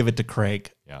got to give it to Craig.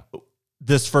 Yeah.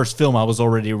 This first film, I was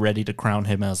already ready to crown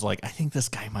him as like, I think this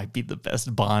guy might be the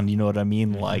best Bond. You know what I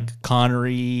mean? Mm-hmm. Like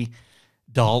Connery,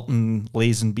 Dalton,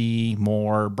 Lazenby,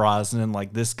 Moore, Brosnan,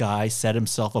 like this guy set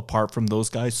himself apart from those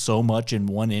guys so much in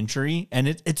one entry. And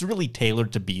it's really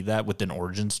tailored to be that with an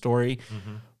origin story.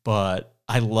 But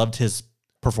I loved his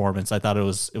performance. I thought it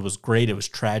was great. It was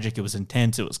tragic. It was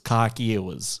intense. It was cocky. It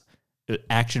was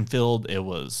action filled. It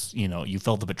was, you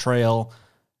felt the betrayal.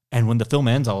 And when the film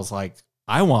ends, I was like,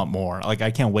 I want more. Like,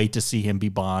 I can't wait to see him be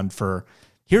Bond for,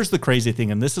 here's the crazy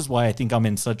thing. And this is why I think I'm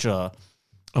in such a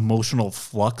emotional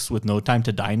flux with No Time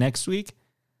to Die next week.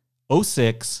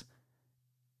 06,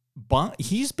 Bond,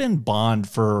 he's been Bond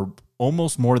for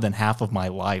almost more than half of my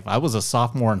life. I was a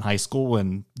sophomore in high school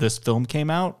when this film came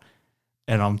out,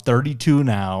 and I'm 32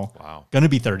 now. Wow. Gonna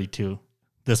be 32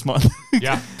 this month.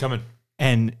 Yeah, coming.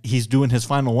 And he's doing his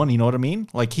final one, you know what I mean?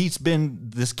 Like, he's been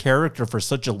this character for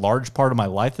such a large part of my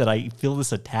life that I feel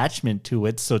this attachment to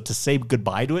it. So to say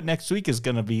goodbye to it next week is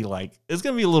going to be like, it's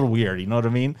going to be a little weird, you know what I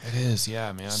mean? It is,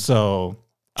 yeah, man. So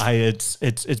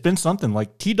it's been something.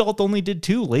 Like, T. Dalton only did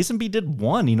 2. Lazenby did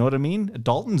 1, you know what I mean?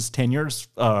 Dalton's 10 years,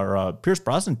 or Pierce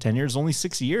Brosnan 10 years, only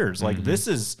 6 years. Like, this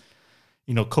is,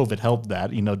 COVID helped that,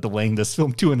 delaying this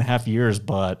film 2.5 years,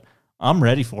 but I'm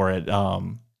ready for it.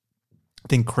 I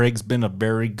think Craig's been a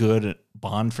very good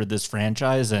Bond for this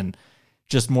franchise, and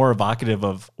just more evocative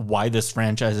of why this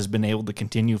franchise has been able to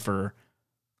continue for,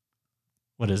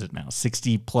 what is it now,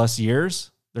 60 plus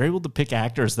years? They're able to pick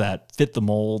actors that fit the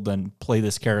mold and play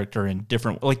this character in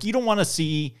different, like, you don't want to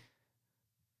see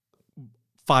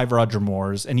 5 Roger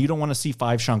Moores and you don't want to see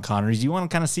 5 Sean Connerys. You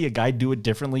want to kind of see a guy do it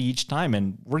differently each time,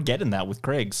 and we're getting that with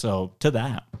Craig. So to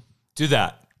that. Do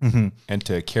that. And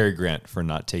to Cary Grant for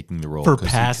not taking the role for 'cause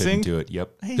passing. he couldn't do it.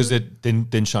 Yep, because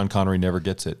then Sean Connery never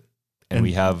gets it, and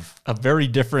we have a very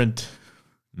different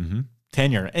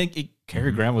tenure. And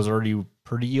Cary Grant was already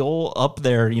pretty old up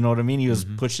there. You know what I mean? He was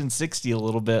pushing 60 a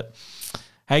little bit.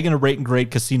 How you gonna rate and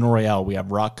grade Casino Royale? We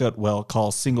have Rocket, Well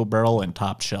Call, Single Barrel, and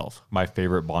Top Shelf. my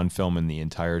favorite Bond film in the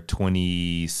entire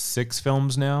 26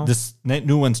 films now. This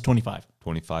new one's 25.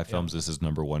 25 films. This is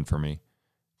number 1 for me.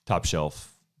 Top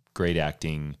Shelf. Great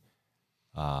acting.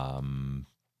 Yeah,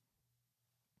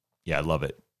 I love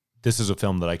it. This is a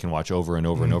film that I can watch over and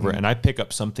over and over, and I pick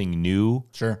up something new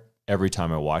every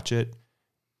time I watch it.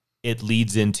 It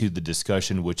leads into the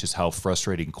discussion, which is how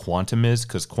frustrating Quantum is,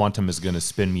 because Quantum is going to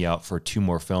spin me out for 2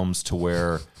 more films to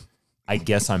where I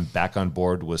guess I'm back on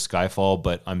board with Skyfall,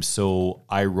 but I'm so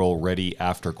eye roll ready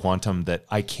after Quantum that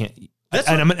I can't.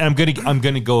 I'm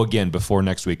gonna go again before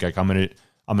next week. Like, I'm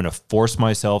gonna force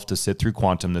myself to sit through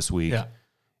Quantum this week,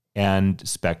 and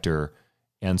Spectre,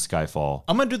 and Skyfall.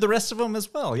 I'm gonna do the rest of them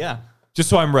as well. Yeah, just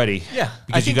so I'm ready. Yeah,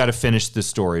 because you got to finish this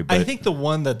story. But I think the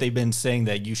one that they've been saying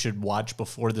that you should watch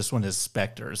before this one is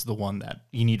Spectre. Is the one that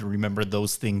you need to remember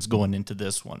those things going into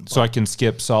this one. So I can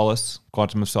skip Solace,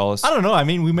 Quantum of Solace. I don't know. I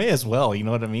mean, we may as well. You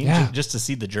know what I mean? Yeah. Just to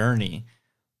see the journey.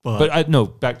 But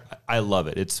I love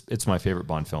it. It's my favorite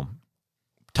Bond film.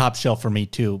 Top Shelf for me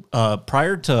too.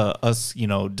 Prior to us,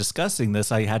 discussing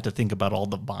this, I had to think about all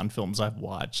the Bond films I've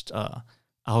watched. I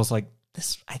was like,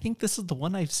 I think this is the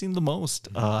one I've seen the most.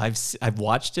 I've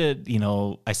watched it.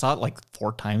 I saw it like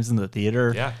 4 times in the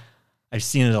theater. Yeah, I've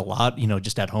seen it a lot.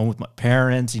 Just at home with my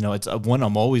parents. It's one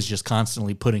I'm always just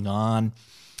constantly putting on.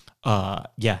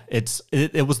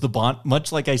 It was the Bond,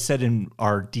 much like I said in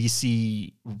our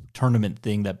DC tournament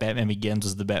thing, that Batman Begins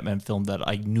was the Batman film that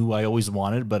I knew I always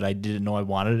wanted, but I didn't know I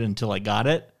wanted it until I got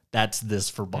it. That's this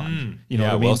for Bond. You know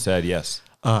what I mean? Well said. Yes.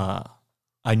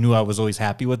 I knew I was always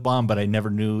happy with Bond, but I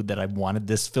never knew that I wanted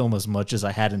this film as much as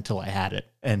I had until I had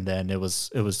it. And then it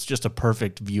was just a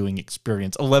perfect viewing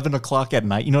experience. 11 o'clock at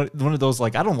night, one of those,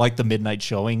 like, I don't like the midnight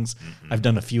showings. I've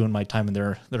done a few in my time, and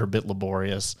they're a bit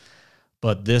laborious.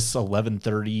 But this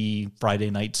 11:30 Friday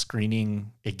night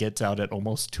screening, it gets out at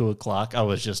almost 2 o'clock. I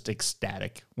was just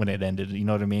ecstatic when it ended. You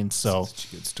know what I mean? So such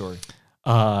a good story.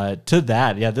 To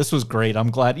that, yeah, this was great.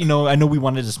 I'm glad. I know we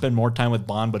wanted to spend more time with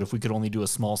Bond, but if we could only do a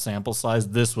small sample size,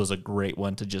 this was a great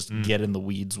one to just get in the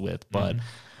weeds with. But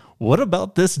what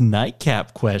about this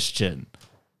nightcap question?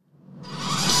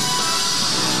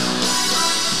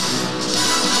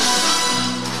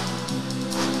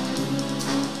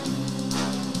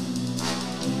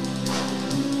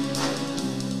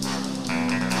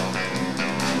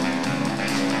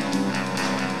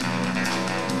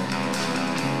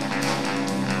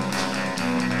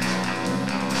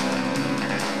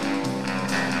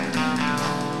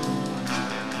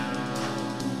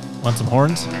 Want some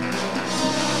horns?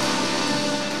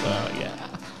 Yeah.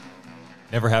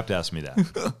 Never have to ask me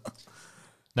that.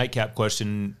 Nightcap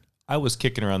question. I was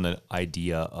kicking around the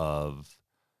idea of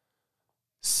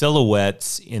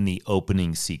silhouettes in the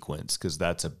opening sequence, because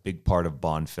that's a big part of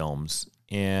Bond films.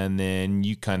 And then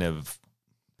you kind of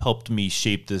helped me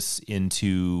shape this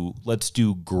into let's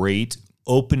do great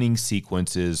opening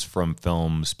sequences from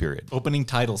films, period. Opening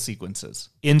title sequences.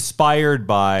 Inspired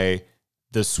by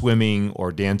the swimming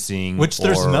or dancing. Which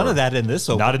there's or- none of that in this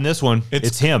opening. Not in this one.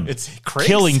 It's him. It's crazy.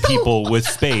 Killing people with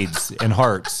spades and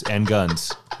hearts and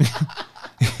guns.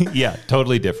 Yeah,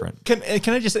 totally different. Can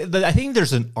I just say that I think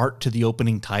there's an art to the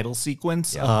opening title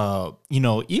sequence. Yeah.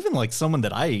 Even like someone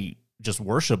that I just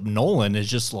worship, Nolan, is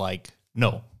just like,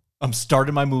 no, I'm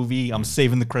starting my movie. I'm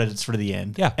saving the credits for the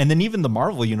end. Yeah. And then even the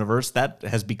Marvel universe, that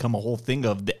has become a whole thing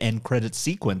of the end credit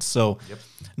sequence. So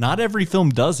not every film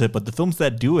does it, but the films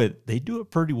that do it, they do it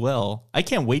pretty well. I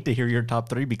can't wait to hear your top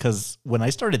 3 because when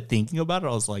I started thinking about it, I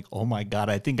was like, oh my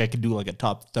God, I think I could do like a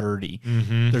top 30.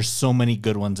 There's so many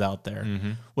good ones out there.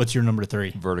 What's your number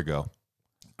 3? Vertigo.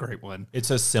 Great one.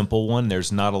 It's a simple one.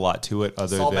 There's not a lot to it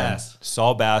other Saul than Bass.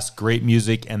 Saul Bass, great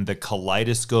music, and the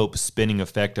kaleidoscope spinning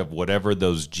effect of whatever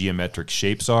those geometric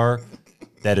shapes are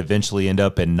that eventually end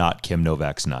up in not Kim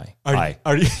Novak's eye.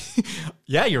 Are you?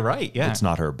 Yeah, you're right. Yeah. It's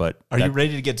not her, but Are you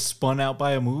ready to get spun out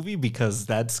by a movie? Because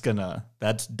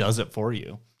that does it for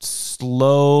you.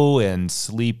 slow and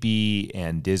sleepy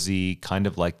and dizzy, kind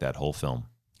of like that whole film.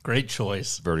 Great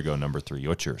choice. Vertigo number 3.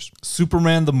 What's yours?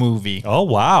 Superman the movie. Oh,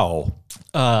 wow.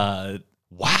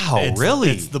 Wow, really?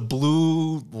 It's the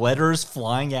blue letters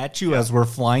flying at you as we're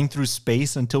flying through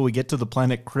space until we get to the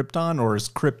planet Krypton, or as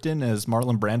Krypton, as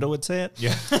Marlon Brando would say it.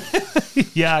 Yeah.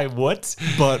 Yeah, what?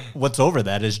 But what's over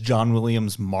that is John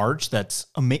Williams' march. That's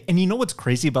amazing. And you know what's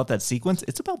crazy about that sequence?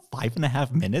 It's about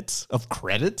 5.5 minutes of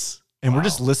credits. And we're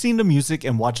just listening to music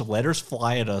and watch letters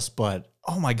fly at us. But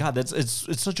oh my God,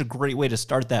 it's such a great way to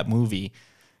start that movie.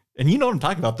 And you know what I'm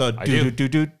talking about, the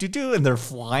do, and they're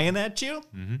flying at you.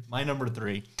 Mm-hmm. My number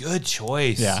 3. Good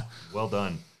choice. Yeah. Well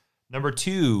done. Number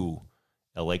 2,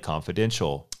 LA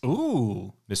Confidential.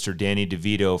 Ooh. Mr. Danny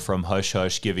DeVito from Hush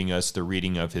Hush giving us the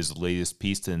reading of his latest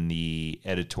piece in the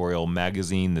editorial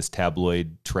magazine, this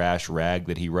tabloid trash rag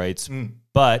that he writes.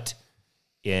 But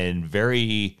in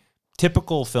very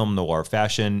typical film noir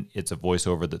fashion, it's a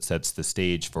voiceover that sets the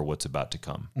stage for what's about to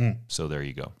come. So there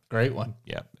you go. Great one.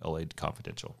 Yeah, LA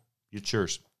Confidential. It's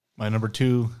yours. My number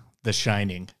 2, The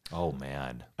Shining. Oh,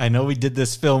 man. I know we did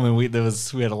this film and we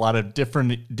had a lot of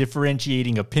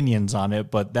differentiating opinions on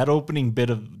it, but that opening bit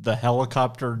of the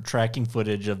helicopter tracking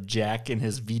footage of Jack and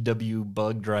his VW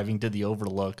Bug driving to the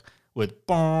Overlook with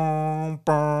boom,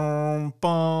 boom,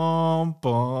 boom,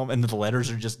 boom, and the letters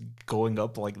are just going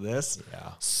up like this.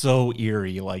 Yeah. So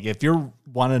eerie. Like, if you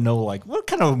want to know, like, what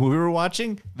kind of movie we're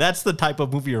watching, that's the type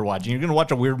of movie you're watching. You're going to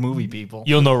watch a weird movie, people.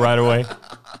 You'll know right away.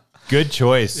 Good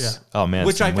choice. Yeah. Oh, man.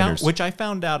 Which some winners. I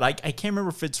found out. I can't remember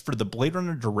if it's for the Blade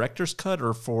Runner director's cut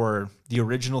or for the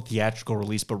original theatrical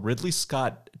release, but Ridley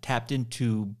Scott tapped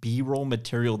into B-roll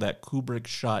material that Kubrick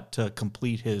shot to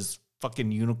complete his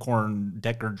fucking unicorn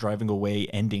Deckard driving away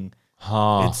ending.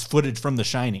 Huh. It's footage from The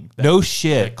Shining. No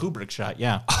shit. That Kubrick shot,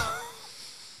 yeah.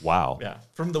 Wow. Yeah.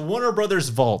 From the Warner Brothers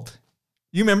vault.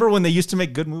 You remember when they used to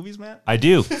make good movies, Matt? I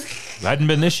do. Hadn't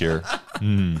been this year.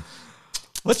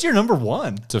 What's your number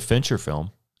 1? It's a Fincher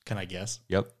film. Can I guess?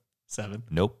 Yep. 7.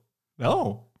 Nope.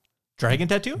 Oh. Dragon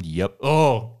Tattoo? Yep.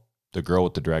 Oh. The girl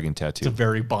with the dragon tattoo. It's a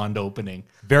very Bond opening.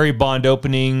 Very Bond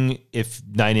opening if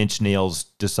 9 Inch Nails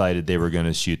decided they were going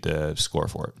to shoot the score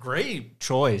for it. Great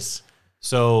choice.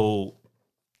 So,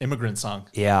 Immigrant Song.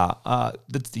 yeah,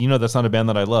 that's not a band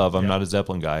that I love. I'm not a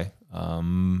Zeppelin guy.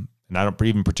 And I don't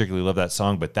even particularly love that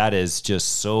song, but that is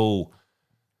just so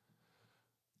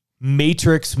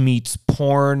Matrix meets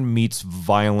porn meets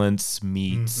violence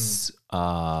meets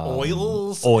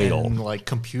Oil. And like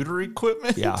computer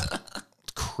equipment. Yeah.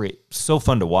 So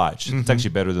fun to watch. It's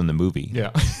actually better than the movie.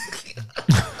 Yeah.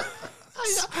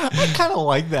 I kind of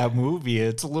like that movie.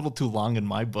 It's a little too long in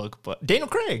my book, but Daniel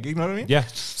Craig, you know what I mean? Yeah.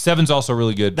 7's also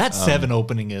really good. That 7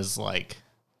 opening is like,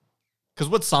 because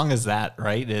what song is that,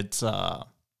 right? It's a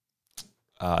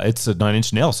 9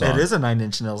 Inch Nails song. It is a 9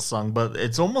 Inch Nails song, but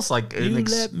it's almost like You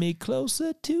let me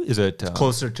closer to. Is it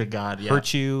closer to God? Yeah.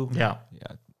 Hurt You? Yeah.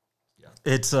 Yeah.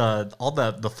 It's all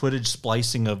the footage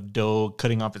splicing of Doe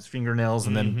cutting off his fingernails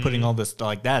and then putting all this,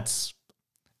 like, that's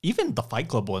even the Fight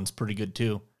Club one's pretty good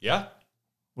too. Yeah.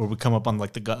 Where we come up on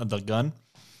like the gun.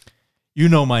 You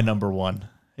know my number 1.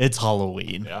 It's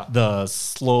Halloween. Yeah. The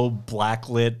slow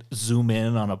blacklit zoom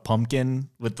in on a pumpkin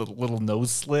with the little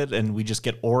nose slit, and we just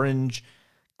get orange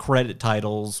credit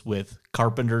titles with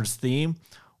Carpenter's theme.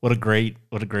 What a great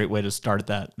way to start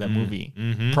that movie.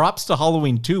 Props to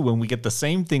Halloween 2 when we get the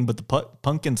same thing, but the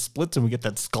pumpkin splits and we get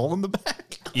that skull in the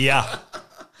back. Yeah.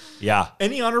 Yeah.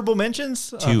 Any honorable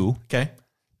mentions? 2. Okay.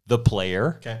 The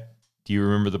Player. Okay. Do you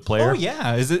remember the player? Oh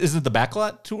yeah, is it the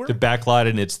Backlot tour? The Backlot,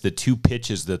 and it's the two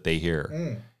pitches that they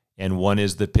hear. And one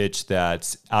is the pitch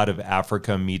that's Out of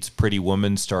Africa meets Pretty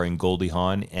Woman starring Goldie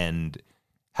Hawn. And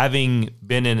having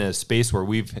been in a space where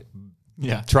we've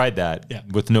tried that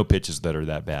with no pitches that are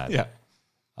that bad,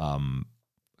 can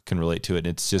relate to it. And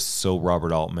it's just so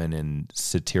Robert Altman and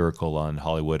satirical on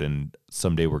Hollywood. And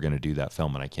someday we're going to do that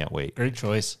film, and I can't wait. Great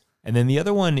choice. And then the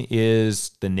other one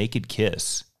is The Naked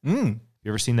Kiss. You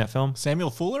ever seen that film? Samuel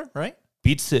Fuller, right?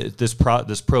 Beats this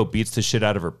pro beats the shit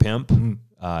out of her pimp,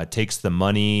 takes the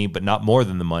money, but not more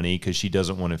than the money because she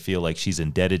doesn't want to feel like she's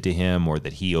indebted to him or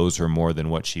that he owes her more than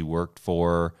what she worked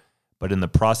for. But in the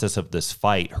process of this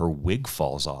fight, her wig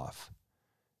falls off.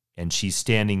 And she's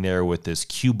standing there with this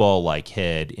cue ball-like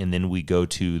head, and then we go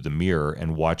to the mirror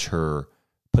and watch her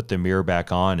put the mirror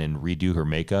back on and redo her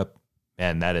makeup.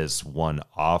 Man, that is one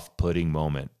off-putting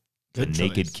moment. Good The choice.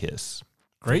 Naked Kiss.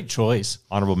 Great choice.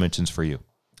 Honorable mentions for you.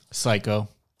 Psycho.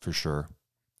 For sure.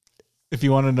 If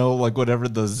you want to know, like, whatever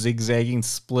the zigzagging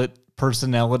split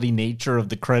personality nature of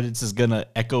the credits is going to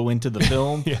echo into the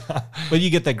film. But you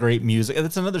get that great music.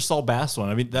 That's another Saul Bass one.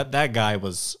 I mean, that guy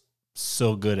was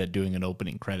so good at doing an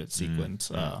opening credit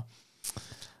sequence.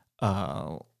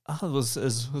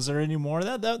 Was there any more?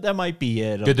 That might be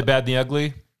it. Good, the Bad, and the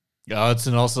Ugly. Oh, it's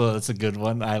a good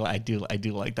one. I do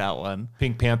like that one.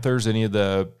 Pink Panthers, any of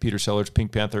the Peter Sellers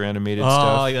Pink Panther animated Oh,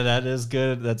 stuff? yeah, that is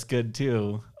good. That's good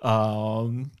too.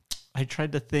 I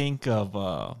tried to think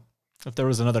of if there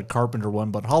was another Carpenter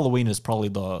one, but Halloween is probably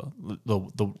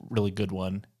the really good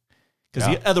one. Because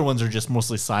the other ones are just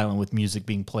mostly silent with music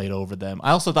being played over them.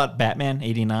 I also thought Batman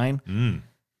 '89,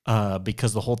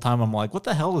 because the whole time I'm like, what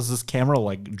the hell is this camera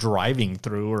like driving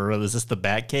through, or is this the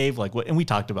Batcave? Like what? And we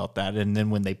talked about that. And then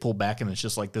when they pull back and it's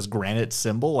just like this granite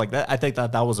symbol, like that, I think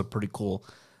that was a pretty cool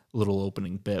little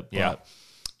opening bit. But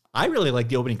I really like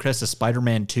the opening credits of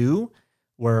Spider-Man 2,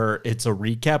 where it's a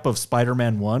recap of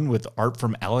Spider-Man 1 with art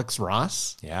from Alex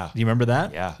Ross. Yeah. Do you remember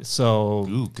that? Yeah. So,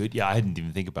 Ooh, good. Yeah, I didn't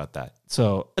even think about that.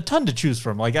 So a ton to choose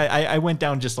from. Like I went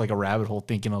down just like a rabbit hole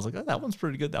thinking, I was like, oh, that one's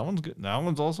pretty good. That one's good. That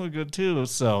one's also good too.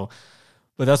 So,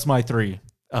 but that's my 3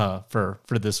 for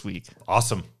this week.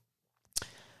 Awesome.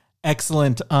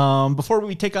 Excellent. Before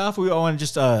we take off, we want to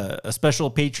just a special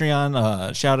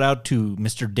Patreon shout out to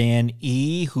Mr. Dan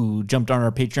E, who jumped on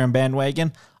our Patreon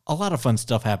bandwagon. A lot of fun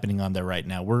stuff happening on there right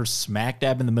now. We're smack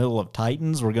dab in the middle of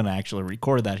Titans. We're going to actually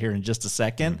record that here in just a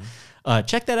second.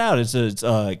 Check that out. It's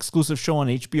an exclusive show on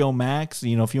HBO Max.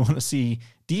 You know, if you want to see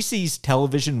DC's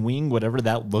television wing, whatever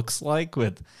that looks like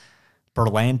with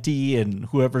Berlanti and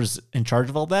whoever's in charge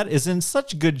of all that, is in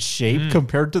such good shape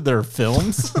compared to their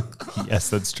films.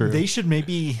 Yes, that's true. They should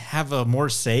maybe have a more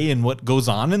say in what goes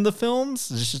on in the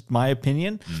films. It's just my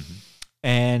opinion.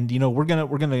 And you know, we're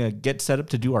gonna get set up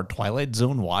to do our Twilight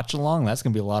Zone watch along. That's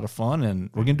gonna be a lot of fun,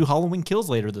 and we're gonna do Halloween Kills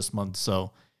later this month.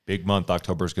 So big month.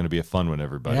 October is going to be a fun one,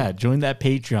 everybody. yeah, join that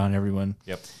Patreon, everyone.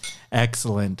 Yep.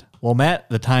 Excellent. Well,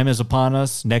 Matt, the time is upon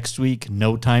us. Next week,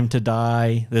 No Time to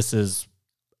Die. This is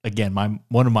again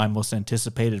one of my most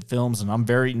anticipated films, and I'm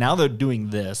now they're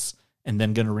doing this and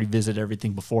then gonna revisit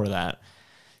everything before that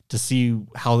to see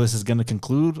how this is gonna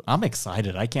conclude. I'm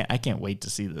excited. I can't wait to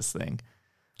see this thing.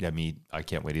 Yeah, I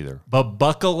can't wait either. But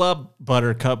buckle up,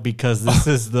 Buttercup, because this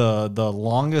is the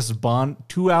longest Bond,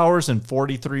 2 hours and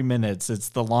 43 minutes. It's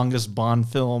the longest Bond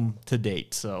film to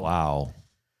date. So Wow.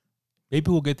 Maybe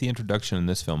we'll get the introduction in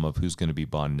this film of who's going to be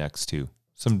Bond next too.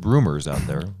 Some rumors out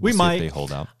there. We see might. if they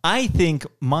hold out. I think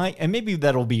and maybe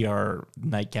that'll be our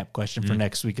nightcap question for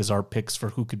next week, is our picks for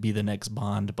who could be the next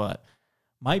Bond. But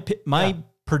my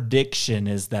prediction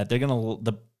is that they're gonna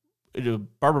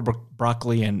Barbara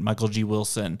Broccoli and Michael G.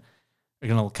 Wilson are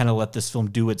gonna kind of let this film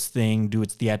do its thing, do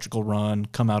its theatrical run,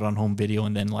 come out on home video,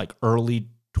 and then like early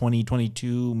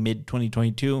 2022, mid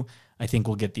 2022, I think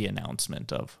we'll get the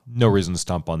announcement of. No reason to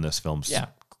stomp on this film's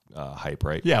hype,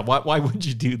 right? Yeah, why would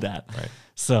you do that? Right.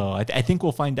 So I think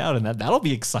we'll find out, and that'll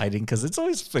be exciting, because it's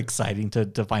always exciting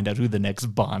to find out who the next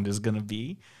Bond is going to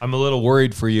be. I'm a little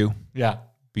worried for you. Yeah.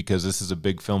 Because this is a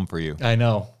big film for you. I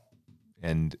know.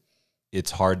 And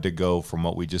it's hard to go from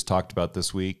what we just talked about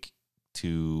this week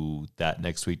to that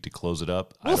next week to close it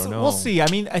up. I don't know. We'll see. I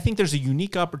mean, I think there's a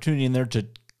unique opportunity in there to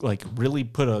like really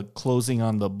put a closing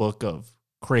on the book of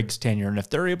Craig's tenure. And if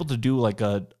they're able to do like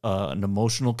an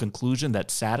emotional conclusion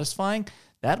that's satisfying,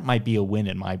 that might be a win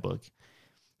in my book.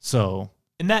 So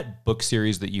in that book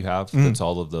series that you have, that's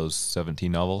all of those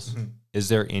 17 novels, is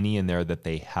there any in there that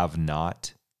they have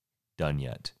not done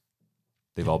yet?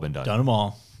 They've all been done. Done them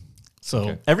all.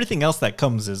 So everything else that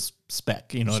comes is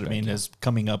spec, you know what I mean, is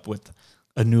coming up with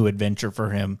a new adventure for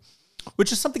him,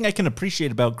 which is something I can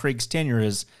appreciate about Craig's tenure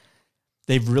is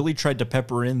they've really tried to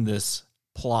pepper in this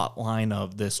plot line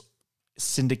of this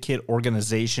syndicate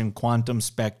organization, Quantum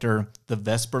Spectre, the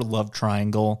Vesper love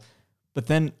triangle. But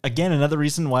then again, another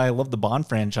reason why I love the Bond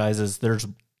franchise is there's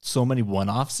so many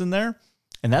one-offs in there.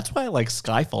 And that's why I like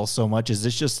Skyfall so much, is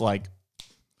it's just like,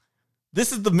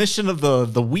 this is the mission of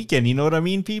the weekend, you know what I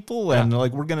mean, people? And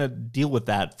like, we're going to deal with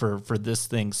that for this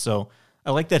thing. So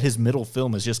I like that his middle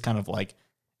film is just kind of like,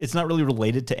 it's not really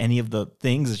related to any of the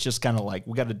things. It's just kind of like,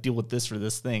 we got to deal with this for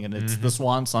this thing. And it's the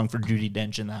swan song for Judi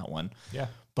Dench in that one. Yeah.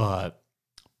 But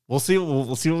we'll see.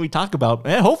 We'll see what we talk about.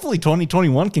 And hopefully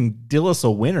 2021 can deal us a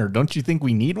winner. Don't you think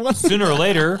we need one? Sooner or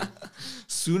later,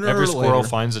 or every squirrel later.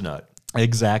 finds a nut.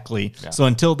 Exactly. Yeah. So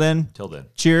until then,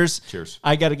 cheers. Cheers.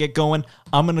 I got to get going.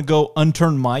 I'm gonna go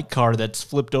unturn my car that's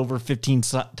flipped over 15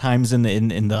 times in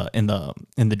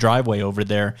the driveway over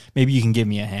there. Maybe you can give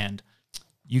me a hand.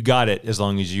 You got it. As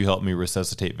long as you help me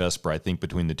resuscitate Vesper, I think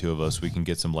between the two of us, we can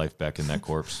get some life back in that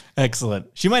corpse. Excellent.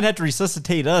 She might have to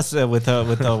resuscitate us with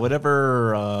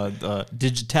whatever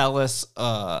digitalis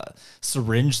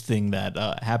syringe thing that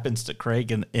happens to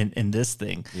Craig in this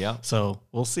thing. Yeah. So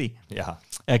we'll see. Yeah.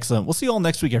 Excellent. We'll see you all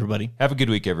next week, everybody. Have a good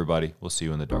week, everybody. We'll see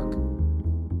you in the dark.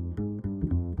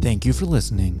 Thank you for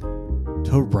listening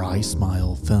to Rye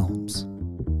Smile Films.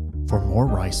 For more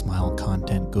Rye Smile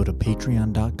content, go to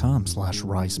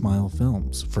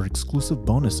patreon.com/RyeSmileFilms for exclusive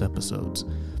bonus episodes,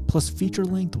 plus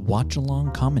feature-length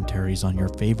watch-along commentaries on your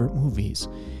favorite movies,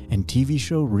 and TV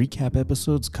show recap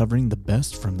episodes covering the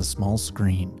best from the small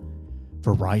screen.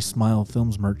 For Rye Smile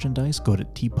Films merchandise, go to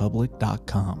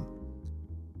tpublic.com.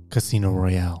 Casino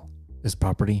Royale is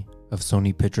property of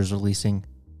Sony Pictures Releasing,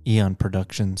 Eon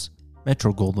Productions,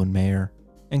 Metro-Goldwyn-Mayer,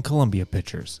 and Columbia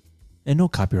Pictures, and no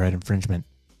copyright infringement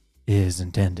is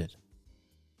intended.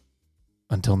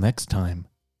 Until next time,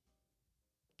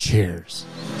 cheers.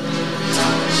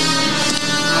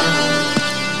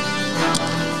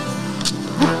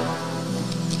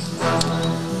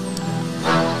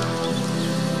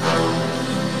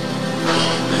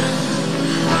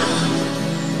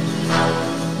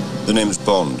 The name's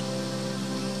Bond.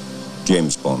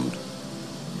 James Bond.